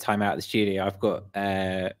taking a bit of time out of the studio. I've got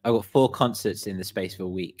 4 concerts in the space of a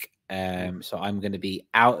week. So I'm going to be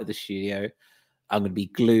out of the studio. I'm going to be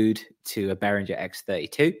glued to a Behringer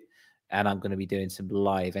X32. And I'm going to be doing some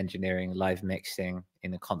live engineering, live mixing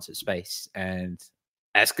in the concert space, and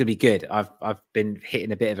that's going to be good. I've been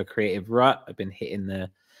hitting a bit of a creative rut. I've been hitting the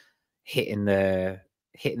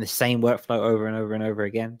same workflow over and over and over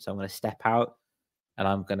again. So I'm going to step out, and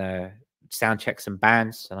I'm going to sound check some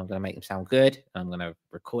bands, and I'm going to make them sound good. And I'm going to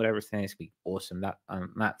record everything. It's going to be awesome.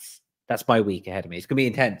 That's my week ahead of me. It's going to be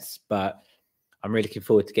intense, but I'm really looking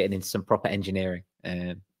forward to getting into some proper engineering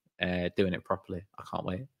and doing it properly. I can't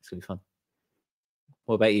wait. It's gonna be fun.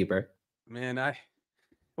 What about you, bro? Man,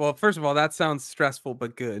 well, first of all, that sounds stressful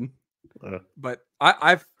but good. But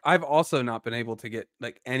I've also not been able to get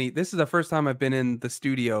like any. This is the first time I've been in the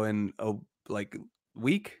studio in a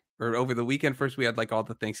week or over the weekend. First, we had like all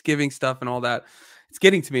the Thanksgiving stuff and all that. It's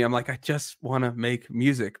getting to me. I'm like, I just want to make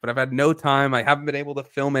music, but I've had no time. I haven't been able to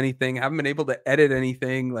film anything. I haven't been able to edit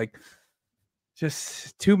anything. Like,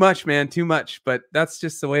 just too much, man, too much. But that's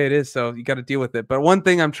just the way it is. So you got to deal with it. But one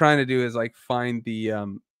thing I'm trying to do is like find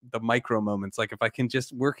the micro moments. Like if I can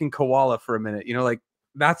just work in Koala for a minute, you know, like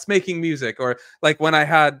that's making music. Or like when I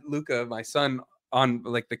had Luca, my son, on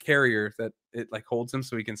like the carrier that it like holds him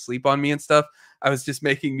so he can sleep on me and stuff. I was just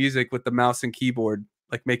making music with the mouse and keyboard,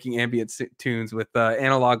 like making ambient tunes with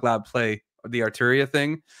Analog Lab Play, the Arturia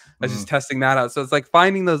thing. I was just testing that out. So it's like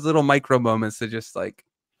finding those little micro moments to just like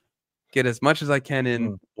get as much as I can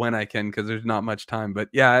in when I can, because there's not much time. But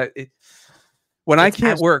yeah, when I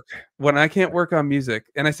can't work on music,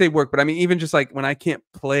 and I say work, but I mean even just like when I can't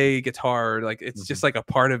play guitar, like it's just like a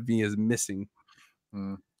part of me is missing.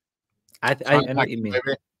 I know what you mean.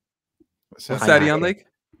 What's that, Eon Lake?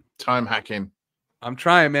 Time hacking. I'm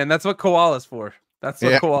trying, man. That's what Koala's for. That's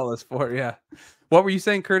what Koala's for. Yeah. What were you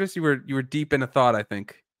saying, Curtis? You were deep in a thought, I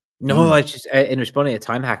think. No, I just in responding to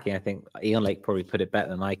time hacking, I think Eon Lake probably put it better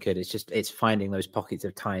than I could. It's finding those pockets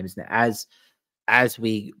of time, isn't it? As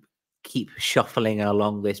we keep shuffling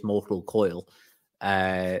along this mortal coil,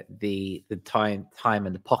 the time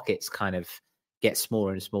and the pockets kind of get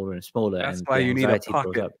smaller and smaller and smaller. That's why you need a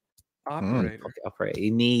pocket operator. Pocket operator.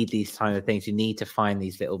 You need these kind of things. You need to find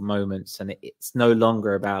these little moments, and it's no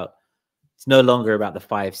longer about it's no longer about the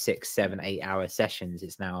 5, 6, 7, 8 hour sessions.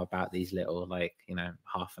 It's now about these little, like, you know,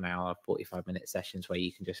 half an hour, 45-minute sessions where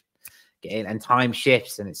you can just get in, and time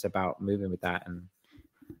shifts, and it's about moving with that. And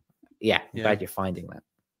yeah, I'm glad you're finding that.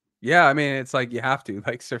 Yeah, I mean, it's like you have to,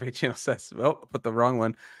 like Survey Channel says. Oh, I put the wrong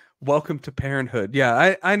one. Welcome to parenthood.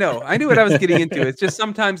 Yeah, I know. I knew what I was getting into. It's just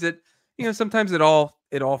sometimes it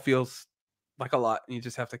all feels like a lot, and you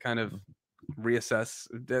just have to kind of reassess.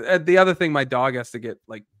 The other thing, my dog has to get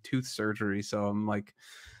like tooth surgery, so I'm like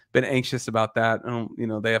been anxious about that.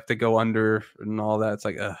 They have to go under and all that. It's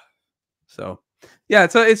like, so yeah,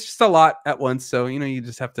 it's just a lot at once. So you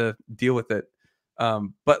just have to deal with it.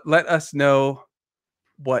 But let us know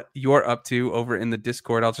what you're up to over in the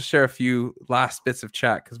Discord. I'll just share a few last bits of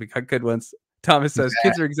chat because we got good ones. Thomas says,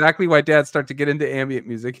 kids are exactly why dads start to get into ambient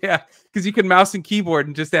music. Yeah, because you can mouse and keyboard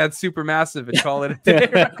and just add Supermassive and call it a day.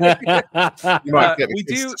 Right? You might get the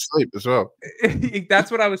kids to sleep as well.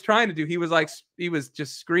 That's what I was trying to do. He was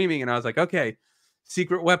just screaming, and I was like, okay,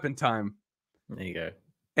 secret weapon time. There you go.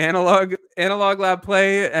 Analog lab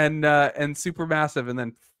play and Supermassive, and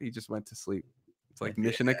then he just went to sleep. Like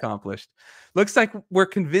mission accomplished. Looks like we're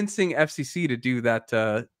convincing FCC to do that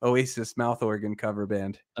Oasis mouth organ cover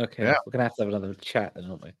band. Okay, we're gonna have to have another chat then,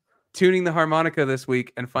 aren't we? Tuning the harmonica this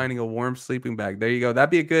week and finding a warm sleeping bag. There you go.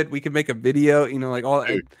 That'd be a good. We could make a video. Like all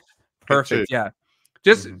perfect. Yeah.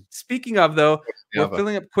 Just speaking of though, we're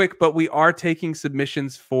filling up quick, but we are taking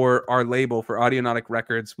submissions for our label for Audionautic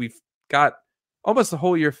Records. We've got almost the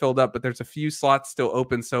whole year filled up, but there's a few slots still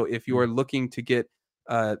open. So if you are looking to get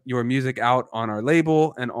your music out on our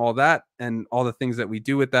label and all that, and all the things that we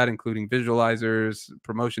do with that, including visualizers,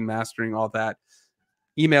 promotion, mastering, all that,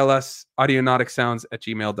 email us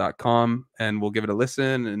audionauticssounds@gmail.com and we'll give it a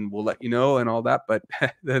listen and we'll let you know and all that. But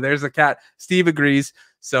there's a cat. Steve agrees.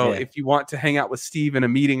 So if you want to hang out with Steve in a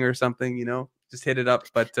meeting or something, just hit it up.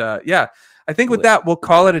 But I think with that, we'll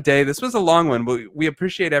call it a day. This was a long one, but we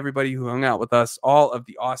appreciate everybody who hung out with us, all of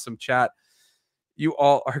the awesome chat. You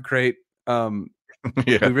all are great.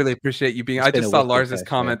 We really appreciate you being. I just saw Lars's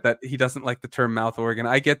comment that he doesn't like the term mouth organ.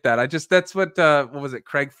 I get that. That's what was it?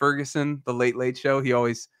 Craig Ferguson, the Late Show. He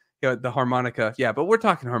always the harmonica. Yeah, but we're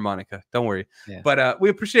talking harmonica. Don't worry. Yeah. But we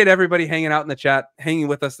appreciate everybody hanging out in the chat, hanging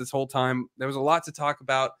with us this whole time. There was a lot to talk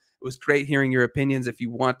about. It was great hearing your opinions. If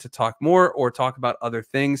you want to talk more or talk about other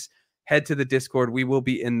things, head to the Discord. We will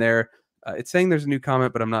be in there. It's saying there's a new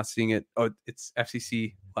comment, but I'm not seeing it. Oh, it's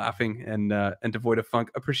FCC laughing and Devoid of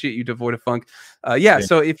Funk. Appreciate you, Devoid of Funk.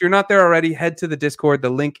 So if you're not there already, head to the Discord.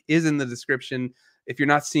 The link is in the description. If you're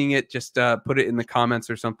not seeing it, just put it in the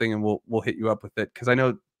comments or something, and we'll hit you up with it. Because I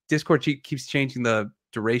know Discord keeps changing the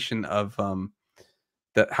duration of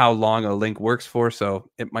how long a link works for,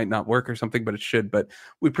 so it might not work or something, but it should. But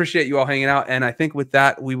we appreciate you all hanging out, and I think with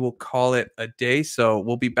that we will call it a day. So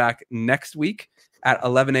we'll be back next week at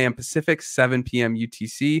 11 a.m. Pacific, 7 p.m.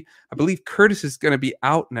 UTC. I believe Curtis is going to be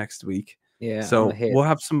out next week. Yeah. So we'll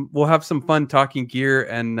have some fun talking gear,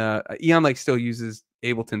 and Eon like still uses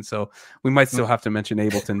Ableton, so we might still have to mention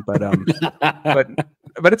Ableton, but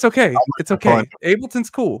but it's okay. It's okay.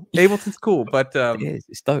 Ableton's cool. But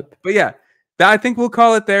it's dope. But yeah, I think we'll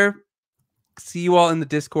call it there. See you all in the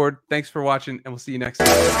Discord. Thanks for watching, and we'll see you next week.